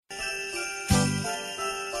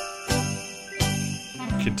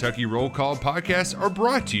Kentucky Roll Call podcasts are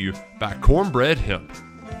brought to you by Cornbread Hemp.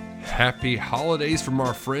 Happy holidays from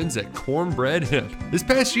our friends at Cornbread Hemp. This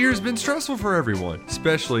past year has been stressful for everyone,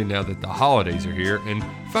 especially now that the holidays are here and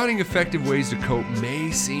finding effective ways to cope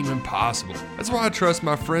may seem impossible. That's why I trust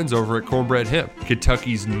my friends over at Cornbread Hemp,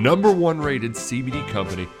 Kentucky's #1 rated CBD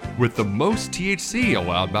company with the most THC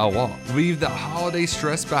allowed by law. Leave the holiday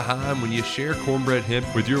stress behind when you share Cornbread Hemp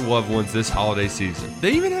with your loved ones this holiday season.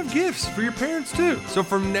 They even have gifts for your parents too. So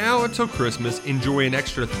from now until Christmas, enjoy an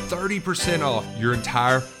extra 30% off your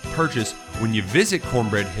entire purchase when you visit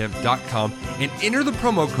cornbreadhemp.com and enter the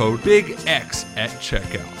promo code BIG-X at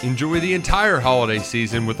checkout. Enjoy the entire holiday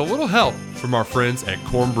season with a little help from our friends at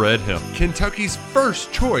Cornbread Hemp, Kentucky's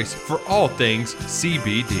first choice for all things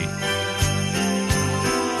CBD.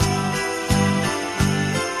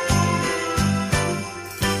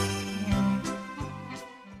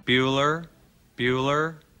 Bueller,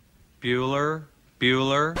 Bueller, Bueller,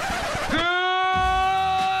 Bueller.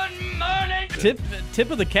 Good morning.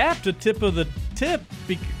 Tip of the cap to tip of the tip.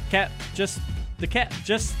 Cats.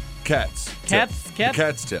 Tip.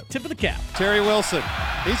 Tip of the cap. Terry Wilson.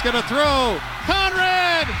 He's going to throw.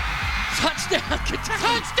 Conrad! Touchdown, Kentucky.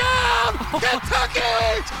 Touchdown!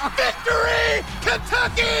 Kentucky! Victory!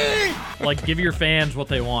 Kentucky! Like, give your fans what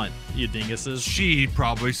they want, you dinguses. She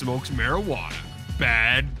probably smokes marijuana.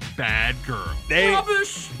 Bad girl.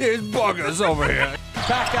 Rubbish. There's buggers over here.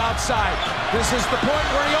 Back outside. This is the point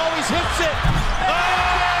where he always hits it. Oh!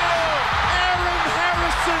 Aaron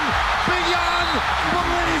Harrison beyond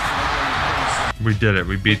belief. We did it.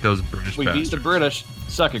 We beat those British We beat bastards. the British.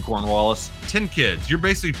 Suck it, Cornwallis. 10 kids. You're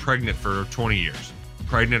basically pregnant for 20 years.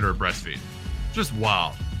 Pregnant or breastfeeding. Just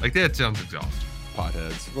wild. Like, that sounds exhausting.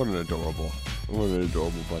 Potheads. What an adorable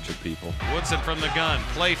bunch of people. Woodson from the gun,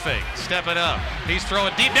 play fake, step it up. He's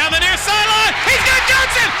throwing deep down the near sideline. He's got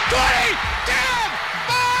Johnson. 20, 10,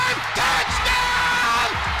 5, touchdown,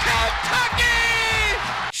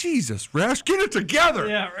 Kentucky! Jesus, Roush, get it together.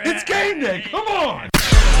 Yeah, right. It's game day. Come on.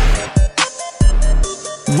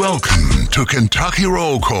 Welcome to Kentucky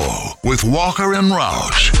Roll Call with Walker and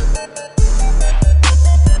Roush.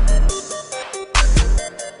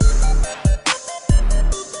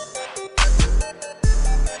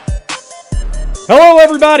 Hello,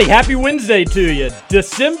 everybody. Happy Wednesday to you.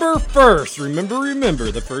 December 1st.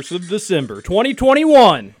 Remember, the 1st of December,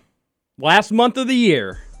 2021. Last month of the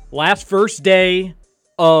year. Last first day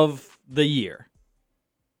of the year.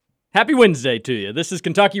 Happy Wednesday to you. This is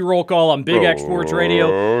Kentucky Roll Call on Big X Sports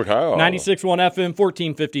Radio. 96.1 FM,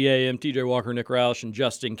 1450 AM. TJ Walker, Nick Roush, and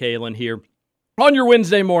Justin Kalen here on your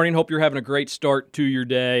Wednesday morning. Hope you're having a great start to your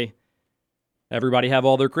day. Everybody have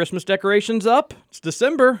all their Christmas decorations up? It's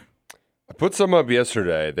December. I put some up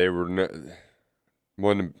yesterday. They were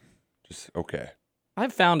just okay.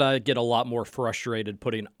 I've found I get a lot more frustrated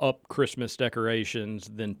putting up Christmas decorations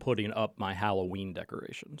than putting up my Halloween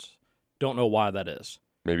decorations. Don't know why that is.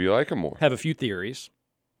 Maybe you like them more. Have a few theories.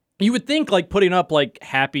 You would think like putting up like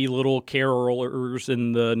happy little carolers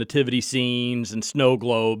in the nativity scenes and snow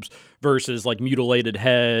globes versus like mutilated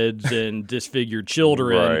heads and disfigured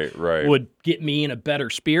children right. would get me in a better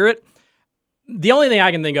spirit. The only thing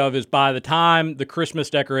I can think of is by the time the Christmas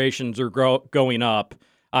decorations are going up,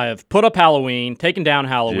 I have put up Halloween, taken down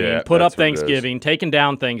Halloween, put up Thanksgiving, taken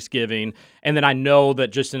down Thanksgiving, and then I know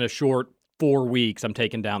that just in a short 4 weeks, I'm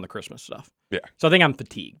taking down the Christmas stuff. Yeah. So I think I'm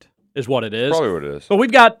fatigued, is what it is. Probably what it is. But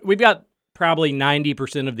we've got probably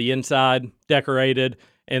 90% of the inside decorated,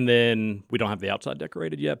 and then we don't have the outside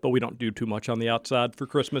decorated yet, but we don't do too much on the outside for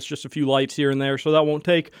Christmas, just a few lights here and there, so that won't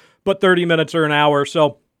take but 30 minutes or an hour.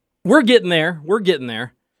 So we're getting there.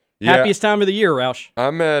 Yeah. Happiest time of the year, Roush.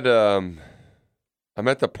 I'm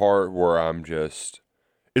at the part where I'm just,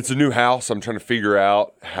 it's a new house. I'm trying to figure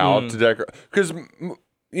out how to decorate. Because,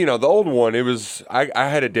 you know, the old one, it was, I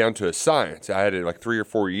had it down to a science. I had it like 3 or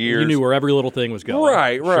 4 years. You knew where every little thing was going.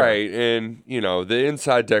 Right. Sure. And, you know, the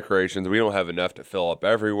inside decorations, we don't have enough to fill up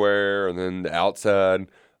everywhere. And then the outside,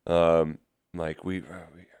 the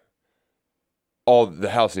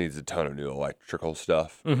house needs a ton of new electrical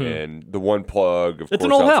stuff. Mm-hmm. And the one plug, of It's an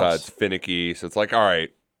course, old outside's house. finicky. So it's like, all right,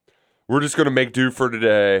 we're just going to make do for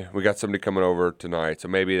today. We got somebody coming over tonight. So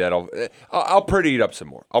maybe I'll pretty it up some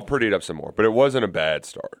more. But it wasn't a bad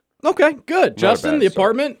start. Okay, good. Not a Justin, bad the start.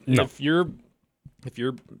 apartment, No. if you're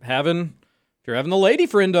having the lady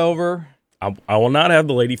friend over, I will not have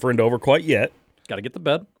the lady friend over quite yet. got to get the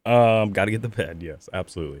bed. Got to get the bed. Yes,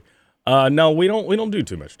 absolutely. No, we don't do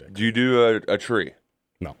too much decorating. Do you do a tree?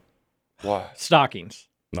 No. Why? Stockings.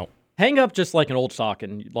 No. Hang up just like an old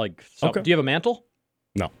stocking. Like, Okay. Do you have a mantle?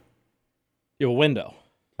 No. You have a window.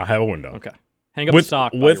 I have a window. Okay. Hang up a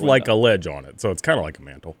sock by with your like window. a ledge on it, so it's kind of like a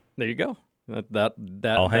mantle. There you go. That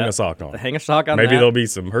I'll hang a sock on it. Hang a sock on Maybe that. there'll be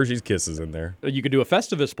some Hershey's Kisses in there. You could do a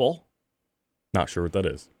Festivus bowl. Not sure what that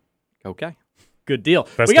is. Okay. Good deal.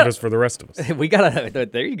 Festivus for the rest of us. We gotta.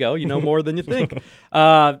 There you go. You know more than you think. We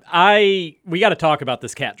got to talk about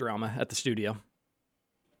this cat drama at the studio.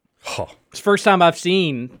 Huh. It's the first time I've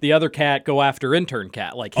seen the other cat go after intern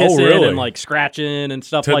cat, like hissing really? and like scratching and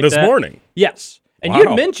stuff like This that. morning? Yes. And Wow. you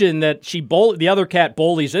had mentioned that the other cat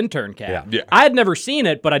bullies intern cat. Yeah. I had never seen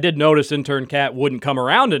it, but I did notice intern cat wouldn't come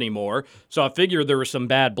around anymore. So I figured there was some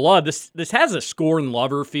bad blood. This has a scorn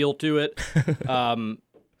lover feel to it. More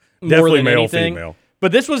Definitely than male, anything. female.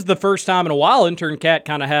 But this was the first time in a while intern cat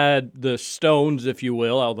kind of had the stones, if you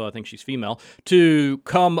will, although I think she's female, to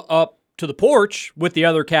come up to the porch with the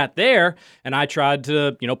other cat there, and I tried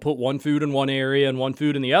to, put one food in one area and one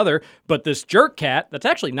food in the other, but this jerk cat, that's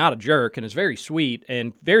actually not a jerk and is very sweet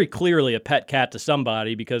and very clearly a pet cat to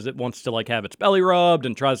somebody because it wants to have its belly rubbed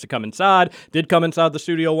and tries to come inside, did come inside the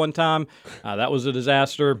studio one time. That was a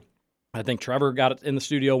disaster. I think Trevor got it in the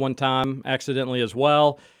studio one time accidentally as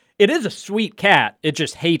well. It is a sweet cat. It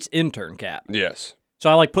just hates intern cat. Yes.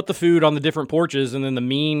 So I put the food on the different porches, and then the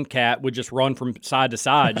mean cat would just run from side to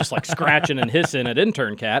side, just scratching and hissing at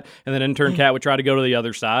intern cat. And then intern cat would try to go to the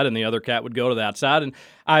other side, and the other cat would go to that side. And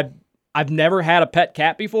I've never had a pet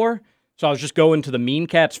cat before, so I was just going to the mean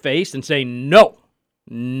cat's face and saying no.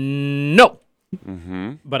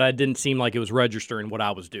 Mm-hmm. But I didn't seem like it was registering what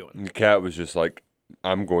I was doing. The cat was just like,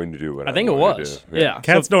 I'm going to do what I think it was. Yeah.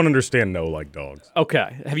 Cats don't understand no like dogs.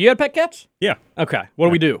 Okay. Have you had pet cats? Yeah. Okay. What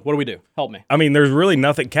do we do? What do we do? Help me. I mean, there's really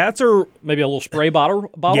nothing. Cats are... Maybe a little spray bottle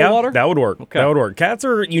yeah, water? that would work. Okay. That would work. Cats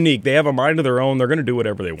are unique. They have a mind of their own. They're going to do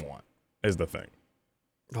whatever they want, is the thing.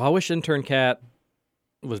 Well, I wish intern cat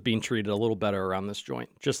was being treated a little better around this joint.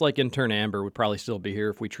 Just like intern Amber would probably still be here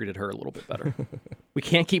if we treated her a little bit better. We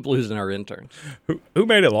can't keep losing our interns. Who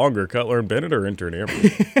made it longer, Cutler and Bennett or intern Amber?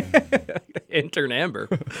 Intern Amber.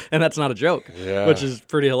 And that's not a joke, Yeah. which is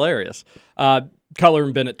pretty hilarious. Cutler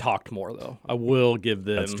and Bennett talked more, though. I will give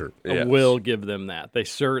them. That's true. I Yes. will give them that. They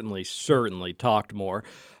certainly talked more.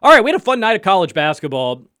 All right, we had a fun night of college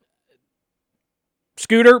basketball.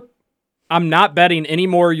 Scooter, I'm not betting any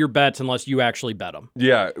more of your bets unless you actually bet them.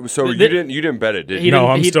 Yeah. So The- you didn't bet it, did He you? didn't-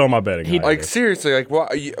 No, I'm still on my betting. high Like here. seriously, like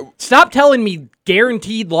what? Stop telling me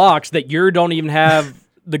guaranteed locks that you don't even have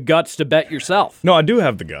the guts to bet yourself. No, I do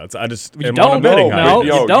have the guts. I just am don't. on a betting high. No,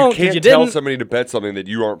 yo, you don't, 'cause can't you tell didn't. somebody to bet something that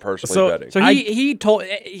you aren't personally So- betting. So he told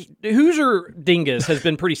Hoosier Dingus has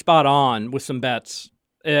been pretty spot on with some bets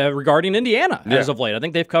regarding Indiana as Yeah. of late. I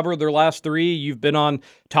think they've covered their last three. You've been on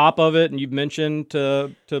top of it, and you've mentioned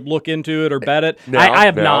to look into it or bet it. I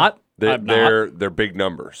have not. I have not. They're big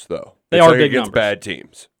numbers though. They It's are like big against numbers. bad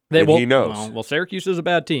teams. They- And well, he knows. Well, Syracuse is a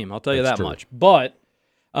bad team. I'll tell you That's that true. much. But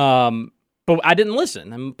I didn't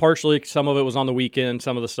listen. And partially, some of it was on the weekend.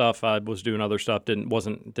 Some of the stuff I was doing other stuff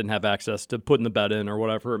didn't have access to putting the bet in or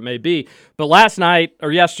whatever it may be. But last night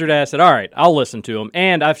or yesterday, I said, all right, I'll listen to them.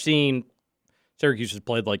 And I've seen Syracuse has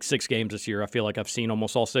played like 6 games this year. I feel like I've seen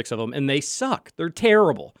almost all 6 of them, and they suck. They're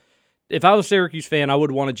terrible. If I was a Syracuse fan, I would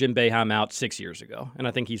have wanted Jim Boeheim out 6 years ago, and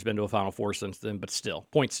I think he's been to a Final Four since then. But still,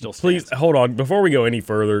 point still stands. Please, hold on. Before we go any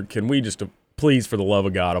further, can we just, please, for the love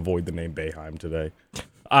of God, avoid the name Boeheim today?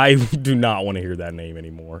 I do not want to hear that name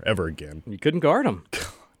anymore, ever again. You couldn't guard him.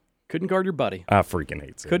 Couldn't guard your buddy. I freaking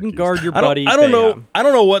hate Syracuse. Couldn't guard your buddy. I don't know. Boeheim. I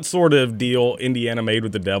don't know what sort of deal Indiana made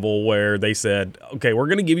with the Devil, where they said, "Okay, we're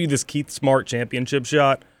going to give you this Keith Smart championship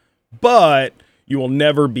shot, but you will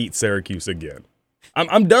never beat Syracuse again."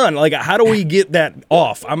 I'm done. Like, how do we get that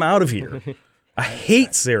off? I'm out of here. I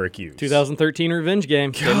hate Syracuse. 2013 revenge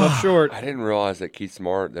game. Came up short. I didn't realize that Keith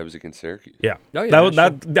Smart that was against Syracuse. Yeah, Oh, yeah,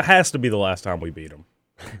 that has to be the last time we beat them.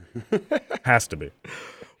 Has to be.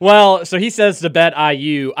 Well, so he says to bet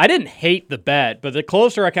IU. I didn't hate the bet, but the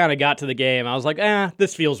closer I kind of got to the game, I was like,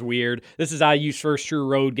 this feels weird. This is IU's first true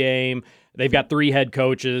road game. They've got 3 head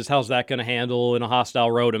coaches. How's that going to handle in a hostile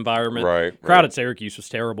road environment? Right. Crowded Syracuse was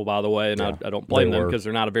terrible, by the way, and I don't blame they them were. because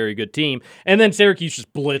they're not a very good team. And then Syracuse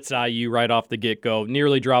just blitz IU right off the get-go.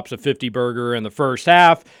 Nearly drops a 50-burger in the first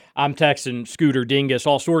half. I'm texting Scooter Dingus,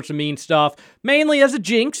 all sorts of mean stuff, mainly as a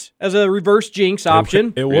jinx, as a reverse jinx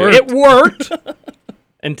option. It worked. It worked.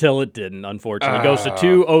 Until it didn't, unfortunately. Goes to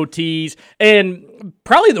 2 OTs. And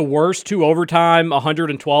probably the worst 2 overtime,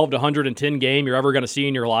 112 to 110 game you're ever going to see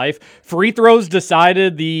in your life. Free throws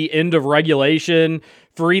decided the end of regulation.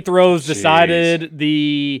 Free throws decided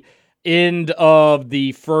the end of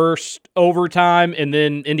the first overtime. And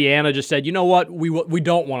then Indiana just said, you know what? We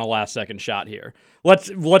don't want a last-second shot here. let's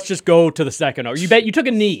just go to the second. You took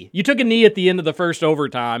a knee. You took a knee at the end of the first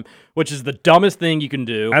overtime, which is the dumbest thing you can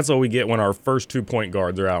do. That's what we get when our first 2-point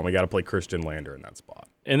guards are out, and we got to play Christian Lander in that spot.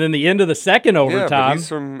 And then the end of the second overtime. Yeah, but he's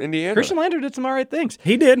from Indiana. Christian Lander did some all right things.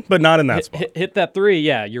 He did, but not in that spot. Hit that three.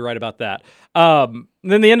 Yeah, you're right about that. Then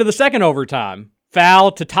the end of the second overtime,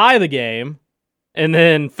 foul to tie the game, and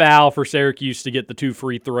then foul for Syracuse to get the 2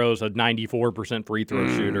 free throws, a 94% free throw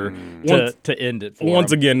shooter to end it for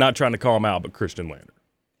Once him. again, not trying to call him out, but Christian Lander.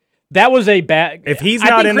 That was a bad. If he's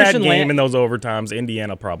not in that game in those overtimes,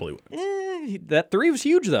 Indiana probably wins. That three was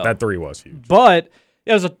huge, though. That three was huge. But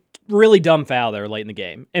it was a really dumb foul there late in the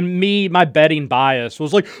game. And my betting bias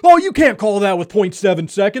was like, oh, you can't call that with 0.7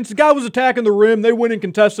 seconds. The guy was attacking the rim. They went and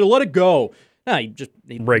contested. Let it go. No, he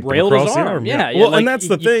railed his arm. Yeah. Well, and that's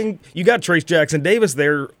the thing. You got Trace Jackson Davis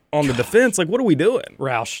there on the defense. Like, what are we doing?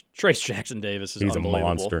 Roush, Trace Jackson Davis is He's unbelievable. a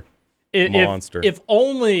monster. Monster. If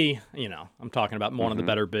only, I'm talking about one of the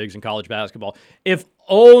better bigs in college basketball. If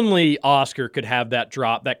only Oscar could have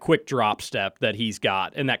that quick drop step that he's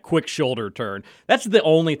got and that quick shoulder turn. That's the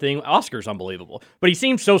only thing. Oscar's unbelievable. But he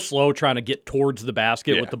seems so slow trying to get towards the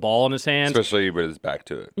basket with the ball in his hands. Especially with his back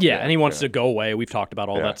to it. Yeah, and he wants to go away. We've talked about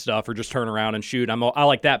all that stuff, or just turn around and shoot. I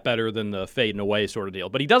like that better than the fading away sort of deal.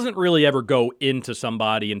 But he doesn't really ever go into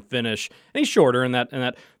somebody and finish. And he's shorter and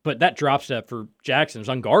that. But that drop step for Jackson is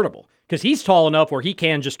unguardable. Because he's tall enough where he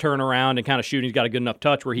can just turn around and kind of shoot. He's got a good enough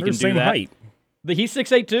touch where he can do that. Height. He's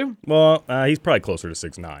 6'8" too? Well, he's probably closer to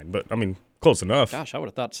 6'9", but, close enough. Gosh, I would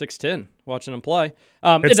have thought 6'10" watching him play.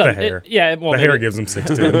 It's the hair. The hair gives him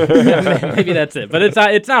 6'10". Maybe that's it. But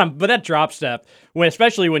it's not. But that drop step,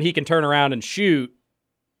 especially when he can turn around and shoot,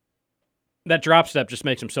 that drop step just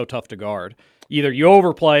makes him so tough to guard. Either you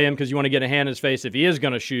overplay him because you want to get a hand in his face if he is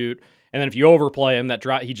going to shoot, and then if you overplay him,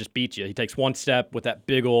 he just beats you. He takes one step with that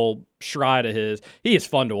big old stride of his. He is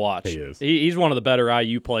fun to watch. He is. He's one of the better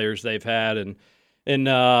IU players they've had, and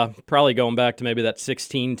probably going back to maybe that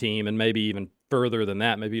 16 team and maybe even further than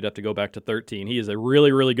that. Maybe you'd have to go back to 13. He is a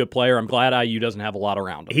really, really good player. I'm glad IU doesn't have a lot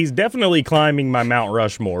around him. He's definitely climbing my Mount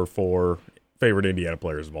Rushmore for favorite Indiana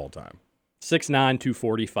players of all time. 6'9",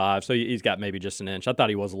 245, so he's got maybe just an inch. I thought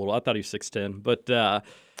he was 6'10", but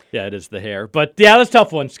yeah, it is the hair. But yeah, that's a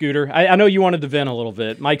tough one, Scooter. I know you wanted to vent a little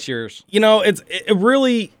bit. Mike's yours. It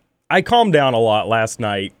really, I calmed down a lot last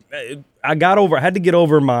night. I had to get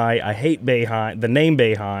over I hate Boeheim, the name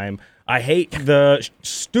Boeheim. I hate the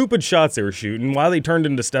stupid shots they were shooting while they turned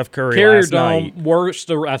into Steph Curry Carrier last Dome,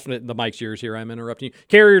 night. the Mike's yours here. I'm interrupting you.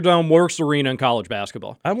 Carrier Dome, worst arena in college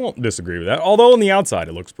basketball. I won't disagree with that. Although on the outside,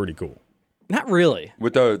 it looks pretty cool. Not really.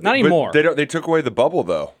 Not anymore. They took away the bubble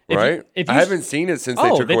though, right? I haven't seen it since they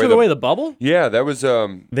took away the bubble. Yeah, that was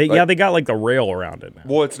they got like the rail around it now.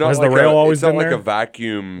 Well, it's not Has like the rail always it's not been like there? a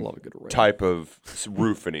vacuum type of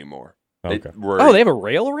roof anymore. Okay. They have a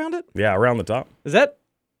rail around it? Yeah, around the top. Is that?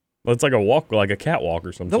 Well, it's like a catwalk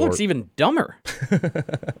or something. That looks even dumber.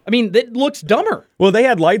 It looks dumber. Well, they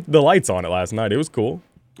had the lights on it last night. It was cool.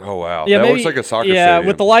 Oh, wow. Yeah, that maybe, looks like a soccer Yeah, stadium.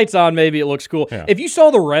 with the lights on, maybe it looks cool. Yeah. If you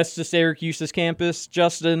saw the rest of Syracuse's campus,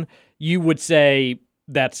 Justin, you would say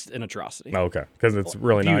that's an atrocity. Okay, because it's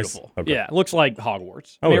really Beautiful. nice. Okay. Yeah, it looks like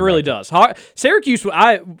Hogwarts. I would It really imagine. does. Syracuse,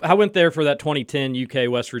 I went there for that 2010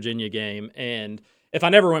 UK-West Virginia game, and if I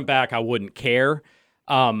never went back, I wouldn't care.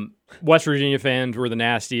 West Virginia fans were the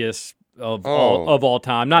nastiest of all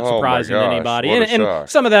time. Not surprising to anybody. What a And shock.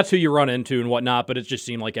 some of that's who you run into and whatnot, but it just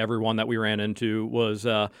seemed like everyone that we ran into was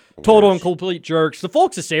total and complete jerks. The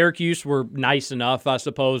folks at Syracuse were nice enough, I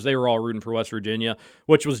suppose. They were all rooting for West Virginia,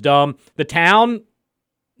 which was dumb. The town,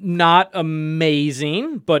 not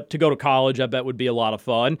amazing, but to go to college, I bet would be a lot of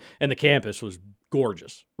fun. And the campus was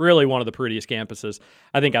gorgeous. Really one of the prettiest campuses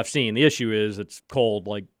I think I've seen. The issue is it's cold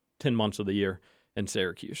like 10 months of the year in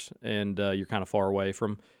Syracuse, and you're kind of far away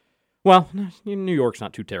from, well, New York's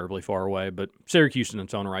not too terribly far away, but Syracuse in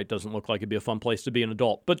its own right doesn't look like it'd be a fun place to be an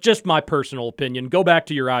adult. But just my personal opinion. Go back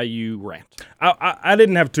to your IU rant. I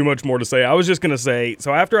didn't have too much more to say. I was just going to say,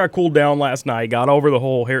 so after I cooled down last night, got over the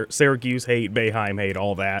whole Syracuse hate, Boeheim hate,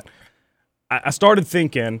 all that, I started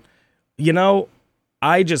thinking,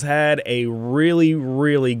 I just had a really,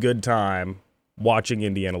 really good time watching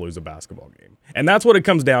Indiana lose a basketball game. And that's what it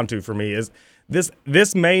comes down to for me is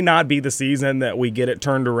this may not be the season that we get it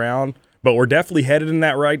turned around, but we're definitely headed in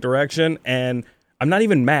that right direction. And I'm not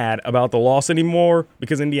even mad about the loss anymore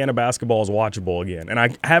because Indiana basketball is watchable again. And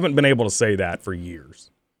I haven't been able to say that for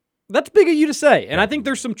years. That's big of you to say. And I think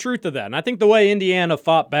there's some truth to that. And I think the way Indiana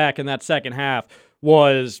fought back in that second half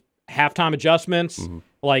was halftime adjustments,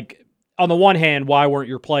 like on the one hand, why weren't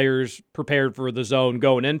your players prepared for the zone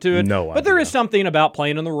going into it? No But there idea. is something about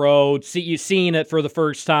playing on the road, seeing it for the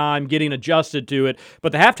first time, getting adjusted to it.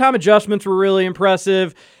 But the halftime adjustments were really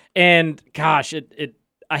impressive. And gosh,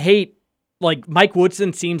 I hate, like, Mike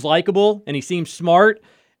Woodson seems likable and he seems smart.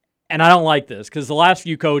 And I don't like this because the last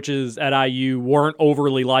few coaches at IU weren't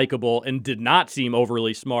overly likable and did not seem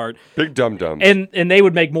overly smart. Big dum-dums. And they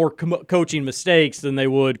would make more coaching mistakes than they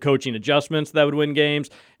would coaching adjustments that would win games.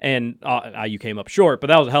 And IU came up short, but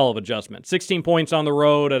that was a hell of an adjustment. 16 points on the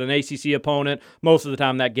road at an ACC opponent. Most of the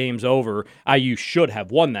time that game's over. IU should have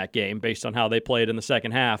won that game based on how they played in the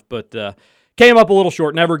second half, but came up a little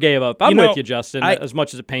short, never gave up. I'm with you, Justin, as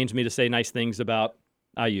much as it pains me to say nice things about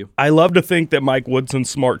IU. I love to think that Mike Woodson's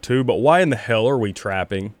smart too, but why in the hell are we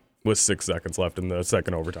trapping with 6 seconds left in the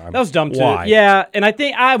second overtime? That was dumb too. Why? Yeah, and I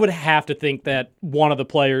think I would have to think that one of the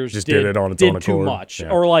players Just did it on its own too accord. much, Yeah.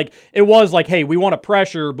 or like it was like, hey, we want to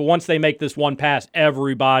pressure, but once they make this one pass,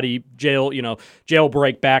 everybody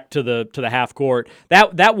jailbreak back to the half court.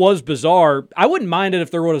 That was bizarre. I wouldn't mind it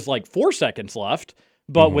if there was like 4 seconds left.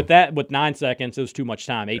 But with 9 seconds, it was too much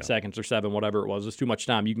time. 8 seconds or 7, whatever it was too much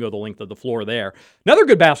time. You can go the length of the floor there. Another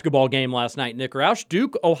good basketball game last night, Nick Roush.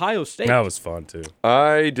 Duke, Ohio State. That was fun too.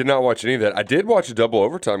 I did not watch any of that. I did watch a double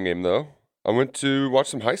overtime game, though. I went to watch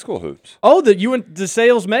some high school hoops. Oh, you went to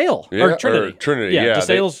DeSales Male. Yeah, or Trinity. or Trinity, yeah.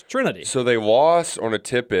 DeSales Trinity. So they lost on a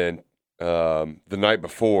tip-in the night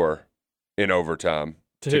before in overtime.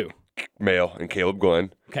 To who? Male and Caleb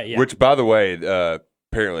Glenn. Okay, yeah. Which, by the way,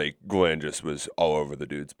 apparently Glenn just was all over the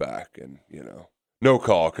dude's back, and no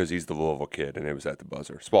call because he's the Louisville kid, and it was at the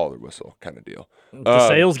buzzer, swallow the whistle kind of deal.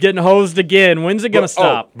 DeSales getting hosed again. When's it gonna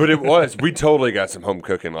stop? But it was. We totally got some home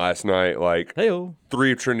cooking last night. Like, Hey-o.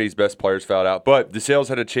 3 of Trinity's best players fouled out, but DeSales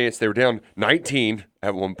had a chance. They were down 19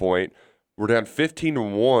 at one point. We're down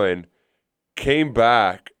 15-1. Came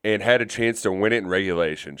back and had a chance to win it in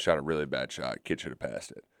regulation. Shot a really bad shot. Kid should have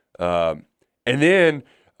passed it. And then.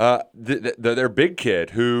 Their big kid,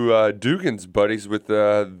 who Dugan's buddies with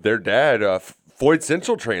their dad, Floyd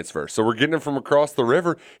Central transfer. So we're getting him from across the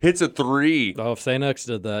river. Hits a 3. Oh, if St. X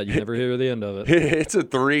did that, you never hear the end of it. Hits a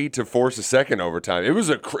 3 to force a second overtime. It was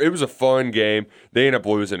a fun game. They ended up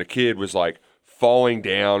losing. A kid was like falling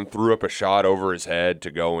down, threw up a shot over his head to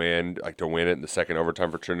go in, like to win it in the second overtime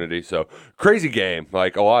for Trinity. So crazy game,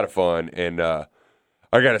 like a lot of fun. And I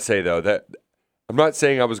gotta say though that. I'm not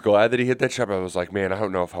saying I was glad that he hit that shot, but I was like, man, I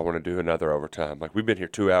don't know if I want to do another overtime. Like, we've been here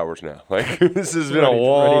 2 hours now. Like, this has been a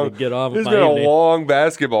long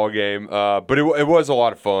basketball game. But it was a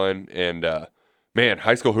lot of fun. And, man,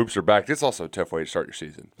 high school hoops are back. It's also a tough way to start your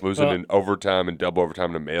season. Losing in overtime and double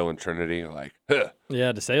overtime to Male and Trinity. Like, huh.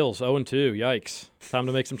 Yeah, DeSales 0-2. Yikes. Time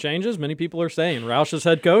to make some changes. Many people are saying. Roush is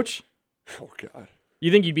head coach. Oh, God.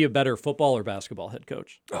 You think you'd be a better football or basketball head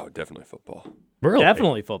coach? Oh, definitely football. Really?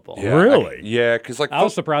 Definitely football. Yeah, Really? Because like I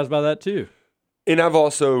was surprised by that too. And I've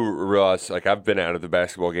also realized, like, I've been out of the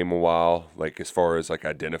basketball game a while, like, as far as, like,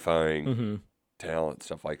 identifying talent,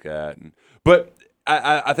 stuff like that. But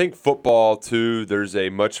I think football, too, there's a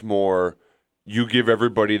much more, you give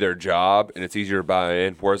everybody their job, and it's easier to buy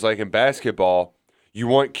in. Whereas, like, in basketball, you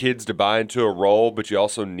want kids to buy into a role, but you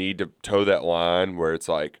also need to toe that line where it's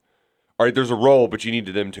like, all right, there's a role, but you need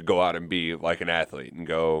them to go out and be, like, an athlete and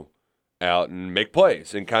go out and make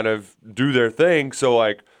plays and kind of do their thing. So,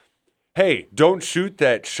 like, hey, don't shoot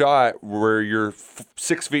that shot where you're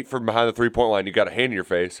 6 feet from behind the three-point line. You got a hand in your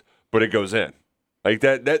face, but it goes in. Like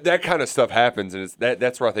that kind of stuff happens, and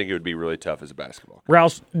that's where I think it would be really tough as a basketball coach.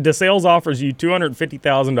 Roush, DeSales offers you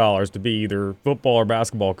 $250,000 to be either football or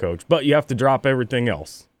basketball coach, but you have to drop everything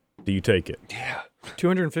else. Do you take it? Yeah.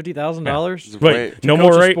 $250,000? Wait, no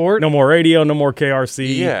more radio, no more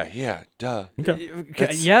KRC. Yeah, duh. Okay.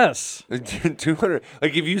 Yes. 200.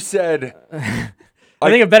 Like if you said, I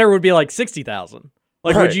think a better would be like $60,000.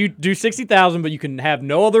 Like, Right. would you do $60,000, but you can have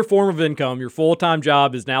no other form of income? Your full-time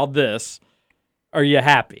job is now this. Are you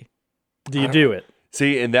happy? Do you do it?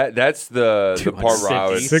 see, and that's the part where I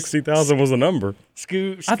was. 60,000 was a number.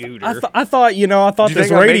 Scooter. I thought Do you this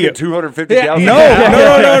think I'm radio. making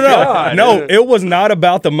 $250,000? No. It was not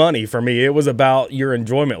about the money for me. It was about your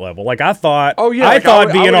enjoyment level. Like I thought. Oh, yeah, I like, thought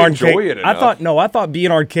I being would on enjoy it I enough. thought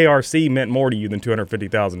being on KRC meant more to you than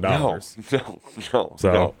 $250,000. No.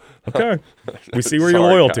 So okay, we see where your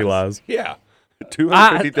Sorry, loyalty guys. lies. Yeah.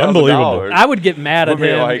 $250,000. Unbelievable. I would get mad at Would be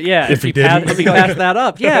him. like- Yeah, If he if he passed that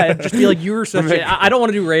up. Yeah, it'd just be like, you were such I don't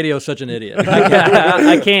want to do radio, such an idiot.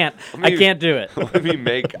 I can't. I can't do it. Let me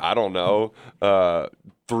make, I don't know,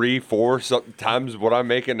 3-4 times what I'm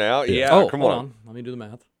making now. Yeah, come hold on. Let me do the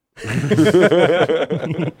math.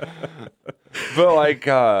 But like,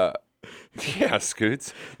 Yeah,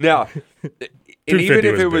 Scoots. Now, and even 250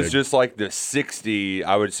 if it was big. just like the 60,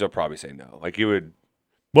 I would still probably say no. Like it would.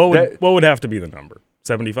 What would have to be the number?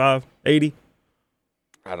 75, 80?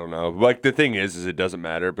 I don't know. Like the thing is it doesn't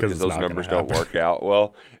matter because it's those not gonna numbers don't happen. work out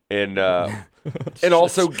well, and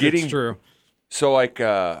also getting It's true. so like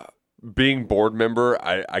being board member,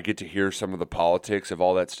 I get to hear some of the politics of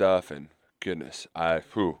all that stuff, and goodness,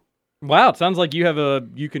 Wow, it sounds like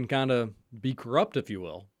you can kind of be corrupt, if you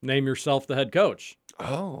will. Name yourself the head coach.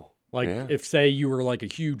 Oh, Like yeah. if, say, you were like a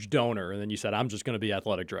huge donor and then you said, I'm just going to be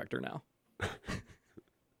athletic director now.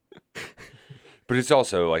 But it's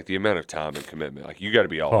also like the amount of time and commitment. Like you got to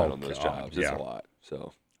be all in on those God, jobs. It's yeah. a lot.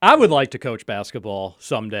 So I would like to coach basketball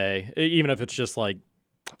someday, even if it's just like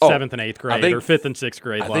 7th and 8th grade think- or 5th and 6th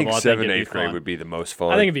grade I level. think I 7th, think it'd 8th be grade fun. would be the most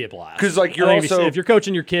fun. I think it'd be a blast. 'Cause, like, you're I think also- if you're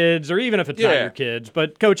coaching your kids, or even if it's not Yeah. your kids,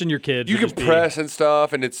 but coaching your kids, you would can just be- press and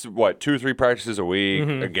stuff, and it's what 2 or 3 practices a week,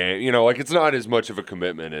 Mm-hmm. a game. You know, like it's not as much of a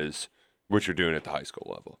commitment as what you're doing at the high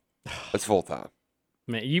school level. That's full time.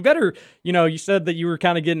 Man, you better, you said that you were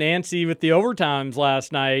kind of getting antsy with the overtimes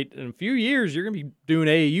last night. In a few years, you're going to be doing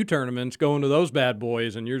AAU tournaments, going to those bad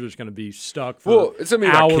boys, and you're just going to be stuck for Well, it's gonna be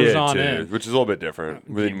my hours kid on too, end. which is a little bit different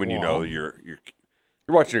when you know you're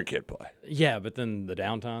watching your kid play. Yeah, but then the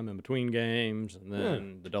downtime in between games, and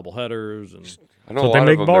then the double headers, and I know That's a what they lot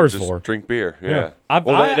make of them bars that just for. drink beer. Yeah.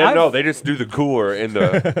 I've- They just do the cooler in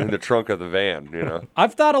the in the trunk of the van. You know.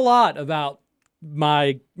 I've thought a lot about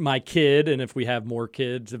my kid, and if we have more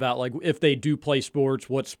kids, about like if they do play sports,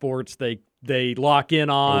 what sports they lock in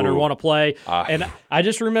on or Ooh. want to play. Ah. And I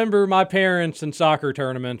just remember my parents in soccer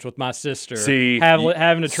tournaments with my sister See,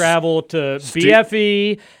 having to travel to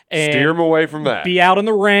BFE and Steer them away from that. be out in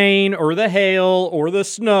the rain or the hail or the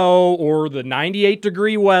snow or the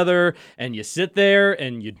 98-degree weather, and you sit there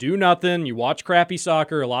and you do nothing. You watch crappy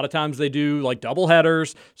soccer. A lot of times they do like double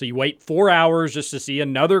headers, so you wait 4 hours just to see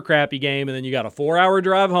another crappy game, and then you got a 4-hour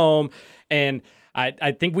drive home. And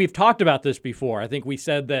I think we've talked about this before. I think we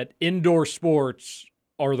said that indoor sports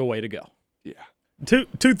are the way to go. Yeah.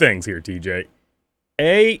 Two things here, TJ.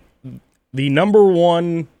 A, the number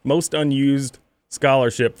one most unused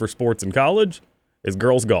scholarship for sports in college is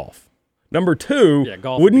girls golf. Number two, Yeah,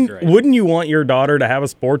 golf would be great. wouldn't you want your daughter to have a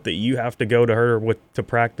sport that you have to go to her to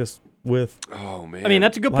practice with? Oh man. I mean,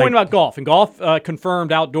 that's a good point about golf. And golf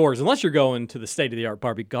confirmed outdoors, unless you're going to the state-of-the-art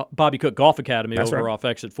Bobby Cook Golf Academy That's over right. off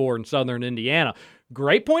Exit 4 in southern Indiana.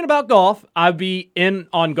 Great point about golf. I'd be in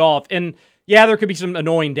on golf. And, yeah, there could be some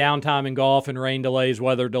annoying downtime in golf and rain delays,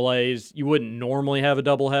 weather delays. You wouldn't normally have a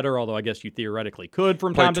doubleheader, although I guess you theoretically could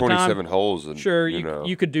from play time to time. 27 holes. And, Sure, you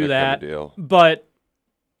you could do that. Kind of deal. But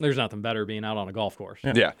there's nothing better being out on a golf course.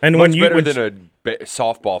 Yeah, And much when better when than a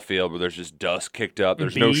softball field where there's just dust kicked up.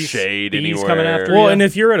 There's no Bees- shade bees anywhere. coming after Well, you. and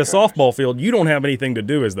if you're at a softball field, you don't have anything to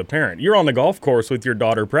do as the parent. You're on the golf course with your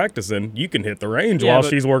daughter practicing. You can hit the range Yeah, while but-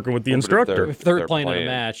 she's working with the Well, but if instructor. If they're They're playing in a playing.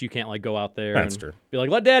 match, you can't like go out there That's and true. be like,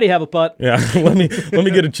 let daddy have a putt. Yeah, let me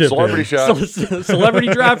get a chip Celebrity in. shot. Celebrity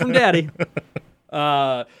drive from daddy.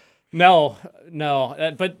 No,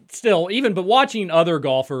 but still, but watching other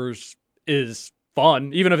golfers is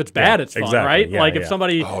fun. Even if it's bad, it's fun, exactly. right? Yeah, like if yeah.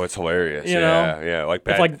 somebody, Oh, it's hilarious. You Yeah. Like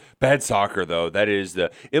bad soccer though. That is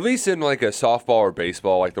at least in like a softball or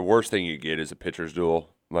baseball. Like the worst thing you get is a pitcher's duel.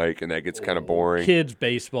 Like, and that gets kind of boring. kids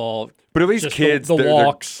baseball, But at least just kids, the they're-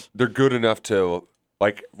 walks. they're good enough to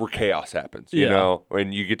like where chaos happens. You Yeah. know,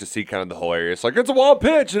 and you get to see kind of the hilarious. Like it's a wild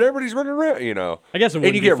pitch and everybody's running around. You know. I guess it and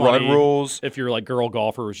wouldn't you be get funny run rules. if your like girl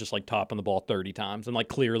golfer was just like topping the ball 30 times and like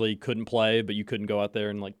clearly couldn't play, but you couldn't go out there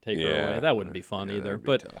and like take her Yeah. away. That wouldn't be fun Yeah, either. that'd be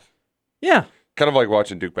But tough. yeah, Kind of like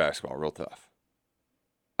watching Duke basketball, real tough.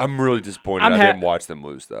 I'm really disappointed I'm I ha- didn't watch them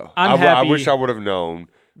lose, though. I'm I happy- wish I would have known.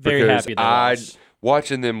 very because happy they lost.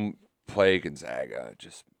 watching them play Gonzaga,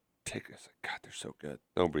 just take us. God, they're so good.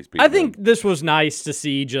 Nobody's beating I think them. this was nice to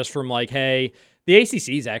see just from like, hey, the ACC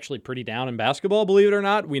is actually pretty down in basketball, believe it or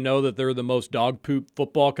not. We know that they're the most dog poop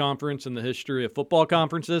football conference in the history of football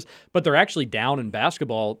conferences, but they're actually down in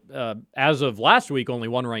basketball. As of last week, only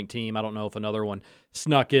one ranked team. I don't know if another one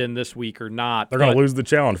snuck in this week or not. They're going to lose the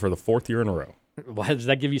challenge for the 4th year in a row. Why, does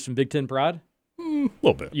that give you some Big Ten pride? A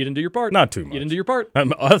little bit. You didn't do your part. Not too much. You didn't do your part.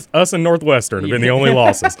 Us and Northwestern have been the only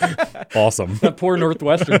losses. Awesome. That poor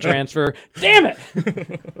Northwestern transfer. Damn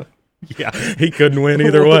it. Yeah, he couldn't win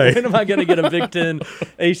either way. When am I going to get a Big Ten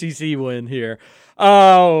ACC win here?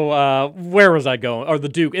 Where was I going? Or the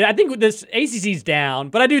Duke. I think this ACC's down,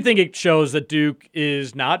 but I do think it shows that Duke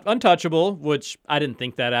is not untouchable, which I didn't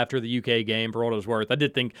think that after the UK game, for what it was worth. I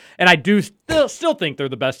did think, and I do still think they're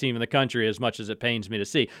the best team in the country, as much as it pains me to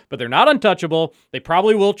see. But they're not untouchable. They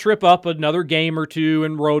probably will trip up another game or two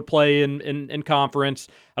in road play in conference.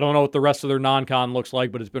 I don't know what the rest of their non-con looks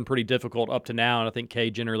like, but it's been pretty difficult up to now, and I think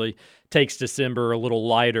K generally takes December a little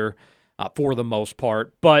lighter for the most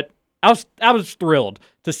part. But I was thrilled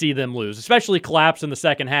to see them lose, especially collapse in the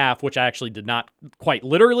second half, which I actually did not quite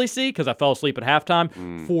literally see because I fell asleep at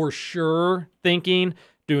halftime. For sure,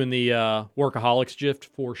 doing the workaholics gif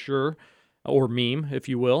for sure, or meme, if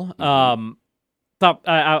you will. Thought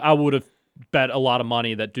I would have bet a lot of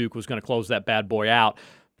money that Duke was going to close that bad boy out.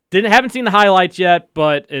 Haven't seen the highlights yet,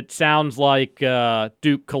 but it sounds like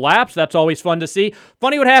Duke collapsed. That's always fun to see.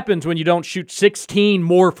 Funny what happens when you don't shoot 16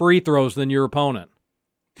 more free throws than your opponent.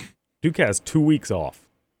 Duke has 2 weeks off.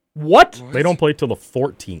 What? They don't play till the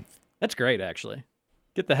 14th. That's great, actually.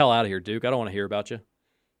 Get the hell out of here, Duke. I don't want to hear about you.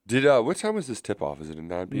 What time was this tip-off? Is it at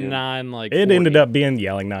 9 p.m.? 9, like It 40. ended up being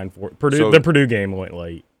 9:40. The Purdue game went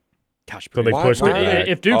late. Gosh, so they pushed it back.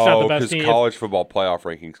 If Duke's not the best team, because college football playoff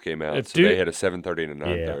rankings came out, so they had a 7:30 and a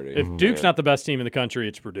 9:30. If Duke's not the best team in the country,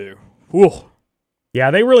 it's Purdue. Whew. Yeah,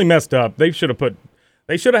 they really messed up. They should have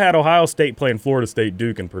had Ohio State playing Florida State,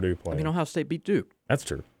 Duke, and Purdue playing. I mean, Ohio State beat Duke. That's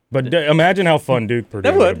true. But imagine how fun Duke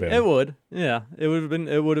Purdue would have been. It would. Yeah, it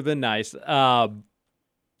would have been nice.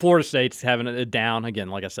 Florida State's having it down again.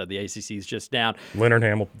 Like I said, the ACC's just down. Leonard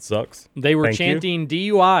Hamilton sucks. They were chanting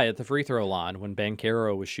DUI at the free throw line when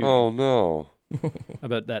Banchero was shooting. Oh no! I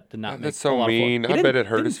bet that did not. That's so mean. I bet it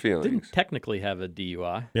hurt his feelings. Didn't technically have a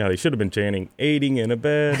DUI. Yeah, they should have been chanting aiding and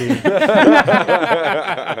abetting.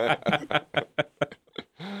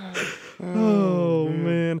 Oh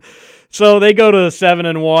man. So they go to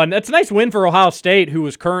 7-1. That's a nice win for Ohio State, who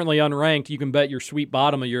is currently unranked. You can bet your sweet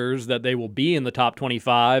bottom of yours that they will be in the top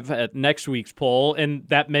 25 at next week's poll, and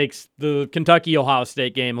that makes the Kentucky-Ohio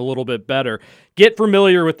State game a little bit better. Get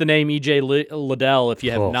familiar with the name E.J. Liddell if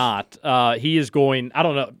you have not. He is going, I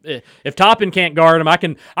don't know, if Toppin can't guard him, I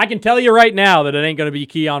can tell you right now that it ain't going to be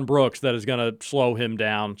Keon Brooks that is going to slow him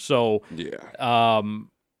down. So,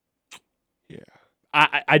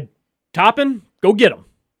 I Toppin, go get him.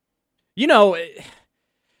 You know,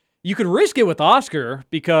 you could risk it with Oscar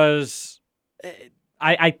because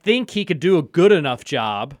I think he could do a good enough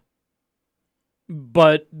job,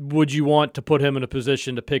 but would you want to put him in a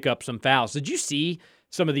position to pick up some fouls? Did you see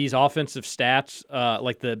some of these offensive stats,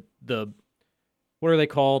 like the what are they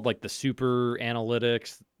called? Like the super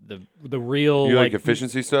analytics, the real like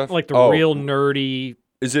efficiency stuff? Like the real nerdy.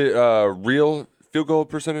 Is it real field goal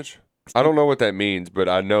percentage? I don't know what that means, but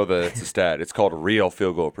I know that it's a stat. It's called a real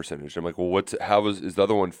field goal percentage. I'm like, well, is the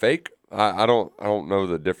other one fake? I don't know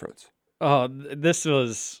the difference. This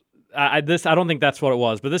was I don't think that's what it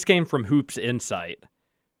was, but this came from Hoops Insight,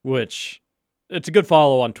 which it's a good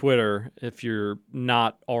follow on Twitter if you're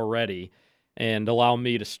not already, and allow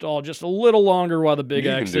me to stall just a little longer while the Big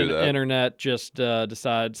X internet just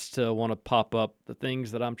decides to want to pop up the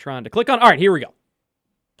things that I'm trying to click on. All right, here we go.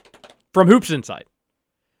 From Hoops Insight.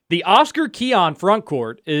 The Oscar Keon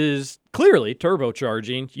frontcourt is clearly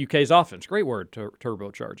turbocharging UK's offense. Great word,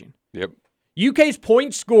 turbocharging. Yep. UK's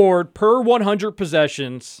points scored per 100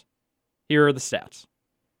 possessions. Here are the stats.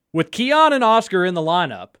 With Keon and Oscar in the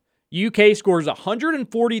lineup, UK scores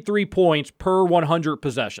 143 points per 100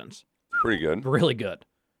 possessions. Pretty good. Really good.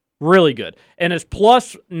 Really good. And it's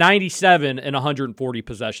plus 97 in 140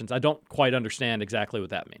 possessions. I don't quite understand exactly what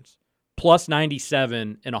that means. Plus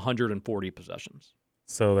 97 in 140 possessions.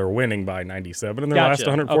 So they're winning by 97 in their last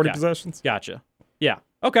 140 possessions? Gotcha. Yeah.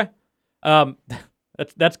 Okay.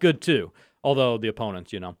 That's good too. Although the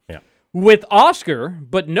opponents, Yeah. With Oscar,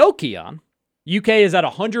 but no Keon, UK is at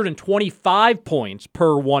 125 points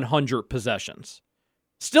per 100 possessions.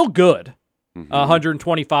 Still good.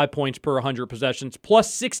 125 points per 100 possessions,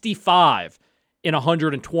 plus 65 in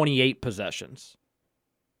 128 possessions.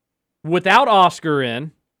 Without Oscar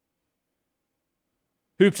in,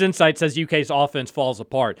 Hoops Insight says UK's offense falls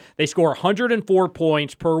apart. They score 104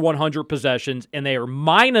 points per 100 possessions, and they are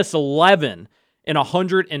minus 11 in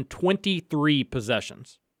 123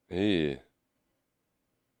 possessions. Hey.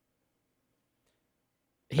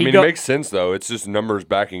 It makes sense, though. It's just numbers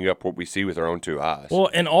backing up what we see with our own two eyes.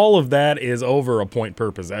 Well, and all of that is over a point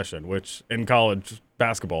per possession, which in college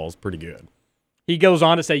basketball is pretty good. He goes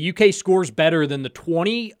on to say UK scores better than the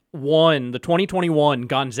 2021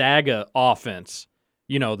 Gonzaga offense.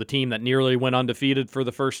 You know, the team that nearly went undefeated for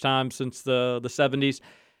the first time since the 70s.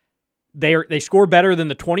 They score better than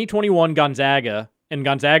the 2021 Gonzaga and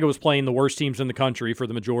Gonzaga was playing the worst teams in the country for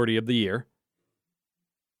the majority of the year.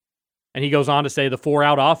 And he goes on to say the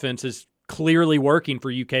 4-out offense is clearly working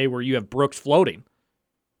for UK where you have Brooks floating.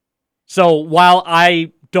 So while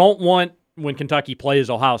I don't want when Kentucky plays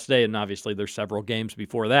Ohio State, and obviously there's several games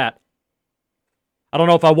before that, I don't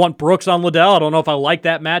know if I want Brooks on Liddell. I don't know if I like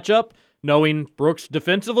that matchup, knowing Brooks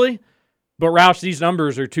defensively. But Roush, these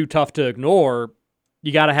numbers are too tough to ignore.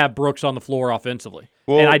 You got to have Brooks on the floor offensively.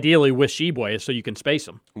 Well, and ideally with Sheboy so you can space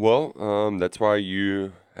him. Well, that's why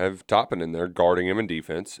you have Toppin in there guarding him in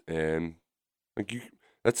defense. And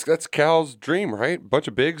that's Cal's dream, right? Bunch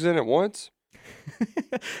of bigs in at once.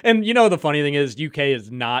 And the funny thing is UK is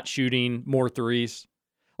not shooting more threes.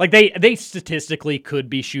 Like they statistically could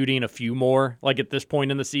be shooting a few more like at this point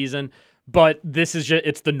in the season, but this is just,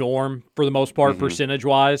 it's the norm for the most part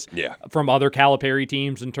percentage-wise from other Calipari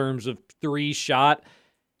teams in terms of threes shot.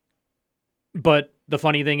 But the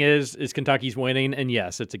funny thing is Kentucky's winning, and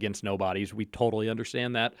yes, it's against nobodies. We totally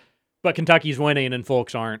understand that. But Kentucky's winning and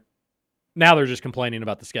folks aren't. Now they're just complaining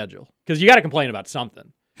about the schedule. Because you got to complain about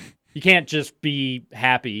something. You can't just be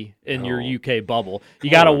happy in your UK bubble. You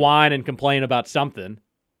got to whine and complain about something.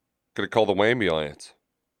 Could have called the Wambulance.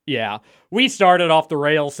 Yeah. We started off the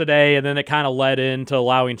rails today, and then it kind of led into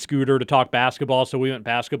allowing Scooter to talk basketball, so we went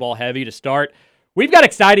basketball heavy to start. We've got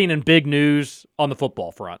exciting and big news on the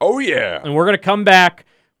football front. Oh, yeah. And we're going to come back.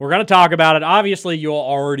 We're going to talk about it. Obviously, you'll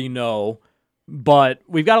already know, but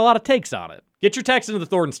we've got a lot of takes on it. Get your text into the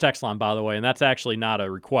Thornton's text line, by the way, and that's actually not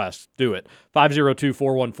a request. Do it.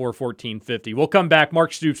 502-414-1450. We'll come back.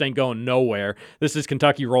 Mark Stoops ain't going nowhere. This is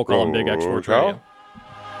Kentucky Roll Call on Big X Sports Radio.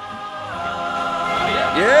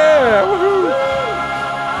 Yeah, woohoo!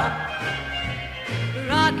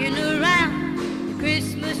 Rocking around the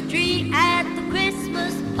Christmas tree at the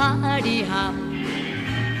Christmas party hop.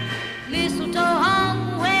 Mistletoe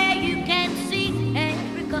hung where you can see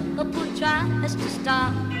every couple tries to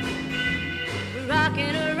stop.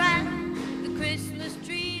 Rocking around the Christmas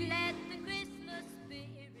tree, let the Christmas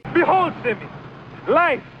spirit. Behold, Simmy,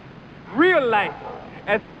 life, real life,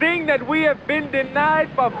 a thing that we have been denied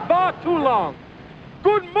for far too long.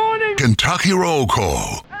 Good morning, Kentucky Roll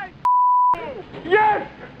Call. Yes,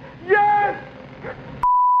 yes,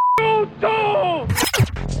 you too.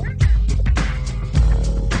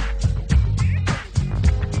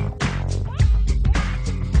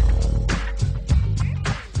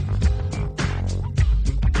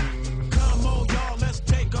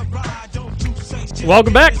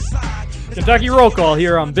 Welcome back. Kentucky Roll Call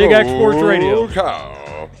here on Big X Sports Radio.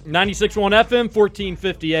 96.1 FM,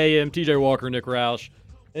 1450 AM. TJ Walker, Nick Roush,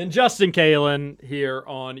 and Justin Kalen here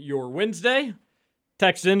on your Wednesday.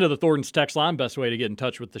 Text into the Thornton's text line. Best way to get in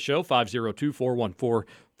touch with the show,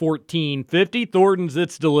 502-414-1450. Thornton's,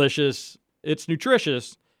 it's delicious, it's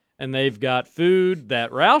nutritious, and they've got food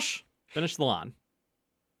that, Roush, finish the line,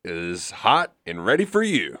 is hot and ready for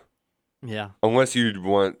you. Yeah. Unless you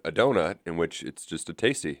want a donut, in which it's just a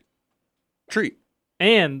tasty treat.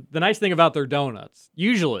 And the nice thing about their donuts,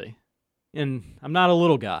 usually, and I'm not a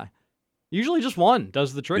little guy, usually just one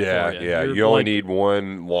does the trick for you. Yeah, you only need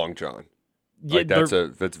one Long John. Like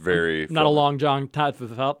that's very not a Long John type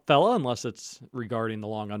of fella unless it's regarding the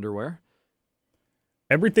long underwear.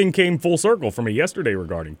 Everything came full circle for me yesterday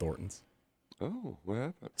regarding Thornton's. Oh, what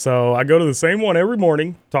happened? So I go to the same one every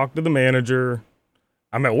morning, talk to the manager.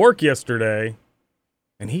 I'm at work yesterday,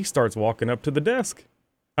 and he starts walking up to the desk.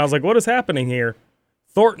 I was like, what is happening here?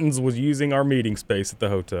 Thornton's was using our meeting space at the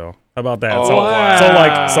hotel. How about that?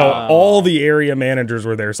 Oh, So all the area managers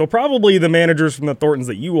were there. So probably the managers from the Thornton's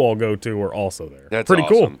that you all go to were also there. That's pretty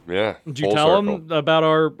awesome. Cool. Yeah. Did you tell them about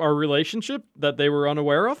our relationship that they were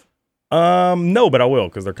unaware of? No, but I will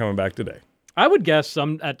because they're coming back today. I would guess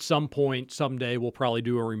at some point someday we'll probably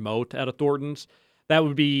do a remote at a Thornton's. That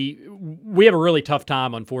would be – we have a really tough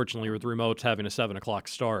time, unfortunately, with remotes having a 7 o'clock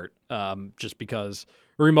start just because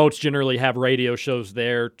remotes generally have radio shows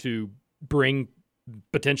there to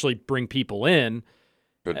potentially bring people in.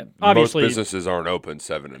 But obviously, most businesses aren't open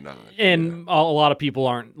 7 to 9. And a lot of people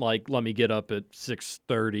aren't like, let me get up at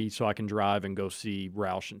 6:30 so I can drive and go see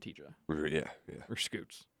Roush and TJ. Yeah. Or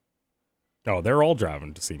Scoots. Oh, they're all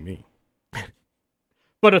driving to see me.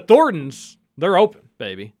 But at Thornton's, they're open,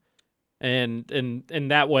 baby. And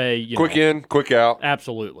that way, quick in, quick out.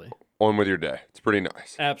 Absolutely. On with your day. It's pretty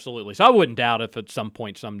nice. Absolutely. So I wouldn't doubt if at some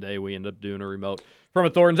point someday we end up doing a remote from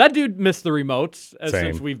a Thornton's. That dude missed the remotes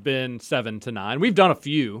since we've been 7 to 9. We've done a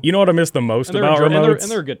few. You know what I miss the most about remotes?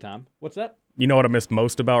 And they're a good time. What's that? You know what I miss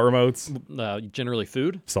most about remotes? Generally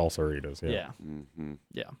food. Salsaritas, yeah. Mm-hmm.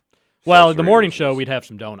 Yeah. Well, the morning show, we'd have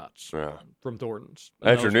some donuts from Thornton's.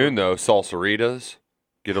 Afternoon, though, salsaritas.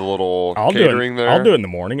 Get a little I'll catering there. I'll do it in the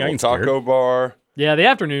morning. I Little ain't taco scared. bar. Yeah, the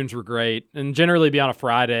afternoons were great, and generally be on a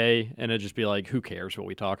Friday, and it'd just be like, who cares what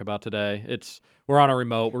we talk about today? We're on a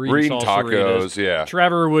remote, we're eating tacos, salsaritas. yeah.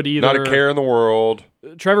 Trevor would either Not a care in the world.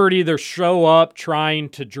 Trevor would either show up trying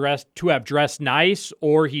to have dressed nice,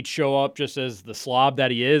 or he'd show up just as the slob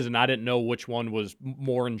that he is, and I didn't know which one was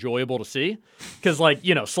more enjoyable to see. Because,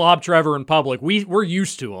 slob Trevor in public, we're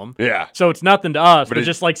used to him. Yeah. So it's nothing to us, but it-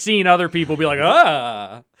 just like seeing other people be like,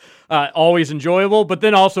 always enjoyable. But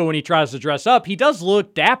then also when he tries to dress up, he does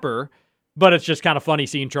look dapper, but it's just kind of funny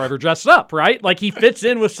seeing Trevor dressed up, right? Like he fits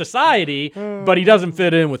in with society, but he doesn't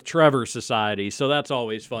fit in with Trevor's society. So that's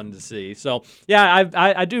always fun to see. So yeah,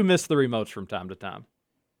 I do miss the remotes from time to time.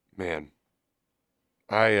 Man,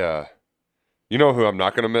 you know who I'm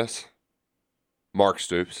not going to miss? Mark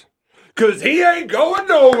Stoops. Because he ain't going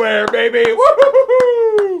nowhere, baby.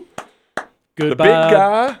 Woo-hoo-hoo-hoo. Goodbye. The big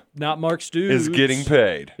guy Not Mark Stoops. is getting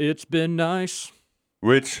paid. It's been nice.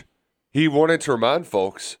 Which he wanted to remind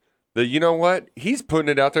folks that, you know what? He's putting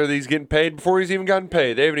it out there that he's getting paid before he's even gotten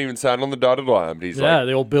paid. They haven't even signed on the dotted line. But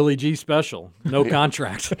the old Billy G special. No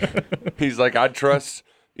contract. He's like, I trust,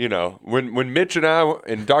 when Mitch and I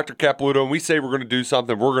and Dr. Capilouto, and we say we're going to do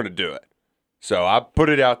something, we're going to do it. So I put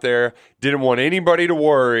it out there. Didn't want anybody to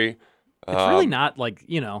worry. It's really not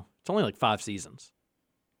it's only like 5 seasons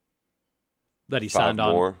that he signed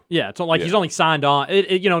on. More. Yeah, it's not like he's only signed on.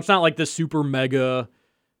 It's not like this super mega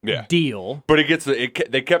deal. But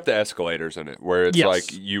they kept the escalators in it, where it's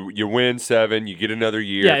like you win 7, you get another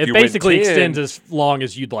year. Yeah, if it you basically win 10, extends as long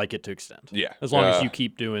as you'd like it to extend. Yeah. As long as you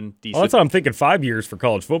keep doing decent. Well, that's what I'm thinking. 5 years for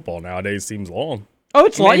college football nowadays seems long. Oh,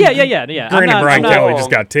 it's long. Yeah. Granted, Brian Kelly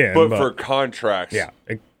just got 10. But for contracts,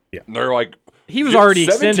 they're like he was already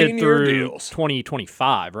 17-year extended through deals.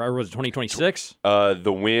 2025, right? Or was it 2026?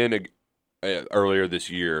 The win earlier this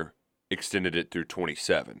year extended it through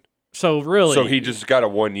 27. So really, so he just got a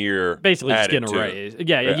 1 year, basically just getting a raise.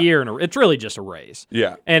 Yeah, a year and it's really just a raise.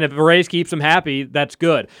 Yeah, and if a raise keeps him happy, that's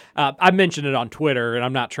good. I mentioned it on Twitter, and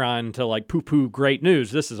I'm not trying to poo-poo great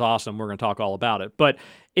news. This is awesome. We're going to talk all about it, but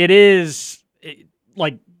it is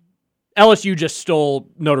like LSU just stole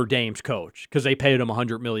Notre Dame's coach because they paid him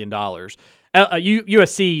 $100 million.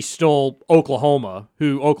 USC stole Oklahoma,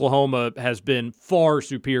 who Oklahoma has been far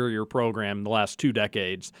superior program in the last 2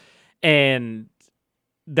 decades, and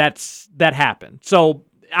that happened. So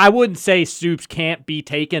I wouldn't say Stoops can't be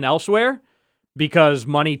taken elsewhere because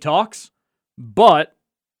money talks, but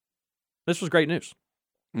this was great news.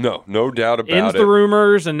 No doubt about it. Ends the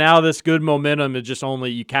rumors, and now this good momentum is just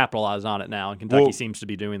only you capitalize on it now, and Kentucky seems to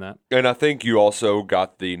be doing that. And I think you also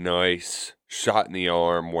got the nice shot in the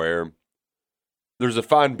arm where there's a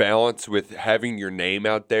fine balance with having your name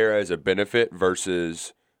out there as a benefit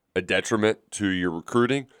versus a detriment to your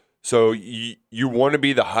recruiting. So you want to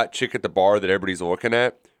be the hot chick at the bar that everybody's looking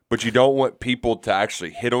at, but you don't want people to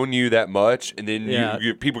actually hit on you that much, and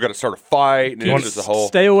then people got to start a fight, and it's just a whole.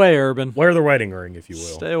 Stay away, Urban. Wear the wedding ring, if you will.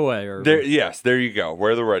 Stay away, Urban. There you go.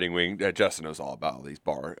 Wear the wedding ring. Justin knows all about all these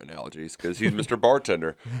bar analogies because he's Mr.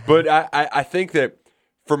 Bartender. But I think that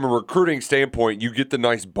from a recruiting standpoint, you get the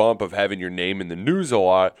nice bump of having your name in the news a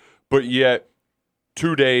lot, but yet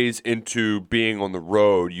 2 days into being on the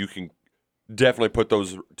road, you can definitely put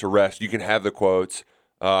those to rest. You can have the quotes.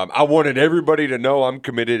 I wanted everybody to know I'm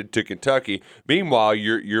committed to Kentucky. Meanwhile,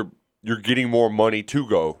 you're getting more money to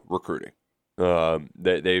go recruiting. They're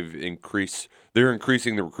increasing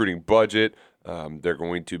the recruiting budget. They're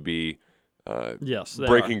going to be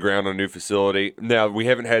breaking ground on a new facility. Now, we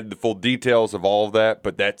haven't had the full details of all of that,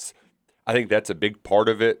 but I think that's a big part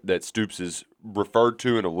of it that Stoops has referred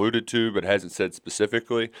to and alluded to, but hasn't said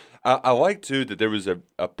specifically. I like, too, that there was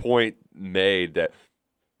a point made that,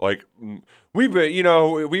 we've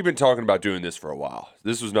been talking about doing this for a while.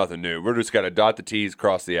 This was nothing new. We're just got to dot the T's,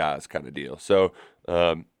 cross the I's kind of deal. So,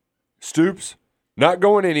 Stoops, not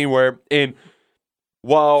going anywhere. And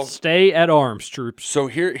while stay at arms, troops. So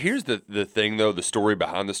here's the thing, though, the story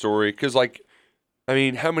behind the story. Because,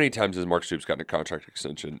 how many times has Mark Stoops gotten a contract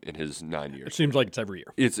extension in his 9 years? It seems like it's every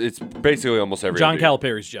year. It's basically almost every John year.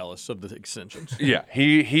 Calipari's jealous of the extensions. Yeah,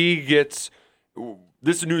 he gets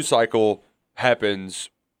this news cycle happens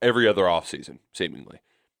every other offseason, seemingly.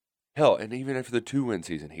 Hell, and even after the 2-win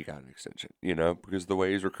season, he got an extension, because of the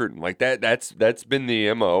way he's recruiting. That's been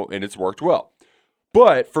the MO, and it's worked well.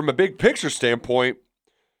 But from a big picture standpoint,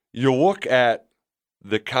 you look at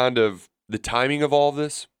the timing of all of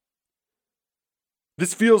this.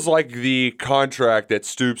 This feels like the contract that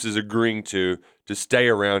Stoops is agreeing to stay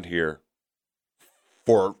around here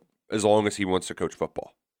for as long as he wants to coach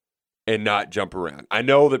football. and not jump around. I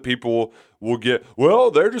know that people will get, well,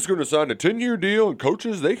 they're just going to sign a 10-year deal and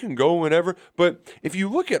coaches, they can go whenever. But if you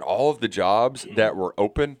look at all of the jobs that were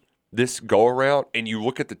open this go around and you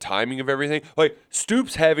look at the timing of everything, like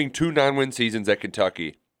Stoops having 2 9-win seasons at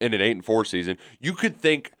Kentucky and an 8-4 season, you could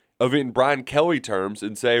think of it in Brian Kelly terms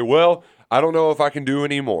and say, well, I don't know if I can do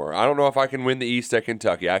any more. I don't know if I can win the East at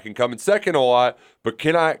Kentucky. I can come in second a lot, but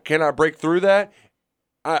can I break through that?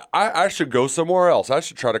 I should go somewhere else. I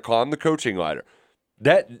should try to climb the coaching ladder.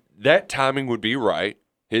 That timing would be right.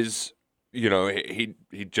 His,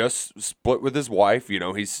 he just split with his wife.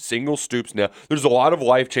 He's single Stoops now. There's a lot of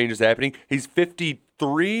life changes happening. He's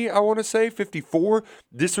 53, I want to say, 54.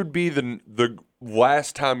 This would be the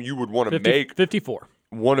last time you would want to make 54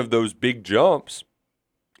 one of those big jumps,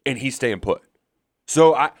 and he's staying put.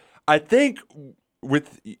 So I think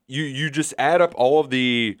with you just add up all of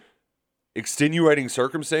the extenuating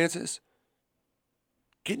circumstances,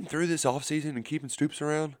 getting through this offseason and keeping Stoops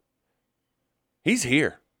around, he's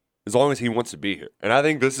here as long as he wants to be here. And I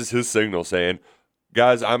think this is his signal saying,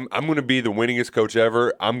 guys, I'm going to be the winningest coach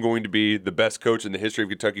ever. I'm going to be the best coach in the history of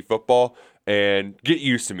Kentucky football, and get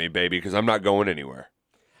used to me, baby, because I'm not going anywhere.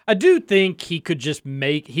 I do think he could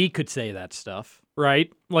say that stuff,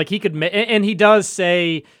 right? Like he could, and he does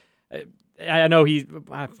say, I know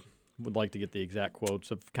I would like to get the exact quotes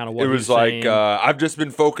of kind of what it was like. I've just been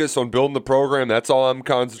focused on building the program. That's all I'm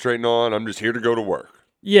concentrating on. I'm just here to go to work.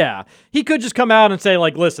 Yeah, he could just come out and say,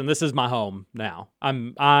 like, listen, this is my home now.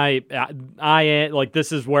 I like,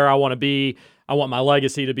 this is where I want to be. I want my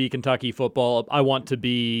legacy to be Kentucky football. I want to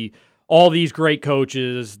be all these great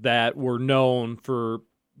coaches that were known for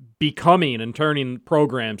becoming and turning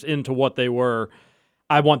programs into what they were.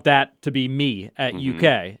 I want that to be me at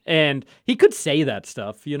UK. And he could say that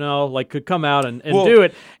stuff, like could come out and do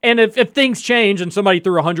it. And if things change and somebody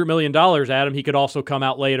threw $100 million at him, he could also come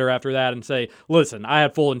out later after that and say, listen, I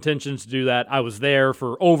had full intentions to do that. I was there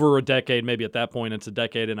for over a decade. Maybe at that point it's a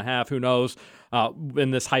decade and a half. Who knows?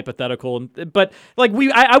 In this hypothetical. But like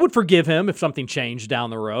I would forgive him if something changed down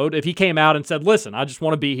the road. If he came out and said, listen, I just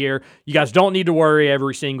want to be here. You guys don't need to worry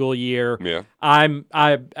every single year. Yeah.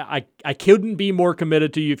 I couldn't be more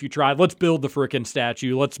committed to you if you tried. Let's build the frickin'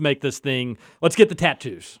 statue. Let's make this thing. Let's get the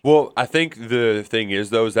tattoos. Well, I think the thing is,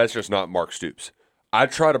 though, is that's just not Mark Stoops. I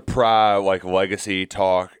try to pry like legacy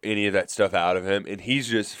talk, any of that stuff out of him, and he's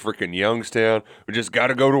just freaking Youngstown. We just got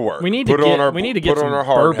to go to work. We need to get some our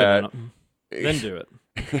hard bourbon hat. Then do it.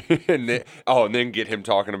 and then get him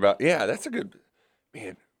talking about, yeah, that's a good,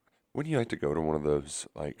 man, wouldn't you like to go to one of those,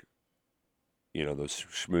 like, those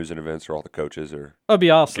schmoozing events where all the coaches are That'd be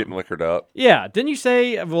awesome. Getting liquored up? Yeah. Didn't you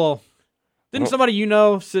say, didn't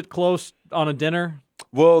somebody sit close on a dinner?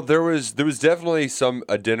 Well, there was definitely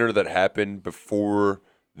a dinner that happened before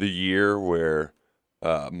the year where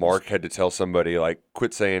Mark had to tell somebody, like,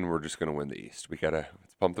 quit saying we're just going to win the East. We got to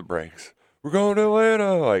pump the brakes. We're going to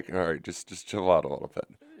Atlanta. Like, all right, just chill out a little bit.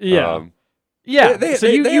 Yeah. So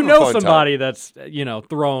you know somebody that's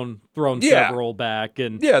thrown several back,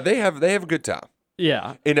 and yeah, they have a good time.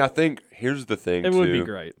 Yeah, and I think here's the thing. It would be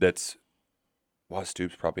great. That's why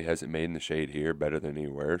Stoops probably hasn't made in the shade here better than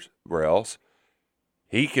anywhere else.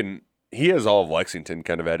 He has all of Lexington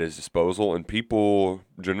kind of at his disposal, and people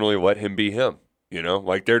generally let him be him.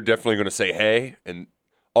 Like they're definitely going to say hey and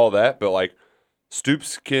all that, but like.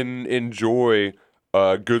 Stoops can enjoy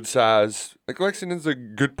a good size. Like Lexington's a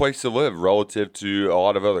good place to live relative to a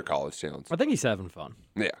lot of other college towns. I think he's having fun.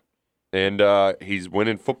 Yeah, and he's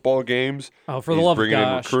winning football games. Oh, for the love of gosh! Bringing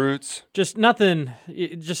in recruits. Just nothing.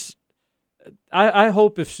 I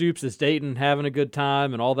hope if Stoops is dating, having a good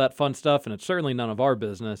time, and all that fun stuff, and it's certainly none of our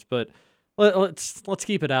business. But let's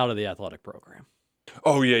keep it out of the athletic program.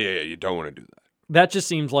 Oh yeah. You don't want to do that. That just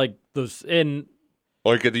seems like those in.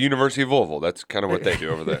 Like at the University of Louisville, that's kind of what they do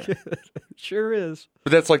over there. Sure is.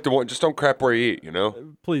 But that's like the one, just don't crap where you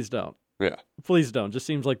eat, Please don't. Yeah. Please don't. Just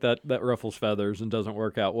seems like that ruffles feathers and doesn't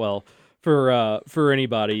work out well for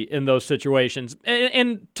anybody in those situations.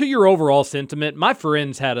 And to your overall sentiment, my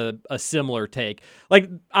friends had a similar take. Like,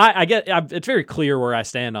 I get it's very clear where I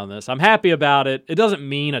stand on this. I'm happy about it. It doesn't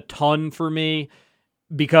mean a ton for me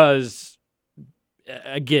because,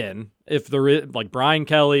 again, if there is, like Brian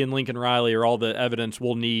Kelly and Lincoln Riley are all the evidence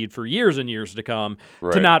we'll need for years and years to come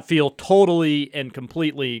to not feel totally and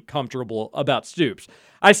completely comfortable about Stoops.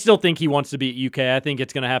 I still think he wants to be at UK. I think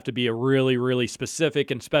it's going to have to be a really, really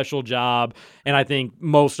specific and special job. And I think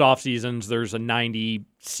most off seasons there's a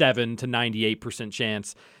 97 to 98%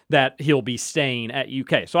 chance that he'll be staying at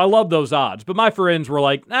UK. So I love those odds. But my friends were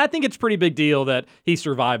like, I think it's a pretty big deal that he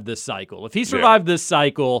survived this cycle. If he survived this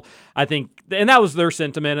cycle, I think, and that was their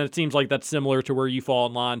sentiment, and it seems like that's similar to where you fall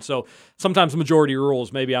in line. So sometimes majority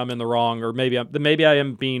rules, maybe I'm in the wrong, or maybe I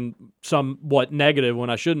am being somewhat negative when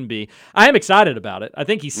I shouldn't be. I am excited about it. I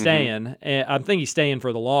think he's staying, and I think he's staying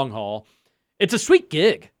for the long haul. It's a sweet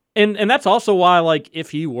gig. And that's also why, like,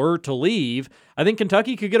 if he were to leave, I think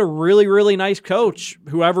Kentucky could get a really, really nice coach,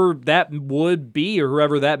 whoever that would be or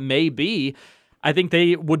whoever that may be. I think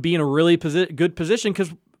they would be in a really good position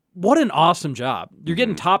because what an awesome job. You're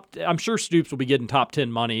getting I'm sure Stoops will be getting top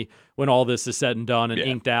 10 money when all this is said and done and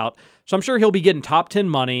inked out. So I'm sure he'll be getting top 10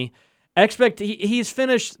 money. He's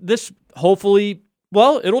finished this, hopefully,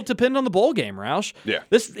 well, it'll depend on the bowl game, Roush. Yeah.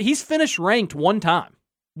 He's finished ranked one time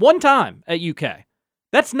at UK.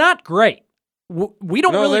 That's not greght. We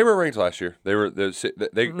don't. No, really... they were ranked last year. They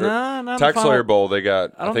not Tax Slayer Bowl. They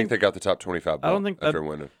got. I think they got the top 25. I don't think after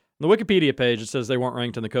winning. The Wikipedia page, it says they weren't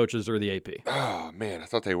ranked in the coaches or the AP. Oh man, I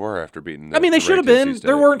thought they were after beating. They should have been.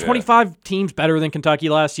 There weren't 25 teams better than Kentucky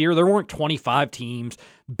last year. There weren't 25 teams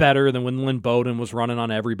better than when Lynn Bowden was running on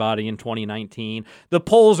everybody in 2019. The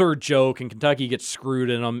polls are a joke, and Kentucky gets screwed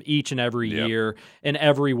in them each and every year in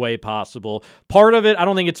every way possible. Part of it, I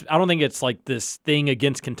don't think it's like this thing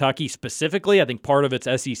against Kentucky specifically. I think part of it's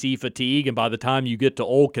SEC fatigue, and by the time you get to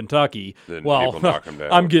old Kentucky, then people knock them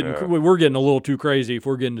down. We're getting a little too crazy if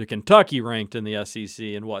we're getting to Kentucky ranked in the SEC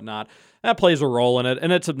and whatnot. That plays a role in it,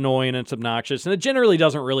 and it's annoying and it's obnoxious, and it generally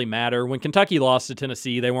doesn't really matter. When Kentucky lost to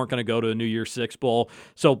Tennessee, they weren't going to go to a New Year's Six Bowl,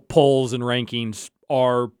 so polls and rankings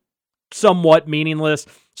are somewhat meaningless.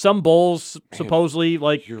 Some bowls, supposedly,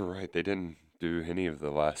 like... You're right. They didn't do any of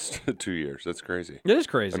the last 2 years. That's crazy. It is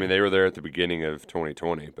crazy. I mean, they were there at the beginning of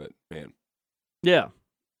 2020, but, man. Yeah.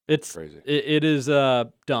 It's crazy. It is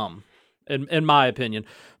dumb, in my opinion.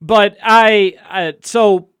 But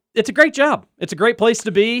so it's a great job. It's a great place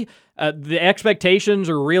to be. The expectations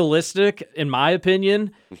are realistic, in my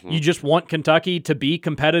opinion. You just want Kentucky to be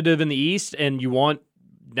competitive in the East, and we want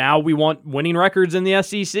winning records in the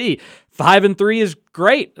SEC. 5-3 is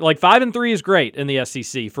great. Like 5-3 is great in the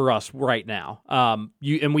SEC for us right now.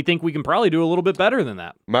 And we think we can probably do a little bit better than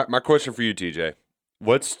that. My question for you, TJ.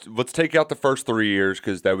 Let's take out the first 3 years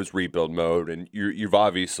because that was rebuild mode, and you've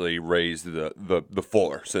obviously raised the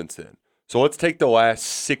floor since then. So let's take the last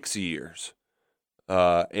 6 years.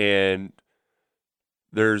 And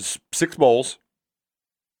there's 6 bowls.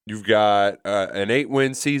 You've got an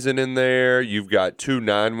 8-win season in there. You've got 2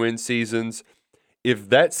 9-win seasons. If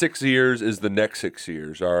that 6 years is the next 6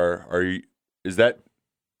 years, are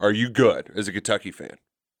you good as a Kentucky fan?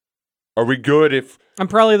 Are we good if I'm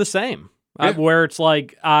probably the same? Yeah. Where it's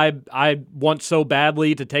like I want so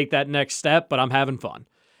badly to take that next step, but I'm having fun.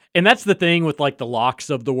 And that's the thing with like the Locks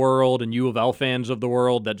of the world and U of L fans of the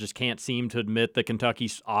world that just can't seem to admit that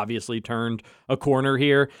Kentucky's obviously turned a corner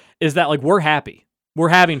here, is that like we're happy. We're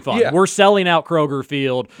having fun. Yeah. We're selling out Kroger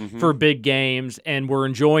Field for big games, and we're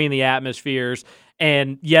enjoying the atmospheres.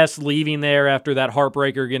 And yes, leaving there after that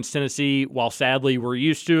heartbreaker against Tennessee, while sadly we're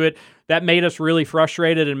used to it, that made us really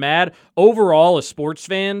frustrated and mad. Overall, as sports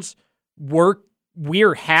fans, we're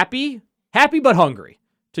happy but hungry,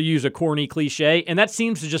 to use a corny cliche, and that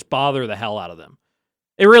seems to just bother the hell out of them.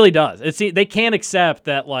 It really does. They can't accept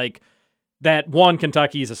that, like, that one,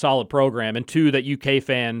 Kentucky is a solid program, and two, that UK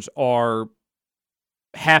fans are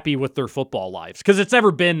happy with their football lives, because it's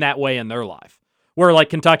never been that way in their life, where, like,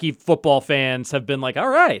 Kentucky football fans have been like, all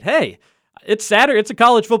right, hey, it's Saturday, it's a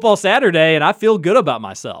college football Saturday, and I feel good about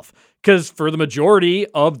myself. Because for the majority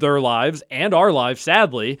of their lives, and our lives,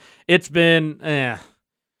 sadly, it's been, yeah.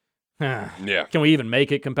 Can we even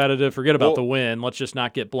make it competitive? Forget about the win. Let's just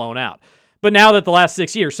not get blown out. But now that the last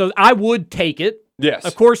 6 years, so I would take it. Yes.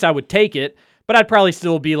 Of course I would take it, but I'd probably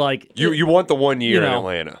still be like... You want the 1 year in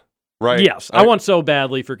Atlanta, right? Yes. I want so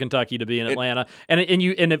badly for Kentucky to be in Atlanta, and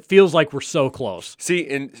it feels like we're so close. See,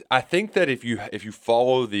 and I think that if you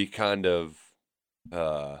follow the kind of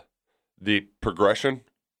the progression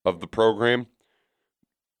of the program,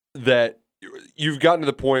 that you've gotten to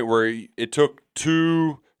the point where it took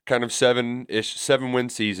 2 kind of 7-win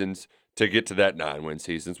seasons to get to that 9-win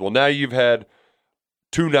seasons. Well, now you've had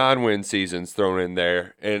 2 9-win seasons thrown in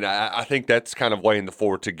there, and I think that's kind of laying the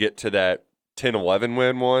floor to get to that 10-11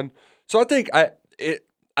 win one. So I think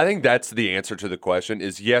I think that's the answer to the question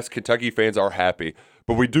is yes, Kentucky fans are happy,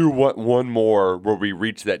 but we do want one more where we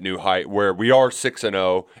reach that new height where we are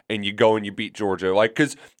 6-0 and you go and you beat Georgia. Like,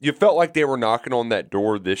 because you felt like they were knocking on that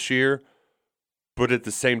door this year, but at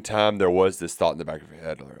the same time, there was this thought in the back of your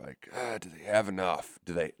head, like, do they have enough?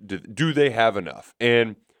 Do they have enough?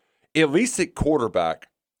 And at least at quarterback,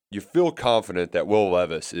 you feel confident that Will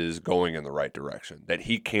Levis is going in the right direction, that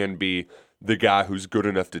he can be the guy who's good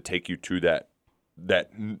enough to take you to that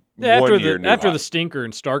after the stinker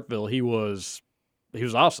in Starkville, he was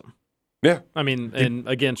awesome. Yeah. I mean, and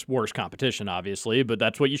against worse competition, obviously, but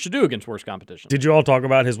that's what you should do against worse competition. Did you all talk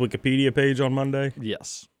about his Wikipedia page on Monday?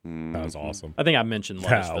 Yes. That was awesome. I think I mentioned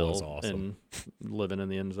That Lewisville was awesome. and living in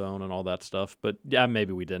the end zone and all that stuff, but yeah,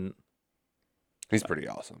 maybe we didn't. He's pretty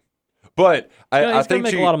awesome. But I think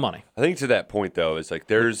make a lot of money. I think to that point though, it's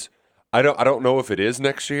like I don't know if it is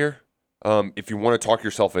next year. If you want to talk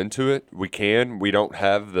yourself into it, we can. We don't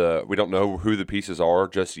know who the pieces are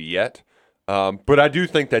just yet. But I do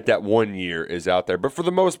think that 1 year is out there. But for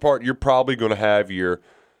the most part, you're probably going to have your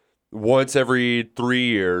once every 3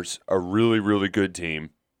 years a really, really good team,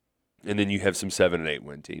 and then you have some 7 and 8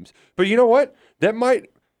 win teams. But you know what?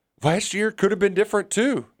 Last year could have been different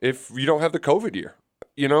too if you don't have the COVID year.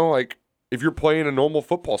 You know, like if you're playing a normal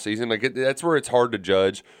football season, that's where it's hard to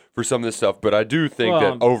judge for some of this stuff. But I do think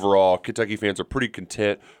that overall, Kentucky fans are pretty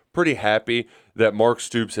content, pretty happy that Mark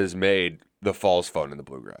Stoops has made the falls fun in the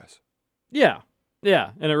Bluegrass. Yeah,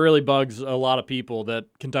 and it really bugs a lot of people that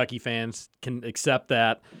Kentucky fans can accept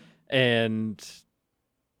that, and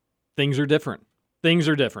things are different.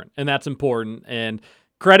 And that's important. And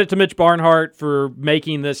credit to Mitch Barnhart for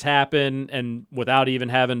making this happen, and without even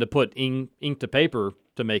having to put ink to paper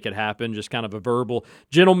to make it happen, just kind of a verbal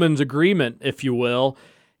gentleman's agreement, if you will.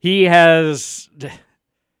 He has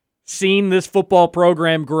seen this football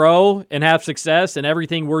program grow and have success, and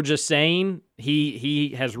everything we're just saying,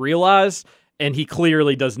 he has realized, and he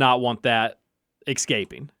clearly does not want that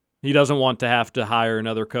escaping. He doesn't want to have to hire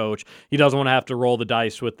another coach. He doesn't want to have to roll the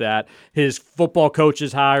dice with that. His football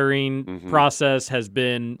coaches hiring process has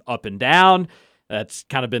been up and down. That's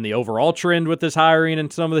kind of been the overall trend with his hiring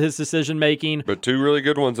and some of his decision-making. But 2 really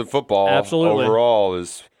good ones in football Absolutely. Overall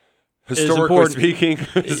is historically speaking,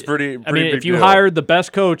 it's pretty I mean, big if you deal. hired the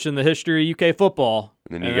best coach in the history of UK football,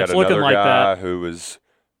 And then you and got it's looking another like guy that, who was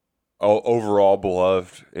overall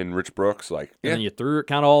beloved in Rich Brooks. and then you threw it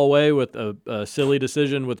kind of all away with a silly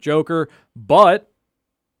decision with Joker, but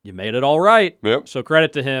you made it all right. Yep. So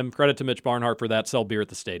credit to him. Credit to Mitch Barnhart for that. Sell beer at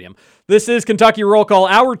the stadium. This is Kentucky Roll Call,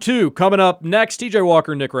 Hour 2. Coming up next, TJ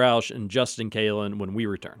Walker, Nick Roush, and Justin Kalen when we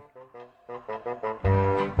return.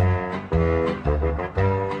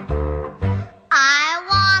 I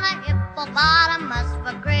want a hippopotamus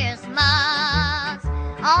for Christmas.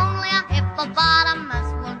 Only a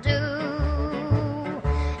hippopotamus will do.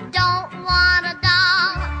 Don't want a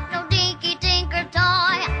doll, no dinky tinker toy.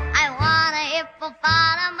 I want a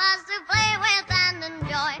hippopotamus to play with and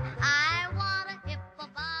enjoy. I want a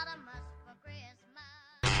hippopotamus for Christmas.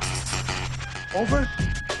 Over?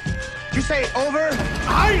 You say over?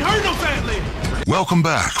 I ain't heard no family. Welcome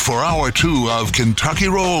back for Hour 2 of Kentucky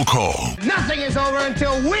Roll Call Nothing is over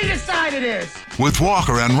until we decide it is. with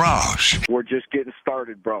Walker and Roush. We're just getting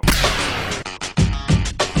started, bro.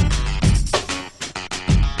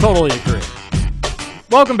 Totally agree.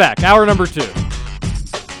 Welcome back. Hour number 2.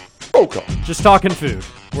 Roll Call. Just talking food.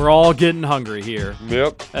 We're all getting hungry here.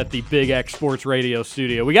 Yep. At the Big X Sports Radio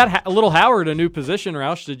studio. We got a little Howard, a new position,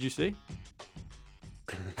 Roush. Did you see?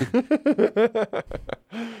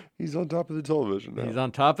 He's on top of the television now. He's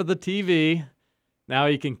on top of the TV. Now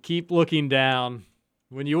he can keep looking down.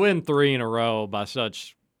 When you win 3 in a row by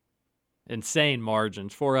such insane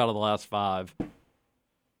margins, 4 out of the last 5,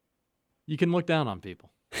 you can look down on people.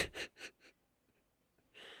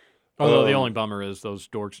 Although the only bummer is those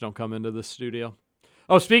dorks don't come into this studio.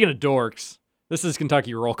 Oh, speaking of dorks, this is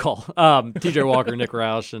Kentucky Roll Call. TJ Walker, Nick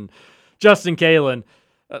Roush, and Justin Kalen.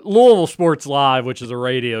 Louisville Sports Live, which is a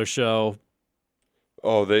radio show.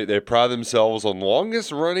 Oh, they pride themselves on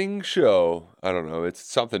longest running show. I don't know. It's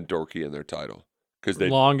something dorky in their title. Because they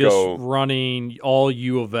longest running all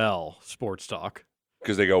U of L sports talk.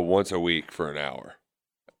 Because they go once a week for an hour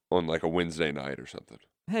on like a Wednesday night or something.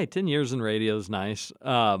 Hey, 10 years in radio is nice.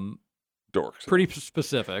 Dorks. Pretty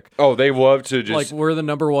specific. Oh, they love to just like we're the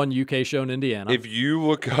 #1 UK show in Indiana. If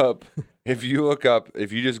you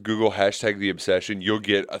just Google hashtag The Obsession, you'll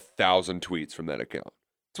get 1,000 tweets from that account.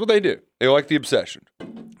 That's what they do. They like The Obsession.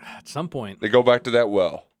 At some point. They go back to that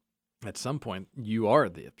well. At some point, you are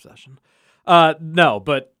The Obsession. No,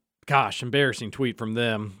 but gosh, embarrassing tweet from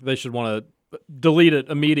them. They should want to delete it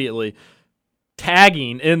immediately.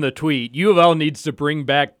 Tagging in the tweet, U of L needs to bring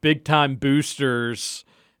back big-time boosters,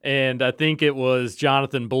 and I think it was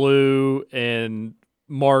Jonathan Blue and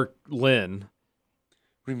Mark Lynn.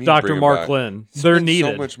 What do you mean Dr. Mark Lynn. They're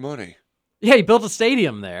needed. So much money. Yeah, he built a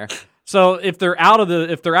stadium there. So if they're out of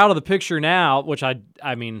the picture now, which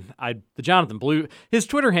the Jonathan Blue, his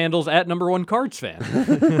Twitter handle's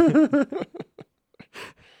 @#1cardsfan.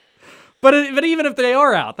 But even if they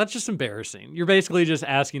are out, that's just embarrassing. You're basically just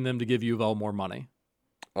asking them to give U of L more money.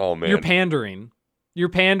 Oh man, you're pandering. You're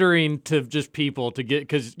pandering to just people to get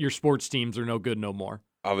because your sports teams are no good no more.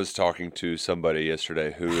 I was talking to somebody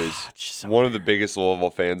yesterday who is one of the biggest Louisville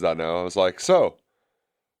fans I know. I was like, so,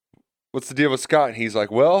 what's the deal with Scott? And he's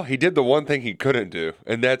like, well, he did the one thing he couldn't do,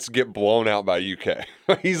 and that's get blown out by UK.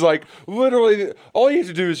 He's like, literally, all you have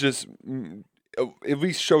to do is just at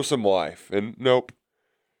least show some life. And nope,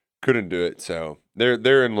 couldn't do it. So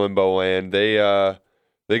they're in limbo land. They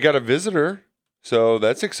got a visitor, so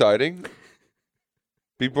that's exciting.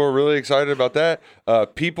 People are really excited about that.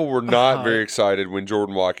 People were not very excited when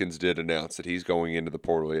Jordan Watkins did announce that he's going into the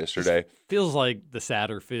portal yesterday. Feels like the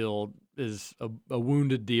Satterfield is a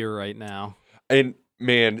wounded deer right now. And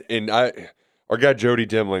man, our guy Jody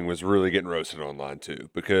Demling was really getting roasted online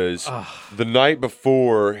too, because the night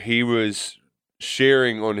before he was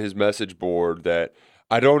sharing on his message board that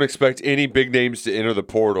I don't expect any big names to enter the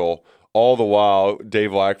portal. All the while,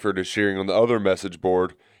 Dave Lackford is sharing on the other message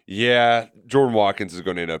board, yeah, Jordan Watkins is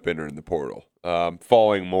going to end up entering the portal.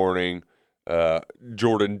 Following morning,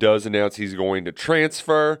 Jordan does announce he's going to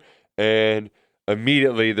transfer, and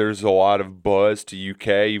immediately there's a lot of buzz to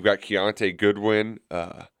UK. You've got Keontae Goodwin,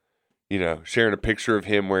 sharing a picture of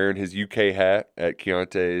him wearing his UK hat at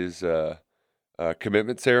Keontae's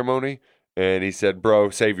commitment ceremony. And he said, bro,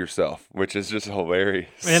 save yourself, which is just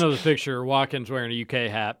hilarious. And it was a picture of Watkins wearing a UK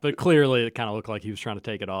hat, but clearly it kind of looked like he was trying to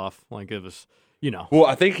take it off. Like it was, Well,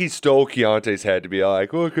 I think he stole Keontae's hat to be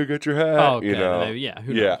like, look, I got your hat. Oh, okay. Maybe, yeah.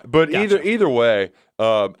 Who knows? Yeah. But Gotcha. either way,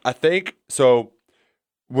 I think, so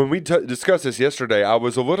when we discussed this yesterday, I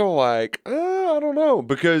was a little like, I don't know,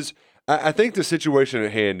 because I think the situation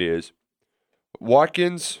at hand is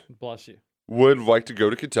Watkins bless you would like to go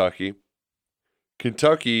to Kentucky.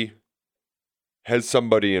 Kentucky has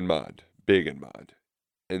somebody in mind, big in mind,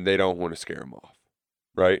 and they don't want to scare him off,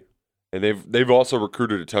 right? And they've also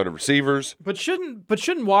recruited a ton of receivers. But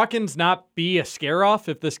shouldn't Watkins not be a scare off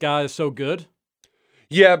if this guy is so good?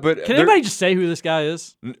 Yeah, but can anybody just say who this guy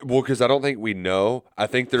is? Well, because I don't think we know. I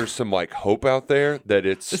think there's some hope out there that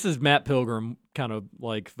it's this is Matt Pilgrim kind of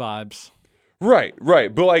vibes. Right.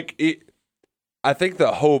 But I think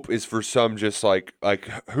the hope is for some just like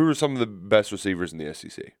who are some of the best receivers in the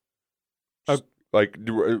SEC?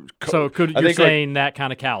 So you're saying that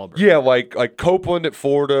kind of caliber? Yeah, like Copeland at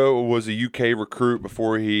Florida was a UK recruit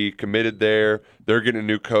before he committed there. They're getting a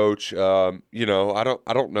new coach. I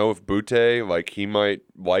don't know if Butte, he might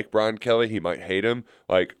like Brian Kelly, he might hate him.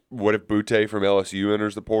 What if Butte from LSU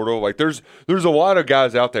enters the portal? There's a lot of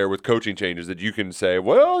guys out there with coaching changes that you can say,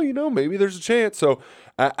 well, maybe there's a chance. So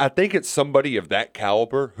I think it's somebody of that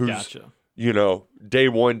caliber who's. Gotcha. Day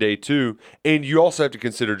one, day two. And you also have to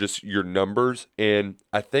consider just your numbers. And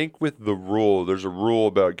I think with the rule, there's a rule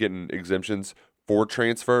about getting exemptions for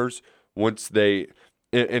transfers once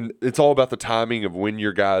and it's all about the timing of when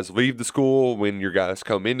your guys leave the school, when your guys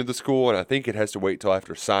come into the school. And I think it has to wait till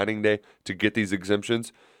after signing day to get these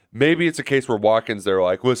exemptions. Maybe it's a case where Watkins, they're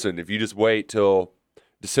like, listen, if you just wait till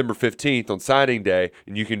December 15th on signing day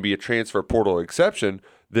and you can be a transfer portal exception,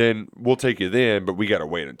 then we'll take you then, but we got to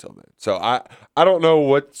wait until then. So I don't know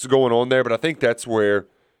what's going on there, but I think that's where,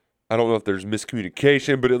 I don't know if there's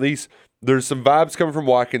miscommunication, but at least there's some vibes coming from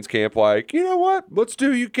Watkins camp you know what, let's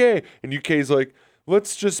do UK. And UK's like,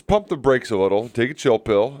 let's just pump the brakes a little, take a chill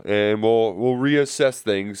pill, and we'll reassess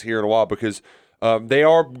things here in a while because they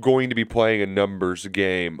are going to be playing a numbers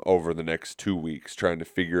game over the next 2 weeks, trying to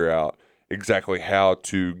figure out exactly how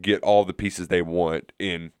to get all the pieces they want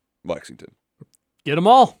in Lexington. Get them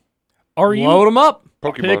all. Load them up.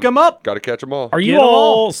 Pokemon. Pick them up. Got to catch them all. Are you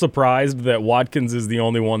all surprised that Watkins is the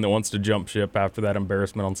only one that wants to jump ship after that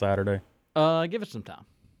embarrassment on Saturday? Give it some time.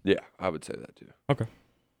 Yeah, I would say that too. Okay.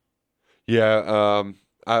 Yeah,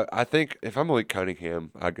 I think if I'm Malik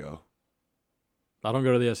Cunningham, I go. I don't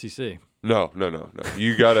go to the SEC. No.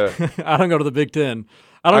 You got to. I don't go to the Big Ten.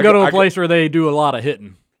 I don't go to a place where they do a lot of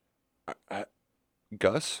hitting.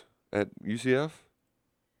 Gus at UCF?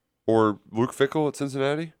 Or Luke Fickell at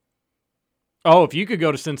Cincinnati? Oh, if you could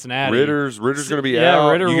go to Cincinnati. Ritter's going to be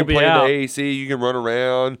out. Ritter you will can be play out. in the AAC. You can run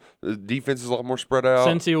around. The defense is a lot more spread out.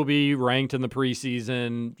 Cincy will be ranked in the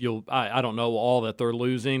preseason. I don't know all that they're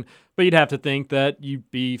losing, but you'd have to think that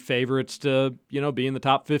you'd be favorites to, be in the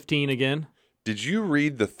top 15 again. Did you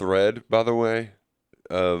read the thread, by the way,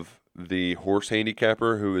 of the horse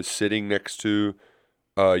handicapper who is sitting next to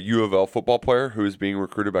a U of L football player who is being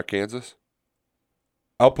recruited by Kansas?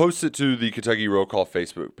 I'll post it to the Kentucky Roll Call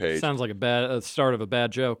Facebook page. Sounds like a start of a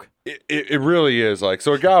bad joke. It really is. Like,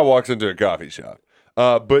 so a guy walks into a coffee shop,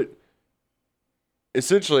 but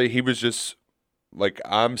essentially he was just like,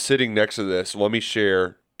 I'm sitting next to this. Let me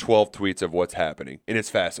share 12 tweets of what's happening. And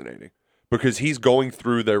it's fascinating because he's going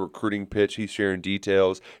through their recruiting pitch. He's sharing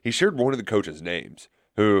details. He shared one of the coaches' names,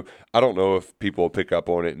 who I don't know if people will pick up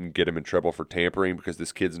on it and get him in trouble for tampering because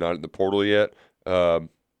this kid's not in the portal yet.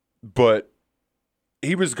 But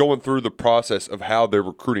he was going through the process of how their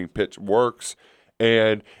recruiting pitch works.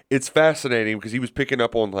 And it's fascinating because he was picking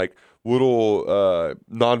up on like little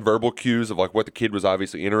nonverbal cues of like what the kid was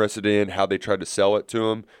obviously interested in, how they tried to sell it to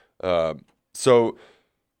him. So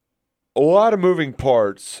a lot of moving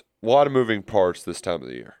parts this time of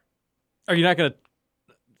the year. Are you not going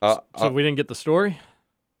to? So we didn't get the story?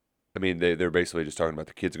 I mean, they're basically just talking about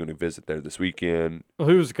the kid's going to visit there this weekend. Well,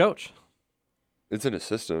 who was the coach? It's an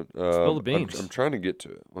assistant. Spill the beans. I'm trying to get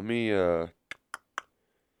to it. Let me.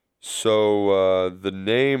 So the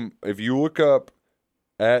name, if you look up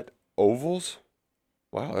at Ovals,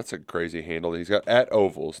 wow, that's a crazy handle. He's got at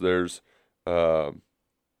Ovals. There's a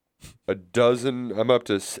dozen. I'm up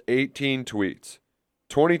to 18 tweets,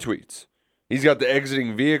 20 tweets. He's got the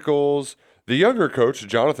exiting vehicles. The younger coach,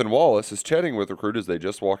 Jonathan Wallace, is chatting with recruiters. They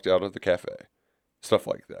just walked out of the cafe. Stuff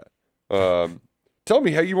like that. Tell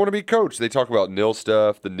me how you want to be coached. They talk about nil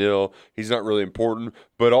stuff. The nil, he's not really important.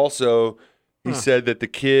 But also, he said that the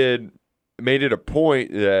kid made it a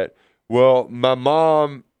point that, well, my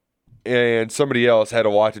mom and somebody else had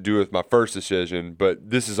a lot to do with my first decision,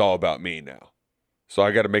 but this is all about me now. So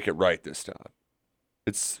I got to make it right this time.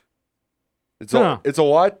 It's a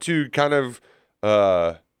lot to kind of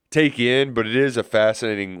take in, but it is a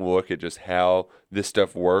fascinating look at just how this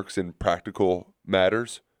stuff works in practical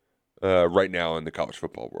matters right now in the college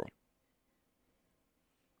football world.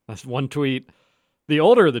 That's one tweet. The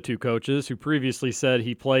older of the two coaches, who previously said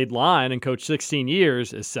he played line and coached 16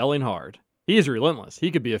 years, is selling hard. He is relentless. He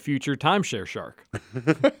could be a future timeshare shark.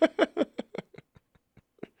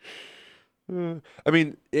 I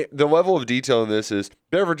mean, the level of detail in this is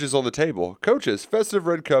beverages on the table, coaches, festive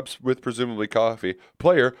red cups with presumably coffee,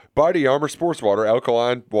 player, Body Armor sports water,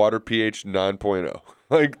 alkaline water, pH 9.0.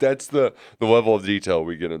 Like, that's the level of detail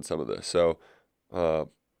we get in some of this. So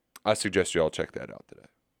I suggest you all check that out today.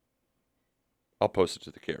 I'll post it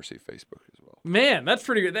to the KRC Facebook as well. Man, that's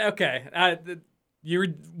pretty good. Okay.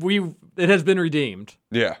 It has been redeemed.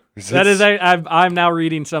 Yeah. That is, I'm now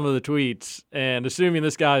reading some of the tweets, and assuming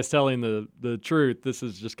this guy is telling the truth, this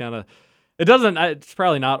is just kind of, it's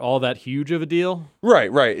probably not all that huge of a deal.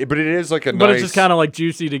 Right. But it is like But it's just kind of like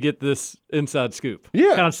juicy to get this inside scoop.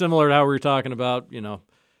 Yeah. Kind of similar to how we were talking about,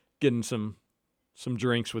 getting some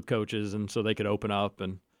drinks with coaches, and so they could open up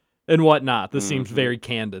and whatnot. This seems very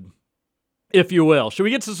candid, if you will. Should we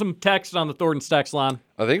get to some text on the Thornton's text line?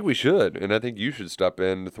 I think we should, and I think you should stop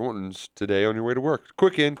in to Thornton's today on your way to work.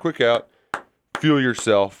 Quick in, quick out. Fuel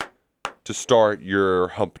yourself to start your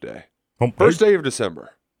hump day. First day of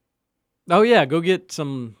December. Oh, yeah. Go get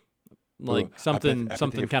some, something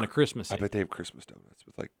kind of Christmassy. I bet they have Christmas donuts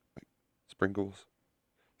with, like sprinkles.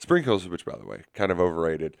 Sprinkles, which, by the way, kind of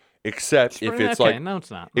overrated. Except if it's like... No,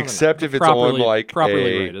 it's not. Except if it's on, like,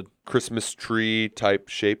 properly a rated Christmas tree type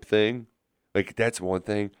shape thing. Like, that's one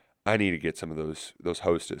thing. I need to get some of those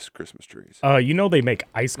Hostess Christmas trees. They make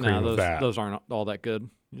ice cream of that. Those aren't all that good.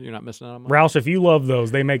 You're not missing out on much. Roush, if you love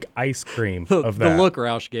those, they make ice cream of that. The look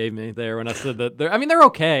Roush gave me there when I said that they're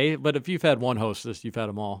okay, but if you've had one Hostess, you've had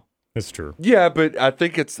them all. That's true. Yeah, but I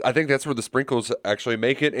think that's where the sprinkles actually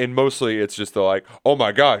make it, and mostly it's just like, oh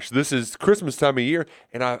my gosh, this is Christmas time of year,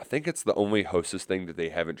 and I think it's the only Hostess thing that they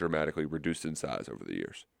haven't dramatically reduced in size over the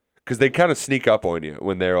years. Because they kind of sneak up on you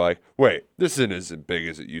when they're like, wait, this isn't as big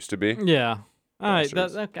as it used to be. Yeah. All right.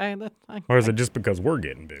 Or is it just because we're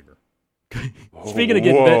getting bigger? Speaking of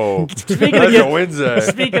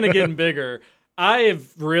getting bigger, I have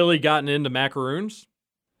really gotten into macaroons.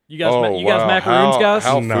 You guys macaroons, guys?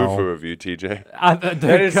 How foo-foo of you, TJ.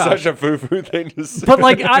 That is such a foo-foo thing to say. But,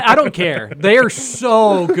 I don't care. They are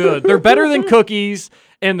so good. They're better than cookies,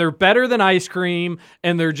 and they're better than ice cream,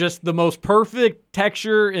 and they're just the most perfect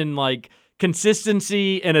texture and,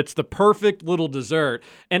 consistency, and it's the perfect little dessert.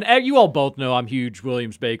 And you all both know I'm huge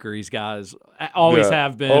Williams Bakeries guys. Always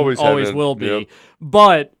have been, always will be. Yep.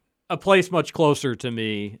 But a place much closer to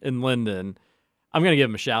me in Linden, I'm going to give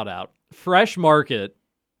them a shout-out. Fresh Market,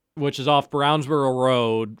 which is off Brownsboro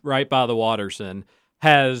Road, right by the Watterson,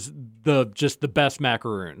 has just the best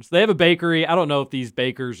macaroons. They have a bakery. I don't know if these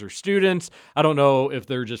bakers are students. I don't know if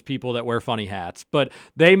they're just people that wear funny hats, but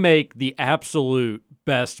they make the absolute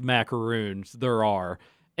best macaroons there are.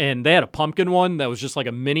 and they had a pumpkin one that was just like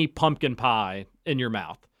a mini pumpkin pie in your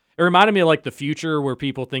mouth. It reminded me of like the future where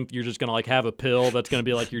people think you're just going to like have a pill that's going to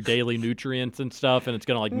be like your daily nutrients and stuff, and it's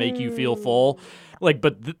going to like make you feel full. Like,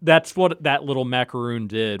 but that's what that little macaroon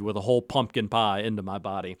did with a whole pumpkin pie into my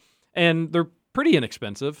body. And they're pretty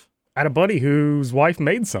inexpensive. I had a buddy whose wife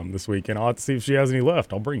made some this weekend. I'll have to see if she has any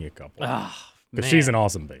left. I'll bring you a couple. Because she's an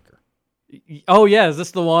awesome baker. Oh, yeah. Is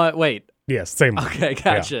this the one? Wait. Yes, same one. Okay,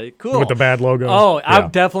 gotcha. Yeah. Cool. With the bad logo. Oh, yeah. I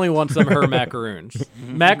definitely want some of her macaroons.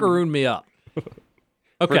 Macaroon me up.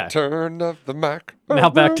 Okay. Return of the Mac.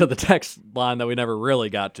 Now back to the text line that we never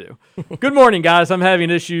really got to. Good morning, guys. I'm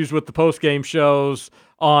having issues with the post-game shows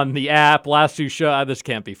on the app. Last two shows, this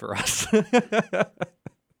can't be for us.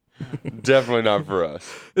 Definitely not for us.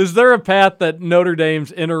 Is there a path that Notre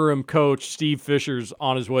Dame's interim coach, Steve Fisher's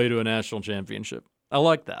on his way to a national championship? I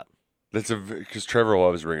like that. That's because Trevor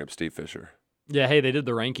loves bringing up Steve Fisher. Yeah, hey, they did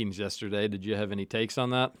the rankings yesterday. Did you have any takes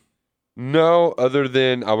on that? No, other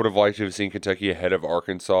than I would have liked to have seen Kentucky ahead of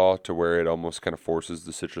Arkansas to where it almost kind of forces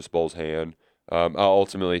the Citrus Bowl's hand. I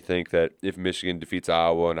ultimately think that if Michigan defeats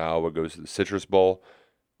Iowa and Iowa goes to the Citrus Bowl,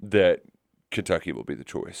 that Kentucky will be the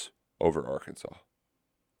choice over Arkansas.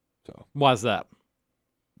 So why is that?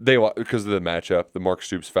 Because of the matchup, the Mark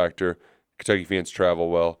Stoops factor. Kentucky fans travel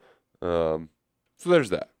well, so there's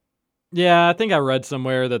that. Yeah, I think I read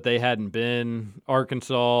somewhere that they hadn't been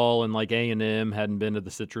Arkansas and like A&M hadn't been to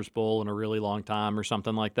the Citrus Bowl in a really long time or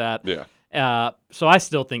something like that. Yeah. So I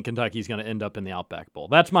still think Kentucky's going to end up in the Outback Bowl.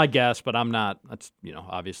 That's my guess, but I'm not. That's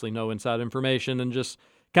obviously no inside information and just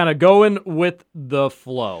kind of going with the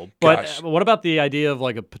flow. But what about the idea of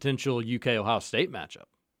like a potential UK Ohio State matchup?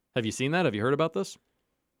 Have you seen that? Have you heard about this?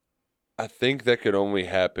 I think that could only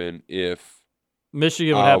happen if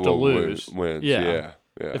Michigan would have to lose. Wins. Yeah.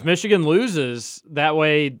 If Michigan loses, that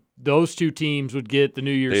way those two teams would get the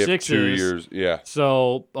New Year's Sixes. 2 years, yeah.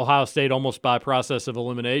 So Ohio State, almost by process of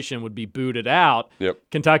elimination, would be booted out. Yep.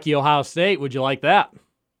 Kentucky, Ohio State, would you like that?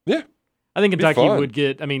 Yeah. I think Kentucky would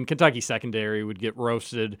get. Kentucky secondary would get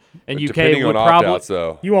roasted, and UK Depending would on probably. Opt-outs,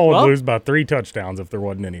 though. You all would lose by 3 touchdowns if there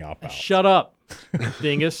wasn't any opt-outs. Shut up,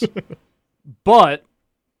 dingus. But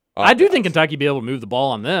I do think Kentucky would be able to move the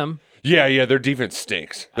ball on them. Yeah, their defense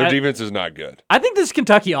stinks. Their defense is not good. I think this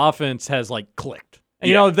Kentucky offense has like clicked.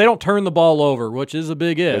 And, they don't turn the ball over, which is a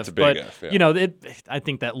big if. It's a big if, yeah. I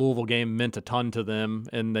think that Louisville game meant a ton to them,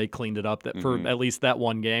 and they cleaned it up for at least that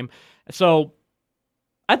one game. So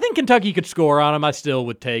I think Kentucky could score on them. I still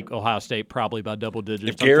would take Ohio State probably by double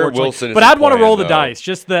digits. If Garrett Wilson, but I'd want to roll the dice.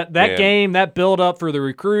 Just that game, that build up for the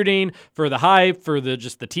recruiting, for the hype, for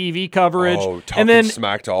just the TV coverage, and then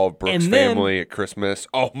smack to all of Brooks' family at Christmas.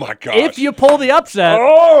 Oh my gosh! If you pull the upset,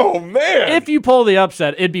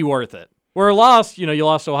 it'd be worth it. Where a loss, you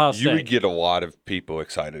lost to Ohio State. You would get a lot of people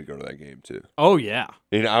excited to go to that game too. Oh yeah.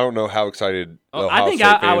 And I don't know how excited. I think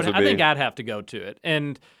I'd have to go to it,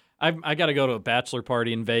 and I got to go to a bachelor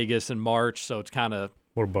party in Vegas in March, so it's kind of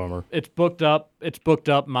what a bummer. It's booked up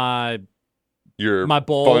my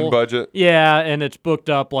bowl fun budget. Yeah, and it's booked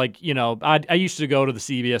up like I used to go to the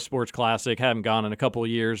CBS Sports Classic. Haven't gone in a couple of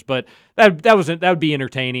years, but that would be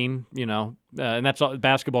entertaining. And that's all,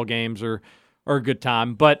 basketball games are a good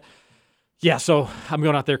time, but. Yeah, so I'm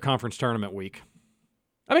going out there conference tournament week.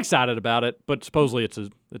 I'm excited about it, but supposedly it's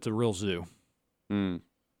a real zoo.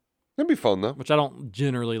 It'd be fun though. Which I don't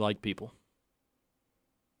generally like people.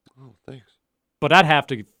 Oh, thanks. But I'd have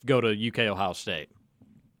to go to UK Ohio State.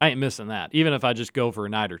 I ain't missing that, even if I just go for a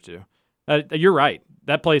night or two. You're right.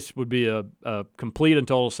 That place would be a complete and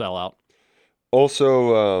total sellout.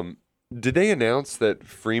 Also, did they announce that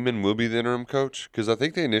Freeman will be the interim coach? Because I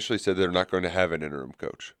think they initially said they're not going to have an interim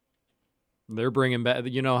coach. They're bringing back,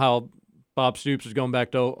 how Bob Stoops is going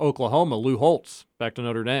back to Oklahoma, Lou Holtz back to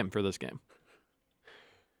Notre Dame for this game.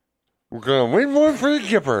 We're going to win one for the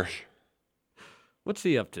Kippers. What's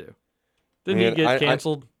he up to? Didn't he get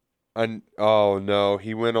canceled? Oh, no.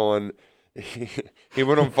 He went on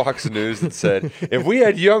Fox News and said, if we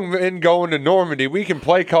had young men going to Normandy, we can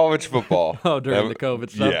play college football. Oh, during the COVID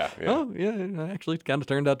stuff? Yeah. Oh, yeah. Actually, it kind of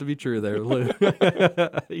turned out to be true there, Lou.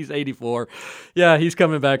 He's 84. Yeah, he's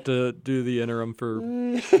coming back to do the interim for...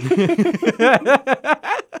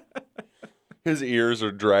 His ears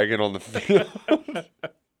are dragging on the field.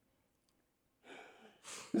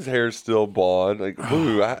 His hair's still blonde. Like,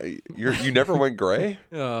 Lou, you never went gray?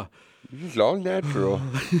 Yeah. It's all natural.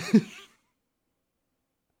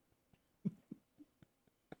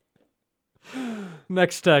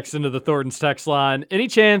 Next text into the Thornton's text line. Any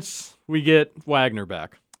chance we get Wagner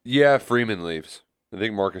back? Yeah, Freeman leaves. I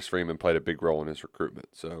think Marcus Freeman played a big role in his recruitment.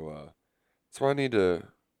 So that's why I need to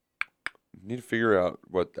figure out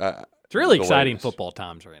what It's really the exciting latest. football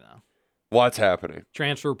times right now. What's happening?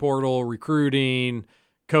 Transfer portal, recruiting,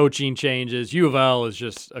 coaching changes. U of L is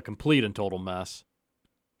just a complete and total mess.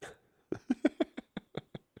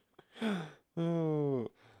 Oh.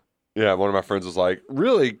 Yeah, one of my friends was like,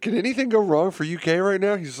 "Really? Can anything go wrong for UK right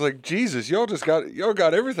now?" He's like, "Jesus, y'all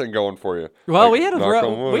got everything going for you." Well, like, we had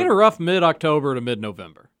a rough mid-October to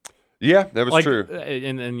mid-November. Yeah, that was true.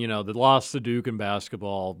 And you know, the loss to Duke in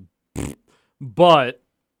basketball, but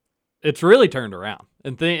it's really turned around,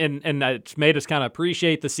 and it's made us kind of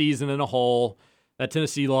appreciate the season in a whole. That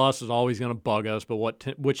Tennessee loss is always going to bug us, but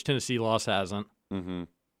which Tennessee loss hasn't? Mm-hmm.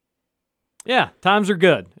 Yeah, times are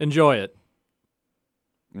good. Enjoy it.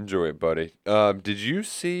 Enjoy it, buddy. Did you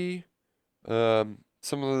see some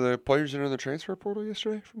of the players that are in the transfer portal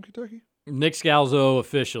yesterday from Kentucky? Nick Scalzo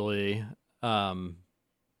officially.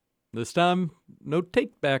 This time, no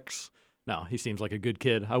takebacks. No, he seems like a good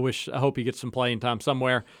kid. I hope he gets some playing time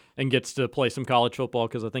somewhere and gets to play some college football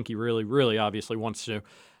because I think he really, really obviously wants to.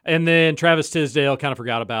 And then Travis Tisdale, kind of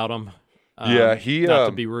forgot about him. Yeah, he not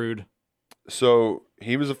to be rude. So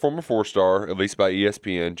he was a former 4-star, at least by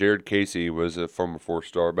ESPN. Jared Casey was a former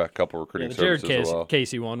 4-star by a couple recruiting services Jared as well.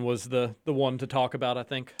 Casey one was the one to talk about, I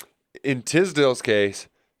think. In Tisdale's case,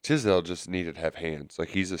 Tisdale just needed to have hands. Like,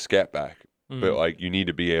 he's a scat back, but like you need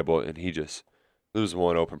to be able. And there was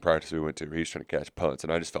one open practice we went to where he's trying to catch punts,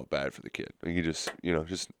 and I just felt bad for the kid. Like, he just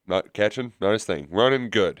not catching, not his thing. Running,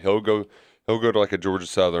 good. He'll go to like a Georgia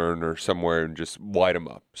Southern or somewhere and just light him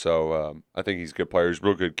up. So I think he's a good player. He's a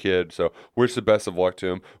real good kid. So wish the best of luck to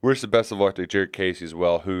him. Wish the best of luck to Jared Casey as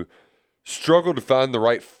well, who struggled to find the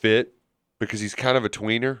right fit because he's kind of a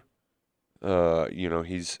tweener.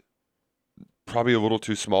 He's probably a little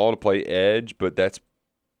too small to play edge, but that's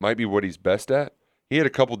might be what he's best at. He had a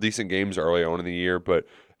couple decent games early on in the year, but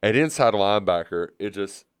at inside linebacker, it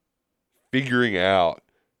just figuring out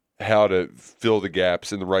how to fill the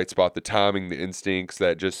gaps in the right spot, the timing, the instincts,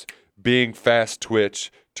 that just being fast twitch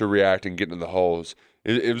to react and get into the holes.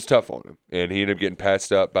 It was tough on him. And he ended up getting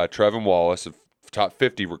patched up by Trevin Wallace, a top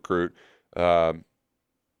 50 recruit, and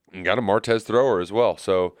got a Martez thrower as well.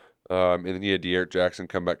 So, and then he had De'Aaron Jackson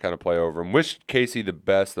come back, kind of play over him. Wish Casey the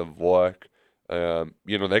best of luck.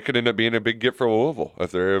 They could end up being a big get for Louisville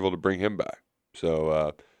if they're able to bring him back.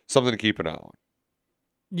 So, something to keep an eye on.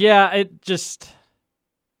 Yeah, it just...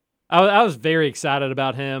 I was very excited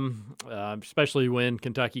about him, especially when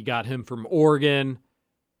Kentucky got him from Oregon.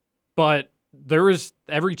 But there was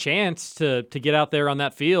every chance to get out there on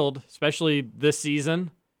that field, especially this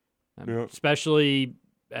season, especially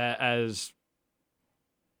as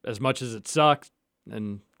much as it sucks.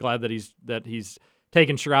 And glad that he's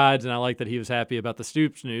taking strides, and I like that he was happy about the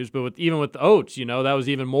Stoops news. But even with the Oates, that was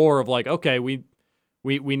even more of like, okay, we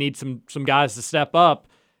need some guys to step up.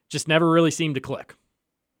 Just never really seemed to click.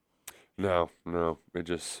 No, it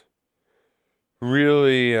just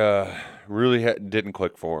really didn't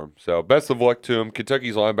click for him. So best of luck to him.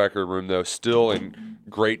 Kentucky's linebacker room, though, still in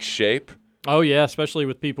great shape. Oh, yeah, especially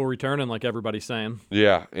with people returning like everybody's saying.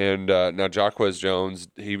 Yeah, and now Jaquez Jones,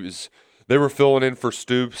 they were filling in for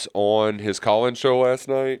Stoops on his call-in show last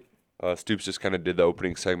night. Stoops just kind of did the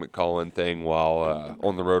opening segment call-in thing while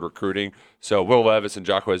on the road recruiting. So Will Levis and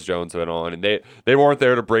Jaquez Jones went on, and they weren't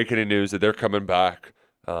there to break any news that they're coming back.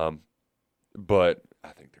 But I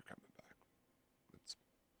think they're coming back.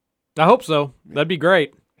 I hope so. That'd be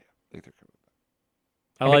great. Yeah, I think they're coming back.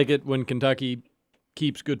 I like it when Kentucky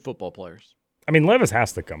keeps good football players. I mean, Levis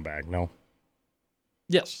has to come back, no?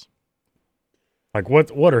 Yes. Like,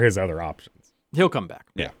 what are his other options? He'll come back.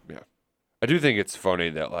 Yeah. I do think it's funny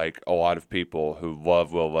that, like, a lot of people who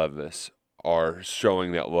love Will Levis are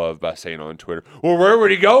showing that love by saying on Twitter, well, where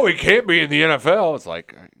would he go? He can't be in the NFL. It's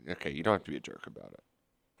like, okay, you don't have to be a jerk about it.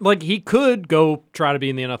 Like, he could go try to be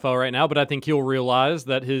in the NFL right now, but I think he'll realize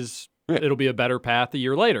that it'll be a better path a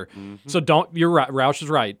year later. Mm-hmm. So you're right. Roush is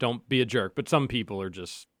right. Don't be a jerk. But some people are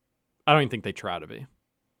just, I don't even think they try to be.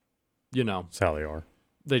 That's how they are.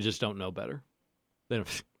 They just don't know better. They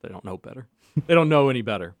don't know better. They don't know any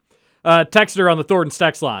better. Texter on the Thornton's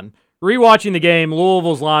text line. Rewatching the game,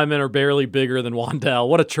 Louisville's linemen are barely bigger than Wandale.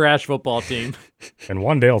 What a trash football team. And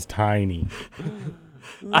Wandale's tiny.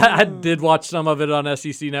 I did watch some of it on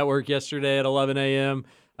SEC Network yesterday at 11 a.m.,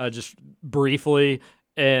 just briefly,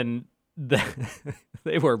 and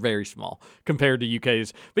they were very small compared to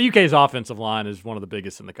UK's. But UK's offensive line is one of the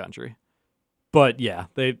biggest in the country. But, yeah,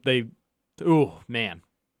 oh, man.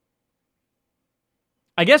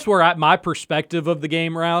 I guess my perspective of the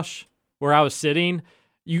game, Roush, where I was sitting,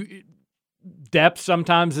 depth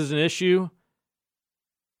sometimes is an issue.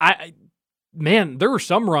 Man, there were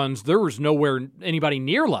some runs, there was nowhere anybody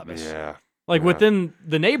near Levis. Yeah. like within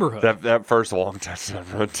the neighborhood. That first long touchdown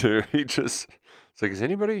run too. It's like, is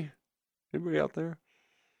anybody out there?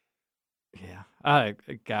 Yeah.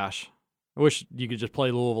 Gosh, I wish you could just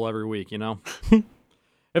play Louisville every week. You know,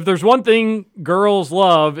 if there's one thing girls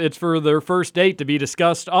love, it's for their first date to be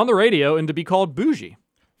discussed on the radio and to be called bougie.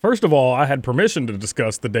 First of all, I had permission to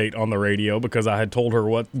discuss the date on the radio because I had told her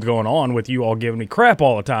what's going on with you all giving me crap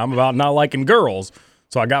all the time about not liking girls.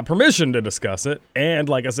 So I got permission to discuss it. And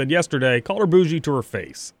like I said yesterday, called her bougie to her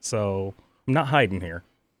face. So I'm not hiding here.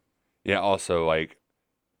 Yeah, also, like,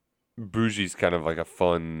 bougie's kind of like a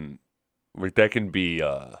fun, like, that can be,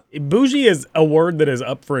 Bougie is a word that is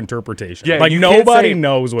up for interpretation. Yeah, like, you can't nobody say-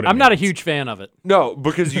 knows what it I'm means. not a huge fan of it. No,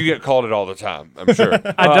 because you get called it all the time, I'm sure.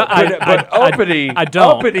 But I uppity, I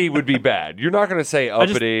don't. uppity would be bad. You're not going to say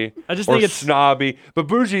uppity I just or think it's- snobby, but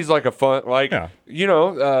bougie's like a fun, like, you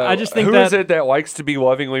know, I just think who that- is it that likes to be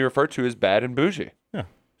lovingly referred to as bad and bougie? Yeah.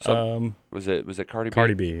 Was it Cardi B?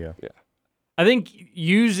 Cardi B, yeah. Yeah. I think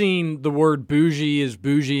using the word bougie is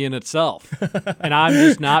bougie in itself, and I'm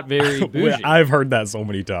just not very bougie. I've heard that so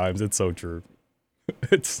many times. It's so true.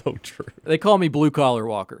 It's so true. They call me Blue Collar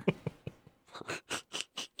Walker.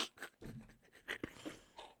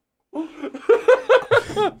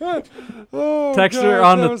 Texter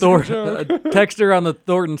on the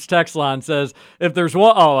Thornton's text line says, if there's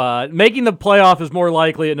one, making the playoff is more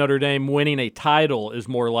likely at Notre Dame. Winning a title is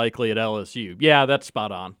more likely at LSU. Yeah, that's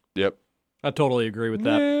spot on. Yep. I totally agree with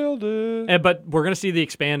that. Nailed it. But we're going to see the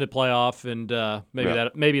expanded playoff, and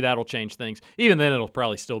maybe that'll change things. Even then, it'll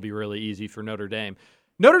probably still be really easy for Notre Dame.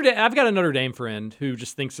 I've got a Notre Dame friend who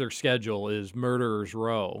just thinks their schedule is murderer's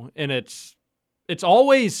row, and it's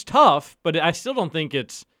always tough. But I still don't think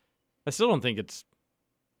it's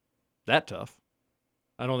that tough.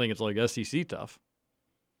 I don't think it's like SEC tough.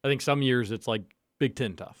 I think some years it's like Big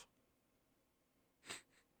Ten tough.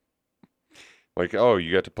 Like, oh,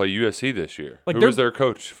 you got to play USC this year. Like Who was their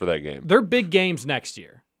coach for that game? They're big games next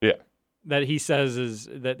year. Yeah. That he says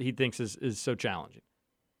that he thinks is so challenging.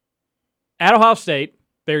 At Ohio State,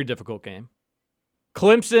 very difficult game.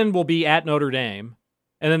 Clemson will be at Notre Dame,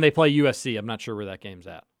 and then they play USC. I'm not sure where that game's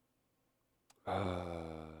at.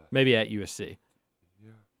 Maybe at USC.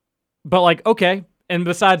 Yeah. But, like, okay. And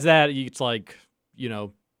besides that, it's like, you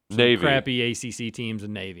know, Navy. Crappy ACC teams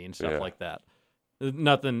and Navy and stuff like that.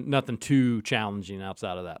 Nothing too challenging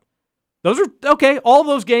outside of that. Those are okay. All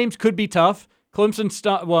those games could be tough. Clemson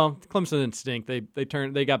didn't stink.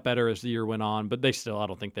 They got better as the year went on, but I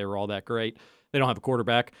don't think they were all that great. They don't have a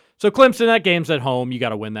quarterback. So Clemson, that game's at home. You got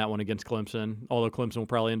to win that one against Clemson. Although Clemson will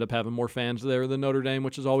probably end up having more fans there than Notre Dame,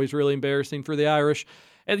 which is always really embarrassing for the Irish.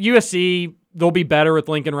 At USC, they'll be better with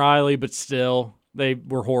Lincoln Riley, but still, they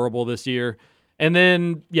were horrible this year. And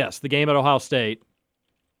then, yes, the game at Ohio State,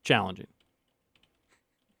 challenging.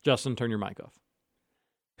 Justin, turn your mic off.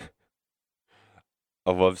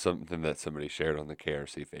 I love something that somebody shared on the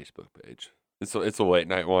KRC Facebook page. It's a late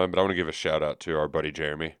night one, but I want to give a shout out to our buddy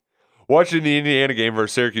Jeremy. Watching the Indiana game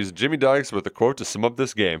versus Syracuse, Jimmy Dykes with a quote to sum up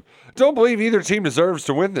this game. Don't believe either team deserves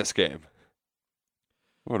to win this game.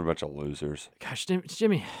 What a bunch of losers. Gosh,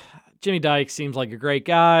 Jimmy Dykes seems like a great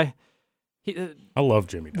guy. I love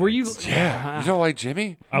Jimmy Dykes. Were you? Yeah. You don't like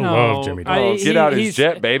Jimmy? I love Jimmy Dykes. Get out his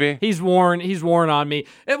jet, baby. He's worn on me.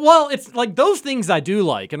 It's like those things I do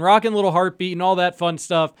like, and Rockin' Little Heartbeat and all that fun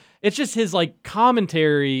stuff. It's just his like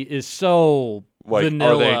commentary is so like,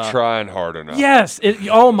 vanilla. Are they trying hard enough? Yes.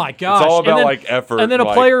 Oh my gosh. It's all about like effort. And then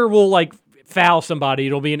a player will like foul somebody.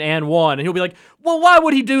 It'll be an and one, and he'll be like, well, why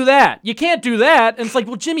would he do that? You can't do that. And it's like,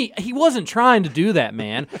 well, Jimmy, he wasn't trying to do that,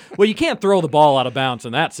 man. Well, you can't throw the ball out of bounds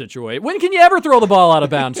in that situation. When can you ever throw the ball out of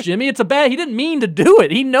bounds, Jimmy? He didn't mean to do it.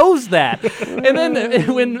 He knows that. And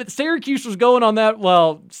then when Syracuse was going on that,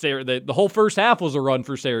 the whole first half was a run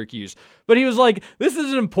for Syracuse. But he was like, this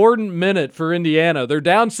is an important minute for Indiana. They're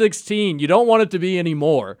down 16. You don't want it to be any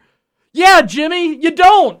more. Yeah, Jimmy, you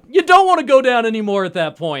don't. You don't want to go down anymore at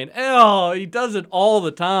that point. Oh, he does it all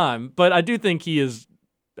the time. But I do think he's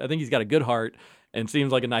got a good heart and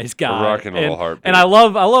seems like a nice guy. A rockin' little heartbeat. And I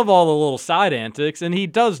love all the little side antics, and he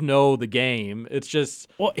does know the game. It's just...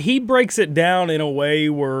 Well, he breaks it down in a way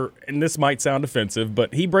where, and this might sound offensive,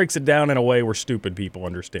 but he breaks it down in a way where stupid people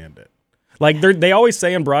understand it. Like, they always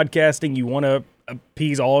say in broadcasting, you want to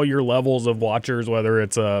appease all your levels of watchers, whether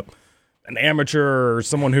it's an amateur or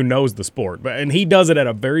someone who knows the sport. And he does it at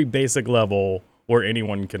a very basic level where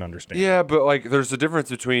anyone can understand. Yeah, but like there's a difference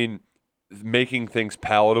between making things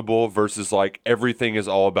palatable versus like everything is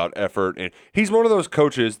all about effort. And he's one of those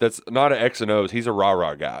coaches that's not an X and O's. He's a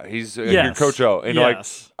rah-rah guy. He's your Coach O. And like,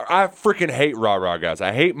 I freaking hate rah-rah guys.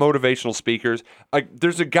 I hate motivational speakers. Like,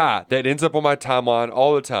 there's a guy that ends up on my timeline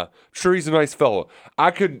all the time. I'm sure he's a nice fellow.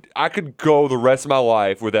 I could go the rest of my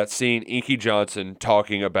life without seeing Inky Johnson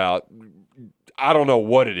talking about, I don't know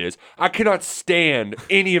what it is. I cannot stand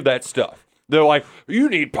any of that stuff. They're like, you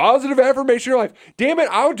need positive affirmation in your life. Damn it,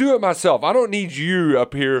 I'll do it myself. I don't need you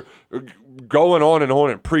up here going on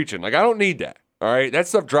and preaching. Like, I don't need that. All right, that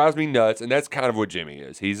stuff drives me nuts, and that's kind of what Jimmy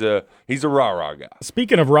is. He's a rah-rah guy.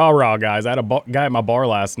 Speaking of rah-rah guys, I had a guy at my bar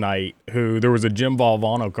last night who there was a Jim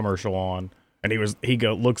Valvano commercial on, and he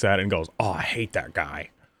looks at it and goes, "Oh, I hate that guy."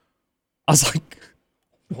 I was like,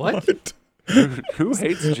 "What? Who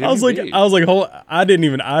hates Jimmy? I was like, I didn't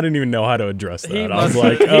even know how to address that. I was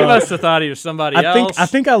like, he must have thought he was somebody else. I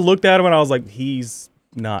think I looked at him and I was like, he's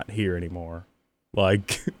not here anymore.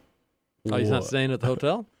 Like, oh, he's not staying at the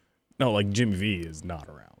hotel? No, like Jimmy V is not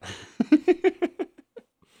around. I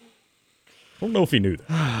don't know if he knew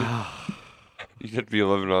that. You could be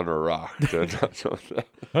living under a rock. I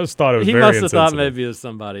just thought it was. He very must have thought insensitive. maybe it was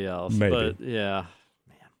somebody else. Maybe. But yeah,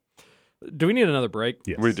 man. Do we need another break?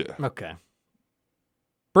 Yes. We do. Okay.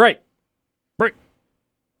 Break.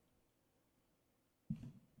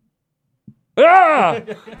 Ah!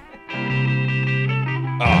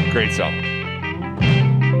 Oh, great song.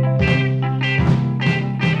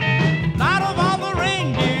 Out of all the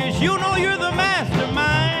reindeers, you know you're the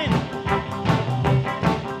mastermind.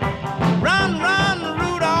 Run,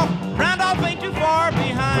 Rudolph. Randolph ain't too far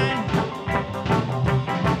behind.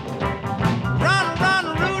 Run,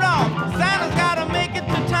 Rudolph. Santa's gotta make it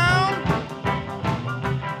to town.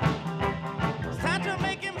 Santa,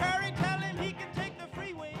 make him hurry. Tell him he can take the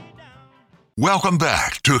freeway down. Welcome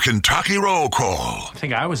back to Kentucky Roll Call. I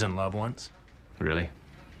think I was in love once. Really?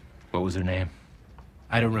 What was her name?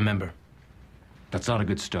 I don't remember. That's not a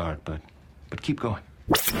good start, but keep going.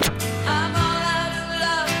 I'm all out of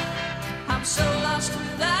love. I'm so lost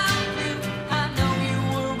without you. I know you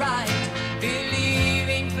were right,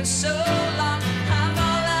 believing for so long. I'm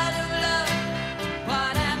all out of love.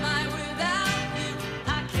 What am I without you?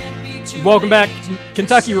 I can't be too Welcome back.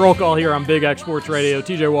 Kentucky Roll Call here on Big X Sports Radio.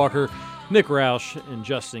 TJ Walker, Nick Roush, and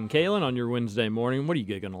Justin Kalen on your Wednesday morning. What are you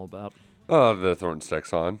giggling all about? The Thornton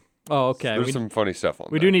Steak's on. Oh, okay. There's some funny stuff on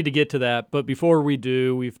We there. do need to get to that, but before we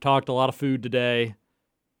do, we've talked a lot of food today.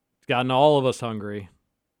 It's gotten all of us hungry.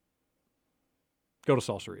 Go to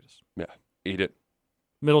Salsaritas. Yeah, eat it.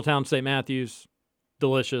 Middletown St. Matthews.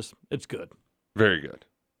 Delicious. It's good. Very good.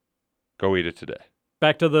 Go eat it today.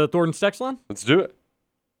 Back to the Thornton Steaks line? Let's do it.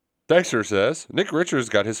 Dexter says, Nick Richards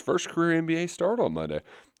got his first career NBA start on Monday.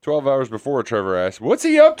 12 hours before, Trevor asked, what's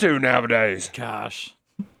he up to nowadays? Gosh.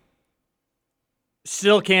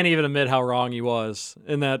 Still can't even admit how wrong he was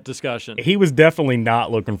in that discussion. He was definitely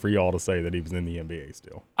not looking for y'all to say that he was in the NBA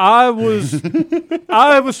still. I was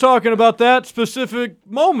talking about that specific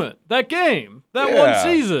moment, that game, that one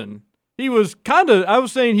season. He was I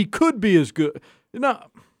was saying he could be as good. No.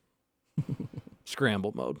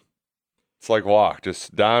 Scramble mode. It's like walk,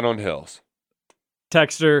 just dying on hills.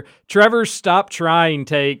 Texter, Trevor's stop trying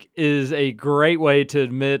take is a great way to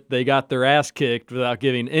admit they got their ass kicked without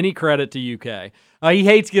giving any credit to UK. He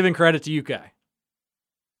hates giving credit to UK.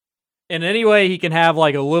 In any way he can have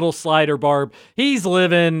like a little slider barb, he's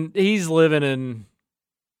living in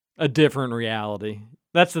a different reality.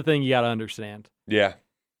 That's the thing you got to understand. Yeah.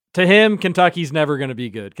 To him, Kentucky's never going to be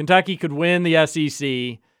good. Kentucky could win the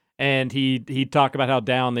SEC, and he'd talk about how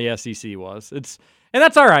down the SEC was. And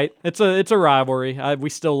that's all right. It's a rivalry.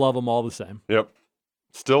 We still love them all the same. Yep.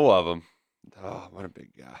 Still love him. Oh, what a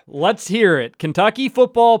big guy. Let's hear it. Kentucky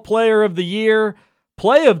Football Player of the Year,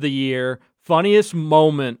 Play of the Year, Funniest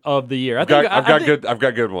Moment of the Year. I've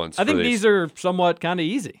got good ones. I think these are somewhat kind of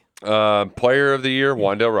easy. Player of the Year,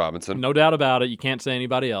 Wandale Robinson. No doubt about it. You can't say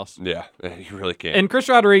anybody else. Yeah, you really can't. And Chris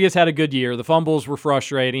Rodriguez had a good year. The fumbles were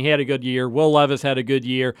frustrating. He had a good year. Will Levis had a good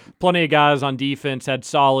year. Plenty of guys on defense had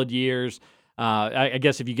solid years. I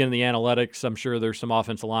guess if you get in the analytics, I'm sure there's some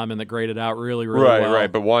offensive linemen that graded out really well.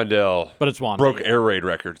 Right. But Wandale it's Wandale. broke air raid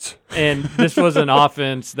records. And this was an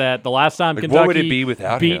offense that the last time Kentucky what would it be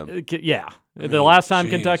without him? Yeah. The last time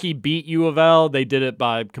Kentucky beat U of L, they did it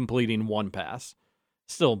by completing one pass.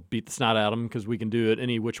 Still beat the snot out of them because we can do it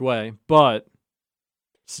any which way. But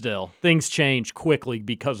still, things change quickly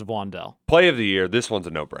because of Wandale. Play of the Year, this one's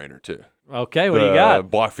a no-brainer too. Okay, what do you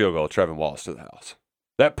got? Block field goal, Trevin Wallace to the house.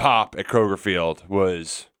 That pop at Kroger Field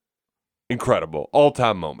was incredible.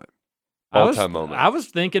 All-time moment. I was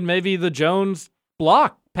thinking maybe the Jones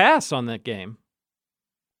block pass on that game.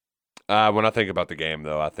 When I think about the game,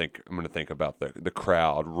 though, I'm going to think about the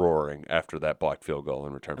crowd roaring after that blocked field goal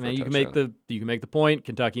in return for a touchdown. You can make the point.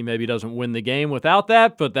 Kentucky maybe doesn't win the game without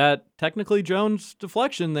that, but that technically Jones'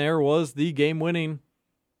 deflection there was the game-winning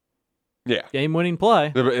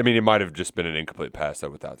play. I mean, it might have just been an incomplete pass, though,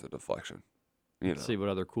 without the deflection. Let's see what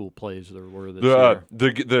other cool plays there were this year.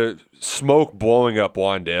 The smoke blowing up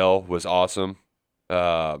Wandale was awesome.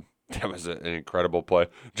 That was an incredible play.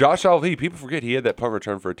 Josh Ali, people forget he had that punt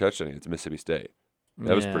return for a touchdown against Mississippi State.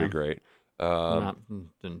 That was pretty great.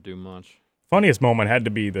 Didn't do much. Funniest moment had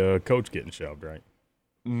to be the coach getting shoved, right?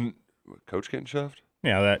 Coach getting shoved?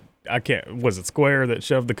 Yeah, was it Square that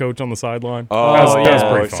shoved the coach on the sideline? Oh, that was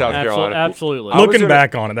pretty South Carolina. Absolutely. Looking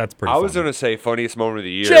back on it, that's pretty funny. I was going to say funniest moment of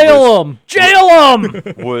the year. Jail him!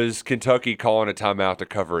 Was Kentucky calling a timeout to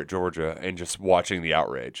cover at Georgia and just watching the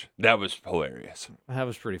outrage. That was hilarious. That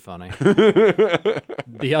was pretty funny. The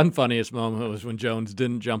unfunniest moment was when Jones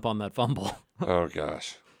didn't jump on that fumble. Oh,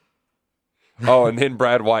 gosh. Oh, and then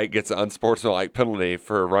Brad White gets an unsportsmanlike penalty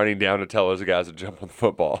for running down to tell those guys to jump on the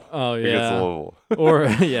football. Oh, yeah.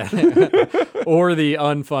 Against Louisville. Or the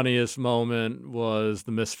unfunniest moment was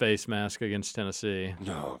the missed face mask against Tennessee.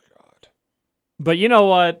 Oh, God. But you know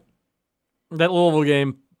what? That Louisville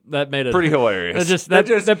game, that made it pretty hilarious.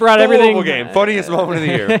 That brought everything. Louisville game, funniest moment of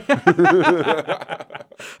the year.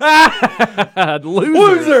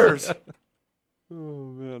 Losers.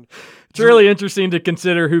 Oh, man. It's really interesting to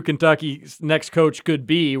consider who Kentucky's next coach could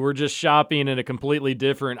be. We're just shopping in a completely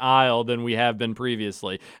different aisle than we have been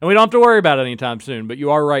previously. And we don't have to worry about it anytime soon, but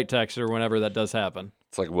you are right, Texter, whenever that does happen.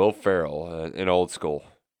 It's like Will Ferrell in Old School.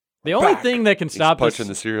 The only thing that can stop He's punching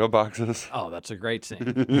the cereal boxes. Oh, that's a great scene.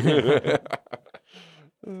 Did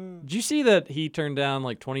you see that he turned down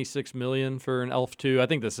like $26 million for an Elf 2? I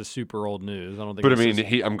think this is super old news. I don't think. But I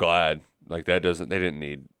mean, I'm glad. Like that doesn't. They don't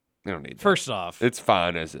need that. First off, it's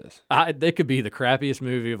fine as is. It could be the crappiest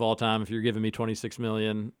movie of all time if you're giving me $26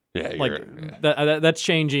 million. Yeah, that's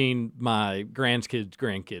changing my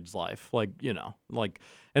grandkids' life.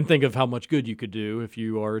 And think of how much good you could do if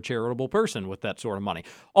you are a charitable person with that sort of money.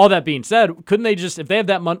 All that being said, couldn't they just, if they have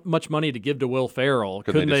that much money to give to Will Ferrell,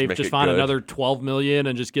 couldn't they just find another $12 million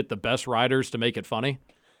and just get the best writers to make it funny?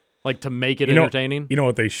 Like, to make it entertaining? You know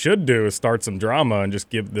what they should do is start some drama and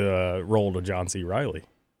just give the role to John C. Reilly.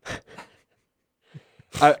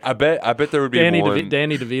 I bet there would be Danny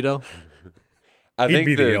DeVito. I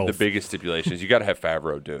think the biggest stipulation is you got to have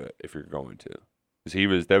Favreau do it if you're going to,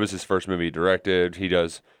 because that was his first movie he directed. He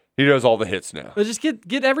does all the hits now. But just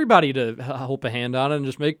get everybody to help a hand on it and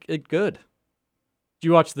just make it good. Did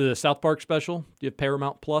you watch the South Park special? Do you have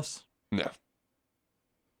Paramount Plus? No.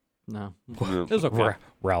 It was okay.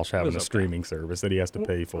 Roush having a streaming service that he has to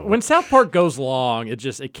pay for. When South Park goes long,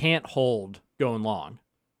 it can't hold going long.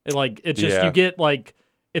 You get like.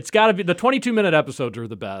 It's got to be the 22-minute episodes are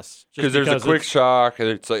the best because there's a quick shock and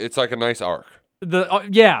it's like a nice arc.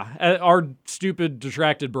 Our stupid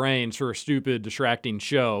distracted brains for a stupid distracting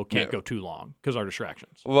show can't go too long because our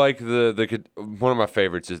distractions. Like the one of my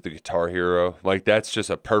favorites is the Guitar Hero. Like that's just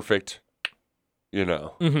a perfect,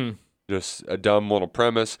 just a dumb little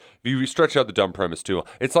premise. If you stretch out the dumb premise too,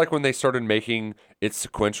 it's like when they started making it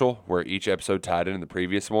sequential, where each episode tied into the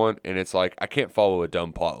previous one, and it's like I can't follow a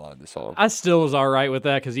dumb plot line this long. I still was all right with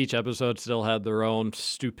that because each episode still had their own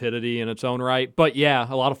stupidity in its own right. But yeah,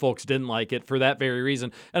 a lot of folks didn't like it for that very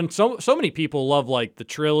reason, and so many people love like the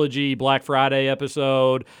trilogy Black Friday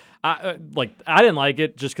episode. I didn't like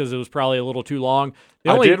it just because it was probably a little too long.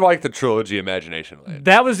 I did like the trilogy Imagination Land.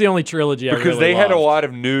 That was the only trilogy I really loved. Because they had a lot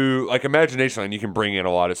of new, like Imagination Land, you can bring in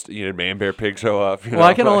a lot of, Man Bear Pig show up.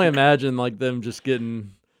 I can only imagine like them just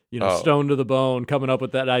getting, stoned to the bone, coming up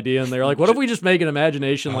with that idea, and they're like, what if we just make an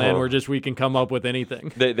Imagination Land where just we can come up with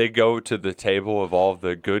anything? They go to the table of all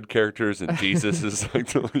the good characters, and Jesus is like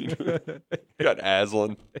the leader. Got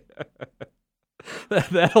Aslan.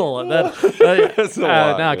 That's a lot. Now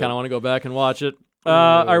I kind of want to go back and watch it.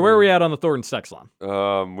 All right, where are we at on the Thornton sex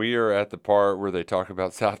line? We are at the part where they talk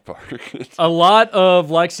about South Park. A lot of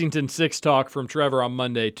Lexington 6 talk from Trevor on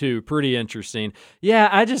Monday too. Pretty interesting. Yeah,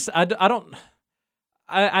 I don't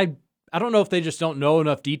know if they just don't know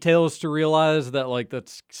enough details to realize that like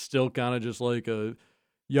that's still kind of just like a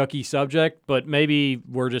yucky subject. But maybe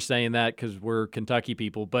we're just saying that because we're Kentucky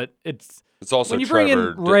people. But it's also when you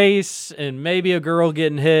Trevor bring in race and maybe a girl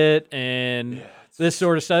getting hit and this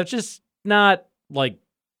sort of stuff. It's just not like.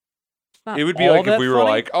 It would be like if we were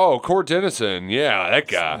like, oh, Cord Dennison, yeah, that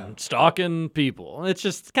guy stalking people. It's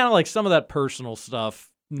just kind of like some of that personal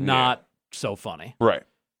stuff, not so funny. Right.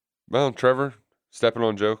 Well, Trevor stepping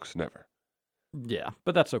on jokes, never. Yeah,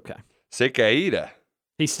 but that's okay. Se caída.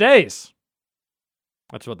 He stays.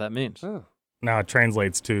 That's what that means. Oh. Now it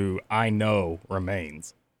translates to I know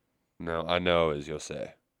remains. No, I know is you'll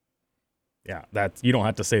say. Yeah, you don't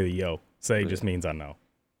have to say the yo. Say just means I know.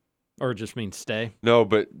 Or it just means stay. No,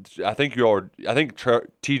 but I think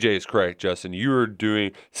TJ is correct, Justin. You were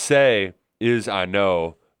doing say is I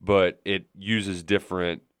know, but it uses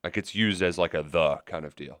different, like it's used as like a the kind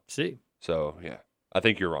of deal. See. So, yeah. I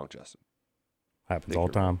think you're wrong, Justin. Happens all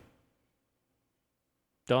the time.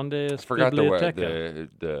 Donde es I forgot biblioteca?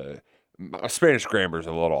 the my Spanish grammar is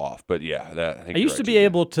a little off, but yeah, I think I used to be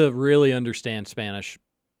able to really understand Spanish.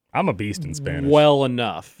 I'm a beast in Spanish. Well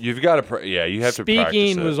enough. You've got to, you have to practice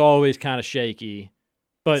Speaking it. was always kind of shaky,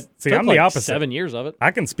 but See, took I'm like the opposite. 7 years of it.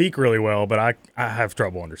 I can speak really well, but I have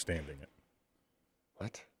trouble understanding it.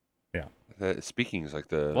 What? Yeah. Speaking is like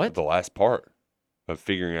the What? the last part of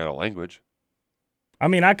figuring out a language. I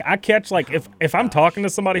mean, I catch, like, if I'm talking to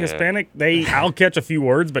somebody Hispanic, I'll catch a few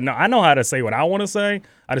words, but no, I know how to say what I want to say.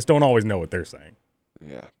 I just don't always know what they're saying.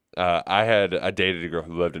 Yeah. I dated a girl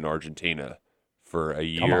who lived in Argentina for a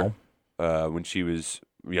year when she was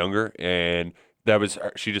younger, and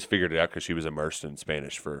she just figured it out because she was immersed in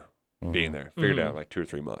Spanish for being there. Figured it out in like 2 or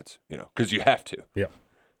 3 months, because you have to. Yeah.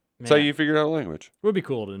 Man. So you figured out a language. It would be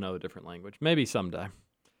cool to know a different language. Maybe someday.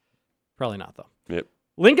 Probably not, though. Yep.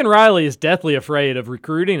 Lincoln Riley is deathly afraid of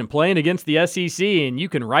recruiting and playing against the SEC, and you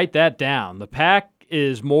can write that down. The Pac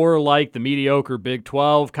is more like the mediocre Big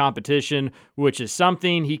 12 competition, which is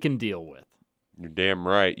something he can deal with. You're damn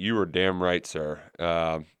right. You were damn right, sir.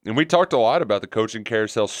 And we talked a lot about the coaching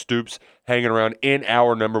carousel. Stoops hanging around in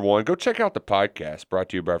hour number 1. Go check out the podcast brought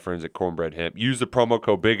to you by our friends at Cornbread Hemp. Use the promo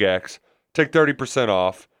code Big X. Take 30%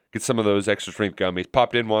 off. Get some of those extra strength gummies.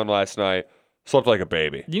 Popped in one last night. Slept like a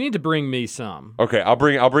baby. You need to bring me some. Okay, I'll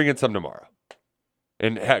bring in some tomorrow.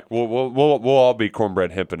 And heck, we'll all be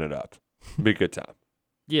cornbread hemping it up. Be a good time.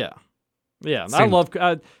 Yeah. I love.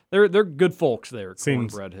 They're good folks there.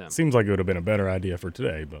 Cornbread Hemp. Seems like it would have been a better idea for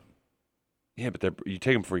today, but yeah, but you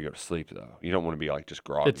take them before you go to sleep, though. You don't want to be like just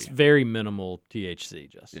groggy. It's very minimal THC,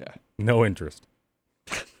 Justin. Yeah. No interest.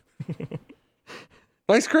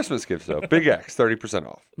 Nice Christmas gift, though. Big X, 30%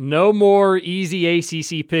 off. No more easy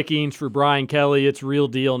ACC pickings for Brian Kelly. It's real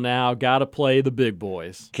deal now. Got to play the big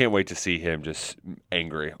boys. Can't wait to see him just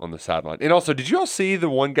angry on the sideline. And also, did you all see the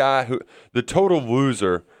one guy the total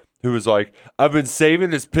loser, who was like, I've been saving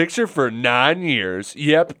this picture for 9 years.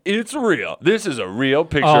 Yep, it's real. This is a real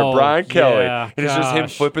picture of Brian Kelly. And it's just him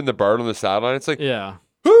flipping the bird on the sideline. It's like,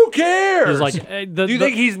 who cares? He's like, hey, do you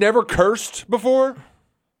think he's never cursed before?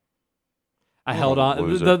 I held on.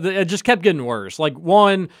 It just kept getting worse. Like,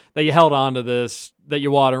 one, that you held on to this, that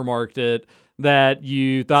you watermarked it, that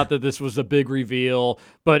you thought that this was a big reveal,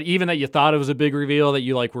 but even that you thought it was a big reveal, that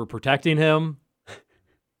you were protecting him.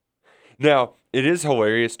 Now, it is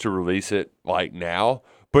hilarious to release it now,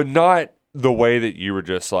 but not the way that you were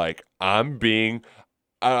just like, I'm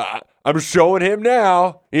showing him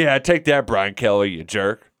now. Yeah, take that, Brian Kelly, you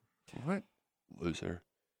jerk. What? Loser.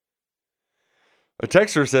 A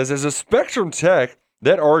texter says, as a Spectrum tech,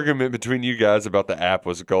 that argument between you guys about the app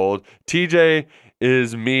was gold. TJ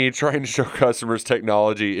is me trying to show customers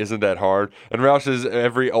technology isn't that hard. And Roush is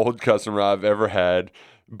every old customer I've ever had,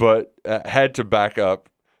 but had to back up.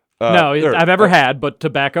 I've ever had, but to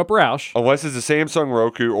back up Roush. Unless it's a Samsung,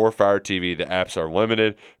 Roku, or Fire TV, the apps are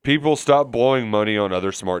limited. People stop blowing money on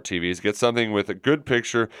other smart TVs. Get something with a good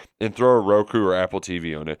picture and throw a Roku or Apple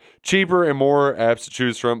TV on it. Cheaper and more apps to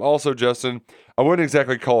choose from. Also, Justin, I wouldn't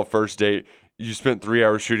exactly call a first date. You spent 3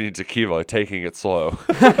 hours shooting tequila, taking it slow.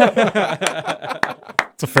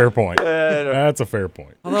 That's a fair point. That's a fair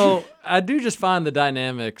point. Although, I do just find the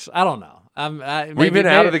dynamics, I don't know. We've been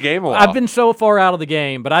out of the game a while. I've been so far out of the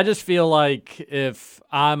game, but I just feel like if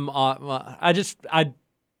I'm I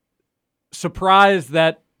surprised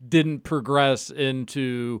that didn't progress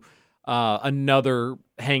into another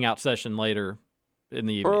hangout session later in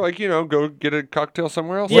the evening. Or go get a cocktail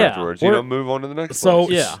somewhere else Yeah. afterwards. Move on to the next So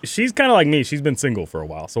place. she's kind of like me. She's been single for a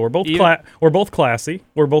while, so we're both classy.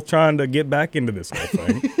 We're both trying to get back into this whole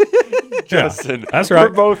thing. Justin, that's right.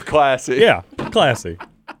 We're both classy. Yeah, classy.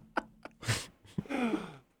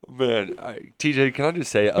 Man, TJ, can I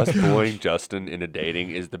just say, us bullying Justin into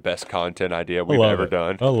dating is the best content idea we've ever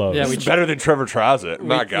done. I love it. It's better than Trevor Tries It.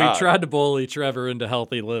 My God. We tried to bully Trevor into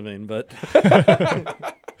healthy living, but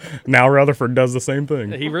now Rutherford does the same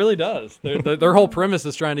thing. He really does. Their whole premise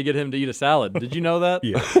is trying to get him to eat a salad. Did you know that?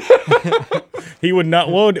 Yeah. He would not.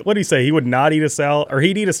 What did he say? He would not eat a salad, or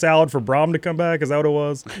he'd eat a salad for Brom to come back. Is that what it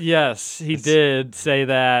was? Yes, he did say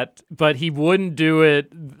that, but he wouldn't do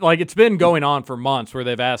it. Like, it's been going on for months where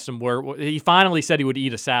they've asked him where he finally said he would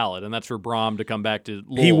eat a salad, and that's for Brom to come back to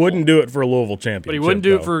Louisville. He wouldn't do it for a Louisville championship. But he wouldn't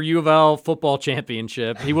do it for U of L football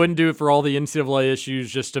championship. He wouldn't do it for all the NCAA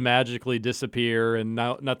issues just to magically disappear and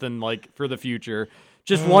nothing like for the future.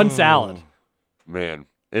 Just one salad. Man.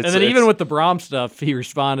 And then even with the Brom stuff, he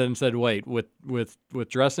responded and said, wait, with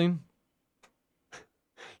dressing?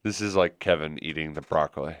 This is like Kevin eating the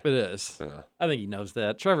broccoli. It is. Yeah. I think he knows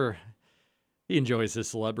that. Trevor, he enjoys his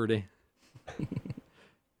celebrity.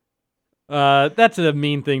 That's a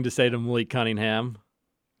mean thing to say to Malik Cunningham.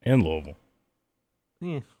 And Louisville.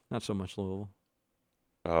 Not so much Louisville.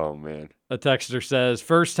 Oh, man. A texter says,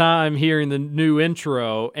 first time hearing the new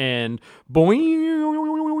intro and boing.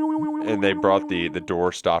 And they brought the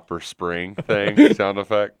door stopper spring thing sound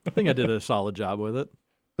effect. I think I did a solid job with it.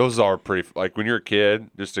 Those are pretty, like when you're a kid,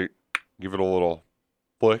 just to give it a little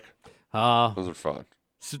flick. Those are fun.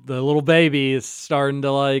 The little baby is starting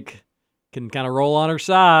to can kind of roll on her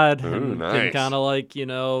side. Ooh, and nice. Can kind of hit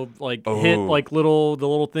the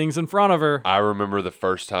little things in front of her. I remember the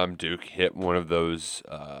first time Duke hit one of those,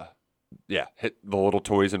 hit the little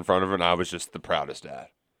toys in front of her, and I was just the proudest dad.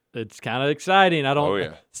 It's kind of exciting.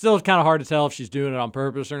 Still, it's kind of hard to tell if she's doing it on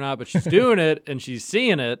purpose or not, but she's doing it and she's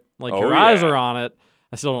seeing it. Her eyes are on it.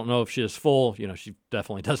 I still don't know if she has full, she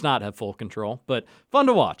definitely does not have full control, but fun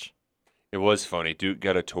to watch. It was funny. Duke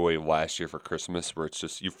got a toy last year for Christmas where it's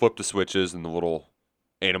just, you flip the switches and the little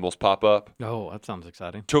animals pop up. Oh, that sounds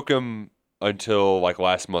exciting. Took him until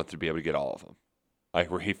last month to be able to get all of them.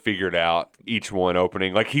 Where he figured out each one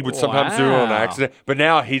opening. He would sometimes do it on accident, but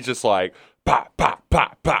now he's just pop, pop,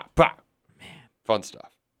 pop, pop, pop. Man. Fun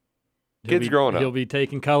stuff. Kids growing up. He'll be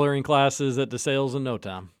taking coloring classes at DeSales in no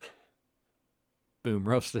time. Boom,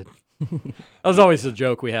 roasted. That was always a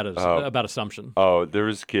joke we had about Assumption. Oh, there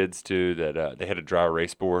was kids, too, that they had a dry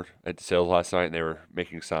erase board at DeSales last night, and they were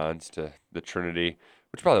making signs to the Trinity,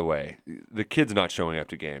 which, by the way, the kids not showing up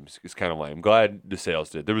to games is kind of lame. I'm glad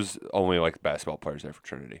DeSales did. There was only, basketball players there for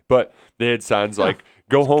Trinity. But they had signs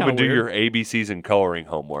go home and do your ABCs and coloring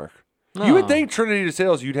homework. You would think Trinity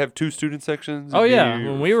DeSales, you'd have 2 student sections. Oh, yeah.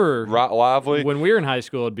 When we were lively. When we were in high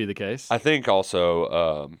school, it'd be the case. I think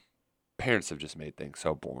also parents have just made things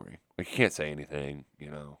so boring. You can't say anything, It's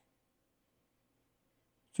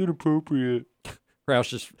inappropriate.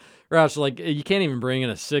 Roush, you can't even bring in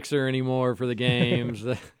a sixer anymore for the games.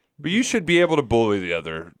 But you should be able to bully the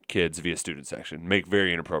other kids via student section, make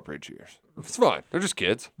very inappropriate cheers. It's fine. They're just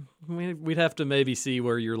kids. We'd have to maybe see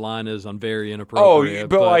where your line is on very inappropriate. Oh,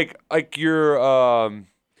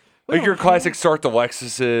 but your classic Start the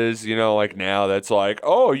Lexuses, now that's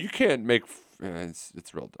you can't make.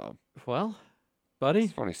 It's real dumb. Well, buddy,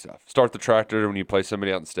 it's funny stuff. Start the Tractor when you play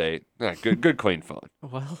somebody out in state. Yeah, good, clean fun.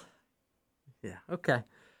 Well, yeah, okay,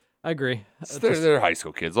 I agree. They're high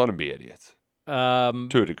school kids. Let them be idiots.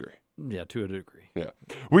 To a degree. Yeah, to a degree. Yeah.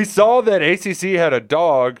 We saw that ACC had a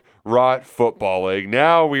dog rot football league.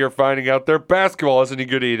 Now we are finding out their basketball isn't any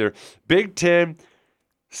good either. Big Ten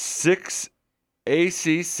 6,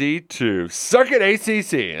 ACC 2. Suck it,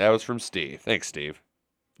 ACC. That was from Steve. Thanks, Steve.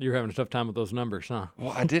 You're having a tough time with those numbers, huh?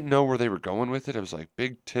 Well, I didn't know where they were going with it. I was like,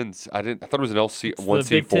 Big Ten. I thought it was an LC 1C4. The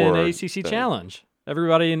Big Ten ACC Challenge.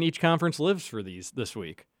 Everybody in each conference lives for this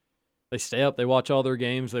week. They stay up. They watch all their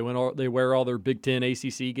games. They wear all their Big Ten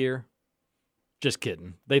ACC gear. Just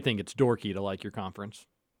kidding. They think it's dorky to like your conference.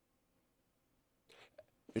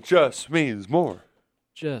 It just means more.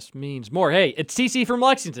 Just means more. Hey, it's TC from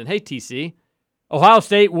Lexington. Hey, TC. Ohio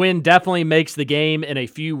State win definitely makes the game in a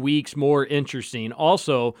few weeks more interesting.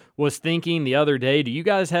 Also, was thinking the other day, do you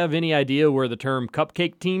guys have any idea where the term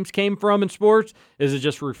cupcake teams came from in sports? Is it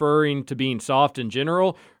just referring to being soft in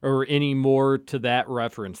general, or any more to that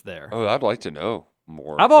reference there? Oh, I'd like to know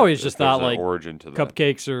more. I've always just thought origin to that.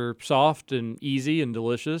 Cupcakes are soft and easy and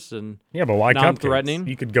delicious and yeah, but why non-threatening? Cupcakes?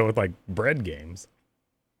 You could go with bread games.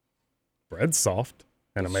 Bread's soft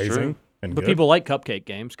and amazing. True. But good. People like cupcake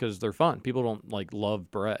games because they're fun. People don't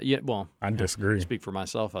love bread. Yeah, well, I disagree. Speak for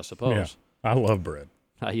myself, I suppose. Yeah, I love bread.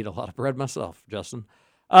 I eat a lot of bread myself, Justin.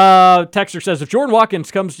 Texter says, if Jordan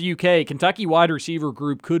Watkins comes to UK, Kentucky wide receiver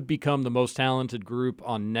group could become the most talented group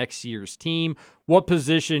on next year's team. What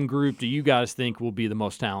position group do you guys think will be the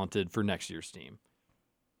most talented for next year's team?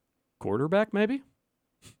 Quarterback, maybe?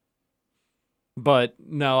 But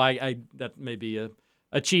no, I that may be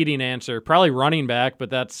a cheating answer. Probably running back, but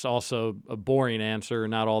that's also a boring answer,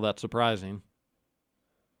 not all that surprising.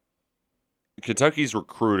 Kentucky's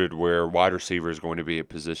recruited where wide receiver is going to be a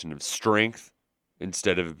position of strength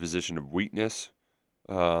instead of a position of weakness.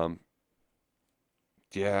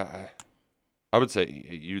 Yeah, I would say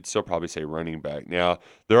you'd still probably say running back. Now,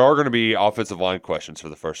 there are going to be offensive line questions for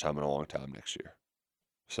the first time in a long time next year.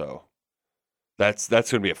 So that's going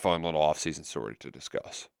to be a fun little offseason story to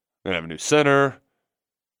discuss. We're going to have a new center,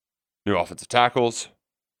 new offensive tackles.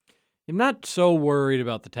 I'm not so worried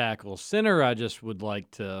about the tackles. Center, I just would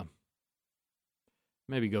like to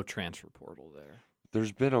maybe go transfer portal there.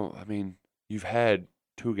 There's been you've had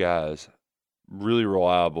two guys, really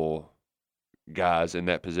reliable guys in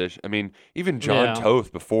that position. I mean, even John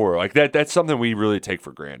Toth before, like that's something we really take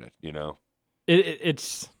for granted, you know.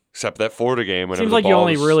 It's except that Florida game. It seems like you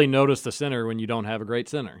only really notice the center when you don't have a great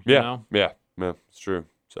center. You know? Yeah, it's true.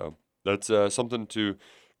 So that's something to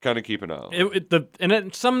kind of keep an eye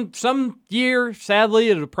on. Some year, sadly,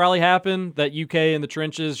 it'll probably happen that UK in the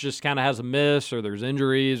trenches just kind of has a miss, or there's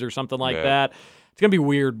injuries or something like that. It's gonna be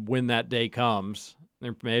weird when that day comes. They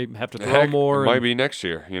may have to throw more. It might be next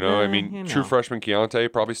year, you know. True freshman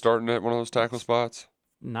Keontae probably starting at one of those tackle spots.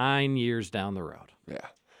 9 years down the road. Yeah.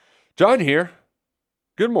 John here.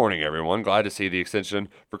 Good morning, everyone. Glad to see the extension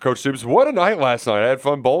for Coach Stoops. What a night last night. I had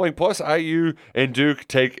fun bowling. Plus, IU and Duke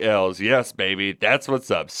take L's. Yes, baby. That's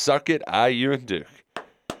what's up. Suck it, IU and Duke.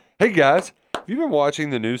 Hey, guys. Have you been watching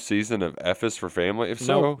the new season of F is for Family? If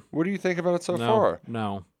so, what do you think about it so far?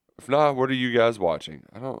 No. If not, what are you guys watching?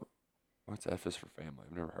 What's F is for Family?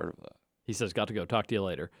 I've never heard of that. He says, got to go. Talk to you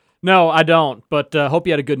later. No, I don't, but hope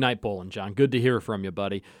you had a good night bowling, John. Good to hear from you,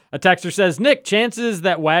 buddy. A texter says, Nick, chances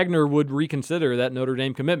that Wagner would reconsider that Notre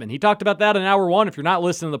Dame commitment. He talked about that in hour one. If you're not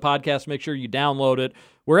listening to the podcast, make sure you download it.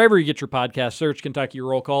 Wherever you get your podcast, search Kentucky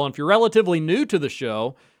Roll Call. And if you're relatively new to the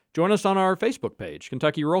show, join us on our Facebook page,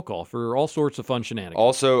 Kentucky Roll Call, for all sorts of fun shenanigans.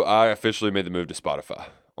 Also, I officially made the move to Spotify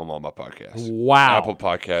on all my podcasts. Wow. Apple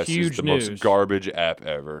Podcasts is the most garbage app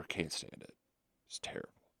ever. Can't stand it. It's terrible.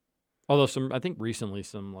 Although I think recently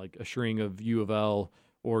like a string of U of L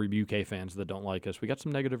or UK fans that don't like us, we got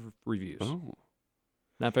some negative reviews. Oh.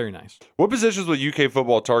 Not very nice. What positions will UK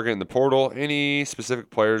football target in the portal? Any specific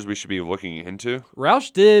players we should be looking into?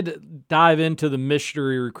 Roush did dive into the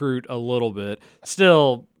mystery recruit a little bit.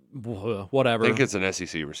 Still, whatever. I think it's an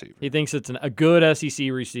SEC receiver. He thinks it's a good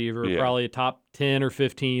SEC receiver, probably a top 10 or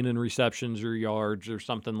 15 in receptions or yards or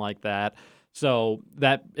something like that. So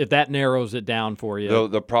that if that narrows it down for you,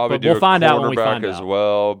 they'll probably do we'll a find out when we quarterback find as out.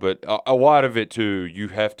 well. But a lot of it too, you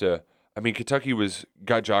have to. I mean, Kentucky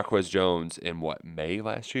got Jaquez Jones in May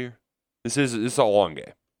last year. It's a long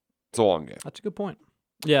game. It's a long game. That's a good point.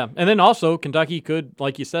 Yeah, and then also Kentucky could,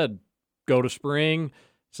 like you said, go to spring.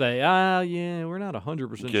 Say, we're not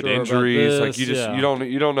 100% Get sure injuries, about this. like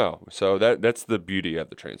you don't know. So that's the beauty of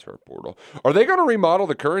the transfer portal. Are they going to remodel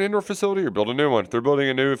the current indoor facility or build a new one? If they're building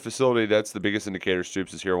a new facility, that's the biggest indicator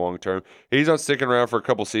Stoops is here long term. He's not sticking around for a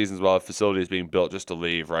couple seasons while a facility is being built just to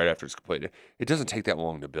leave right after it's completed. It doesn't take that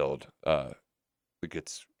long to build.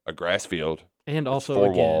 It's a grass field. And also,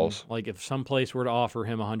 four again, walls. like if some place were to offer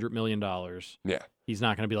him $100 million, he's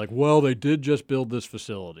not going to be like, well, they did just build this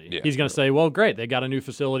facility. Yeah, he's going to say, well, great, they got a new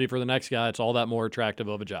facility for the next guy. It's all that more attractive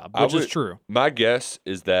of a job, which is true. My guess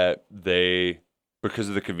is that because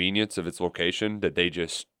of the convenience of its location, that they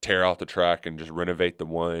just tear out the track and just renovate the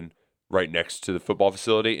one right next to the football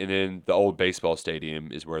facility, and then the old baseball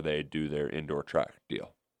stadium is where they do their indoor track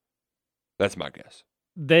deal. That's my guess.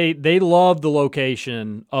 They love the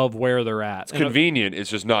location of where they're at. It's convenient. It's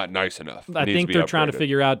just not nice enough. I think they're trying to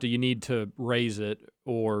figure out, do you need to raise it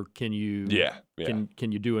or can you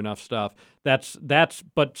can you do enough stuff?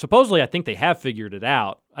 But supposedly I think they have figured it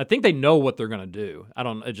out. I think they know what they're going to do.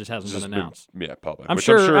 It just hasn't been announced. Public. I'm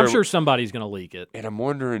sure somebody's going to leak it. And I'm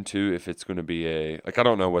wondering too if it's going to be I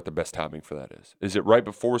don't know what the best timing for that is. Is it right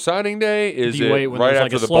before signing day? Is it right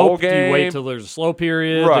after the bowl game? Do you wait till there's a slow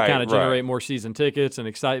period to kind of generate more season tickets and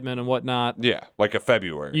excitement and whatnot? Yeah, like a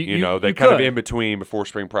February. They kind of in between before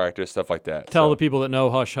spring practice, stuff like that. Tell the people that know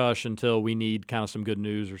hush hush until we need kind of some good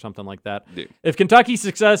news or something like that. Yeah. If Kentucky's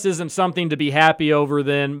success isn't something to be happy over,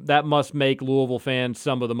 then that must make Louisville fans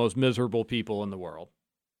some of the most miserable people in the world.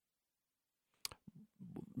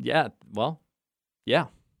 Yeah, well, yeah.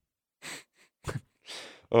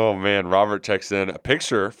 Oh, man, Robert texts in a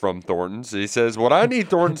picture from Thornton's. He says, what I need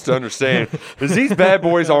Thornton's to understand is these bad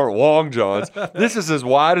boys aren't long johns. This is as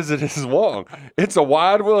wide as it is long. It's a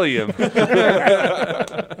wide William.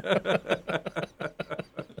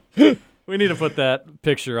 We need to put that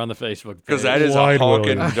picture on the Facebook page. Because that is a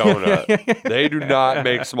honking donut. They do not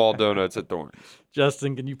make small donuts at Thornton's.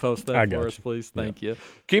 Justin, can you post that for us, please? Thank you.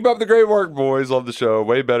 Keep up the great work, boys. Love the show.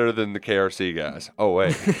 Way better than the KRC guys. Oh,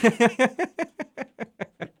 wait.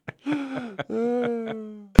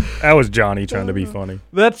 That was Johnny trying to be funny.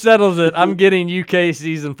 That settles it. I'm getting UK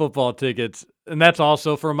season football tickets, and that's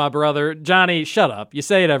also for my brother. Johnny, shut up. You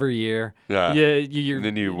say it every year. Yeah. And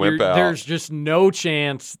then you whip out. There's just no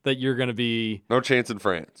chance that you're going to be. No chance in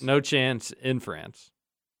France. No chance in France.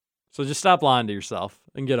 So just stop lying to yourself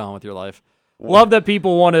and get on with your life. Love that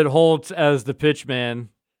people wanted Holtz as the pitch man.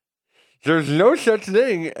 There's no such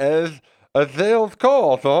thing as a sales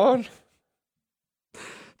call, Thon.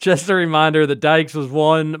 Just a reminder that Dykes was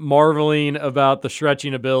one marveling about the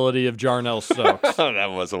stretching ability of Jarnell Stokes.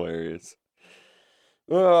 That was hilarious.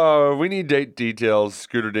 We need date details,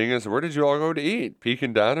 Scooter Dingus. Where did you all go to eat?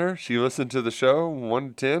 Pekin Diner? She listened to the show, 1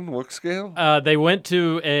 to 10, look scale? They went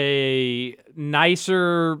to a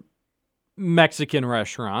nicer Mexican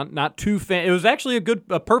restaurant. Not too it was actually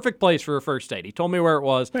a perfect place for a first date. He told me where it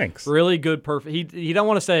was. Thanks. Really good, perfect. He don't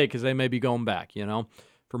want to say it because they may be going back,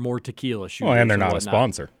 for more tequila shooters. Well, and they're not a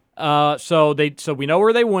sponsor. So we know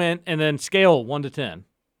where they went, and then scale 1 to 10.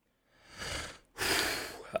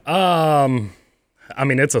 I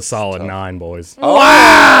mean, it's a solid 9, boys.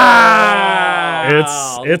 Wow!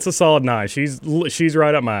 It's a solid 9. She's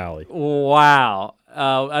right up my alley. Wow.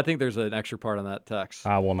 I think there's an extra part on that text.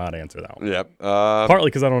 I will not answer that one. Yep. Partly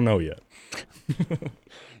because I don't know yet.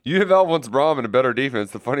 UofL wants Brom in a better defense.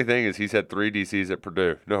 The funny thing is he's had 3 DCs at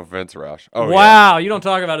Purdue. No offense, Roush. Oh, wow. Yeah. You don't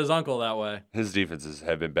talk about his uncle that way. His defenses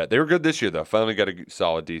have been bad. They were good this year, though. Finally got a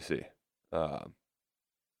solid DC.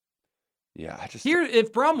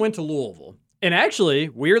 If Brom went to Louisville, and actually,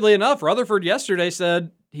 weirdly enough, Rutherford yesterday said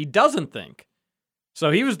he doesn't think. So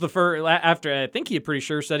he was the first, after I think he pretty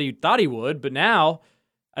sure said he thought he would, but now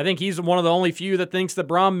I think he's one of the only few that thinks that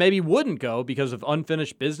Brom maybe wouldn't go because of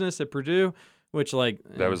unfinished business at Purdue, which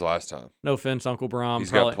that was last time. No offense, Uncle Brom. He's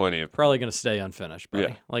got plenty of. Probably going to stay unfinished,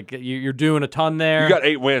 buddy. Yeah. You're doing a ton there. You got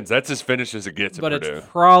 8 wins. That's as finished as it gets at Purdue. But it's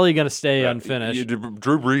probably going to stay unfinished.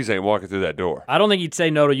 Drew Brees ain't walking through that door. I don't think he'd say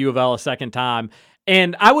no to U of L a second time.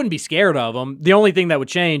 And I wouldn't be scared of them. The only thing that would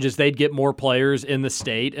change is they'd get more players in the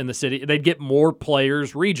state and the city. They'd get more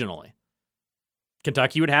players regionally.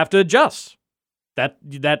 Kentucky would have to adjust.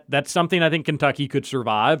 That's something I think Kentucky could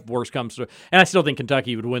survive. Worst comes to, and I still think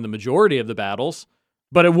Kentucky would win the majority of the battles,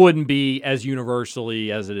 but it wouldn't be as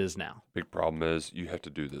universally as it is now. Big problem is you have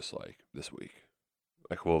to do this this week.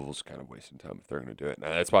 Louisville's kind of wasting time if they're going to do it. Now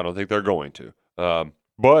that's why I don't think they're going to.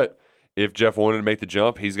 But if Jeff wanted to make the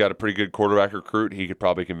jump, he's got a pretty good quarterback recruit. He could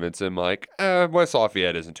probably convince him, West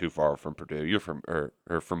Lafayette isn't too far from Purdue. You're from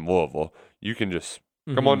from Louisville. You can just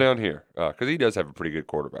come on down here because he does have a pretty good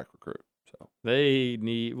quarterback recruit. So they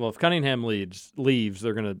need. Well, if Cunningham leaves,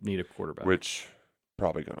 they're going to need a quarterback. Which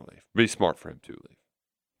probably going to leave. Be smart for him to leave.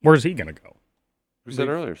 Where's he going to go? We said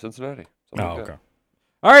earlier, Cincinnati. Okay.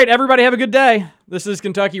 All right, everybody, have a good day. This is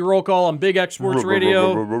Kentucky Roll Call on Big X Sports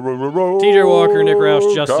Radio. TJ Walker, Nick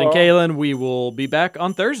Roush, Justin Kalen. We will be back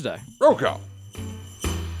on Thursday. Roll Call.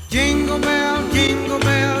 Jingle bell, jingle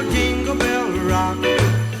bell, jingle bell rock.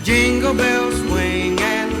 Jingle bells swing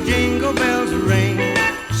and jingle bells ring.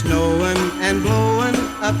 Snowing and blowing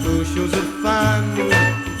up bushels of fun.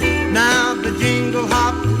 Now the jingle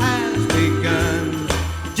hop has begun.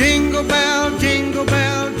 Jingle bell, jingle bell.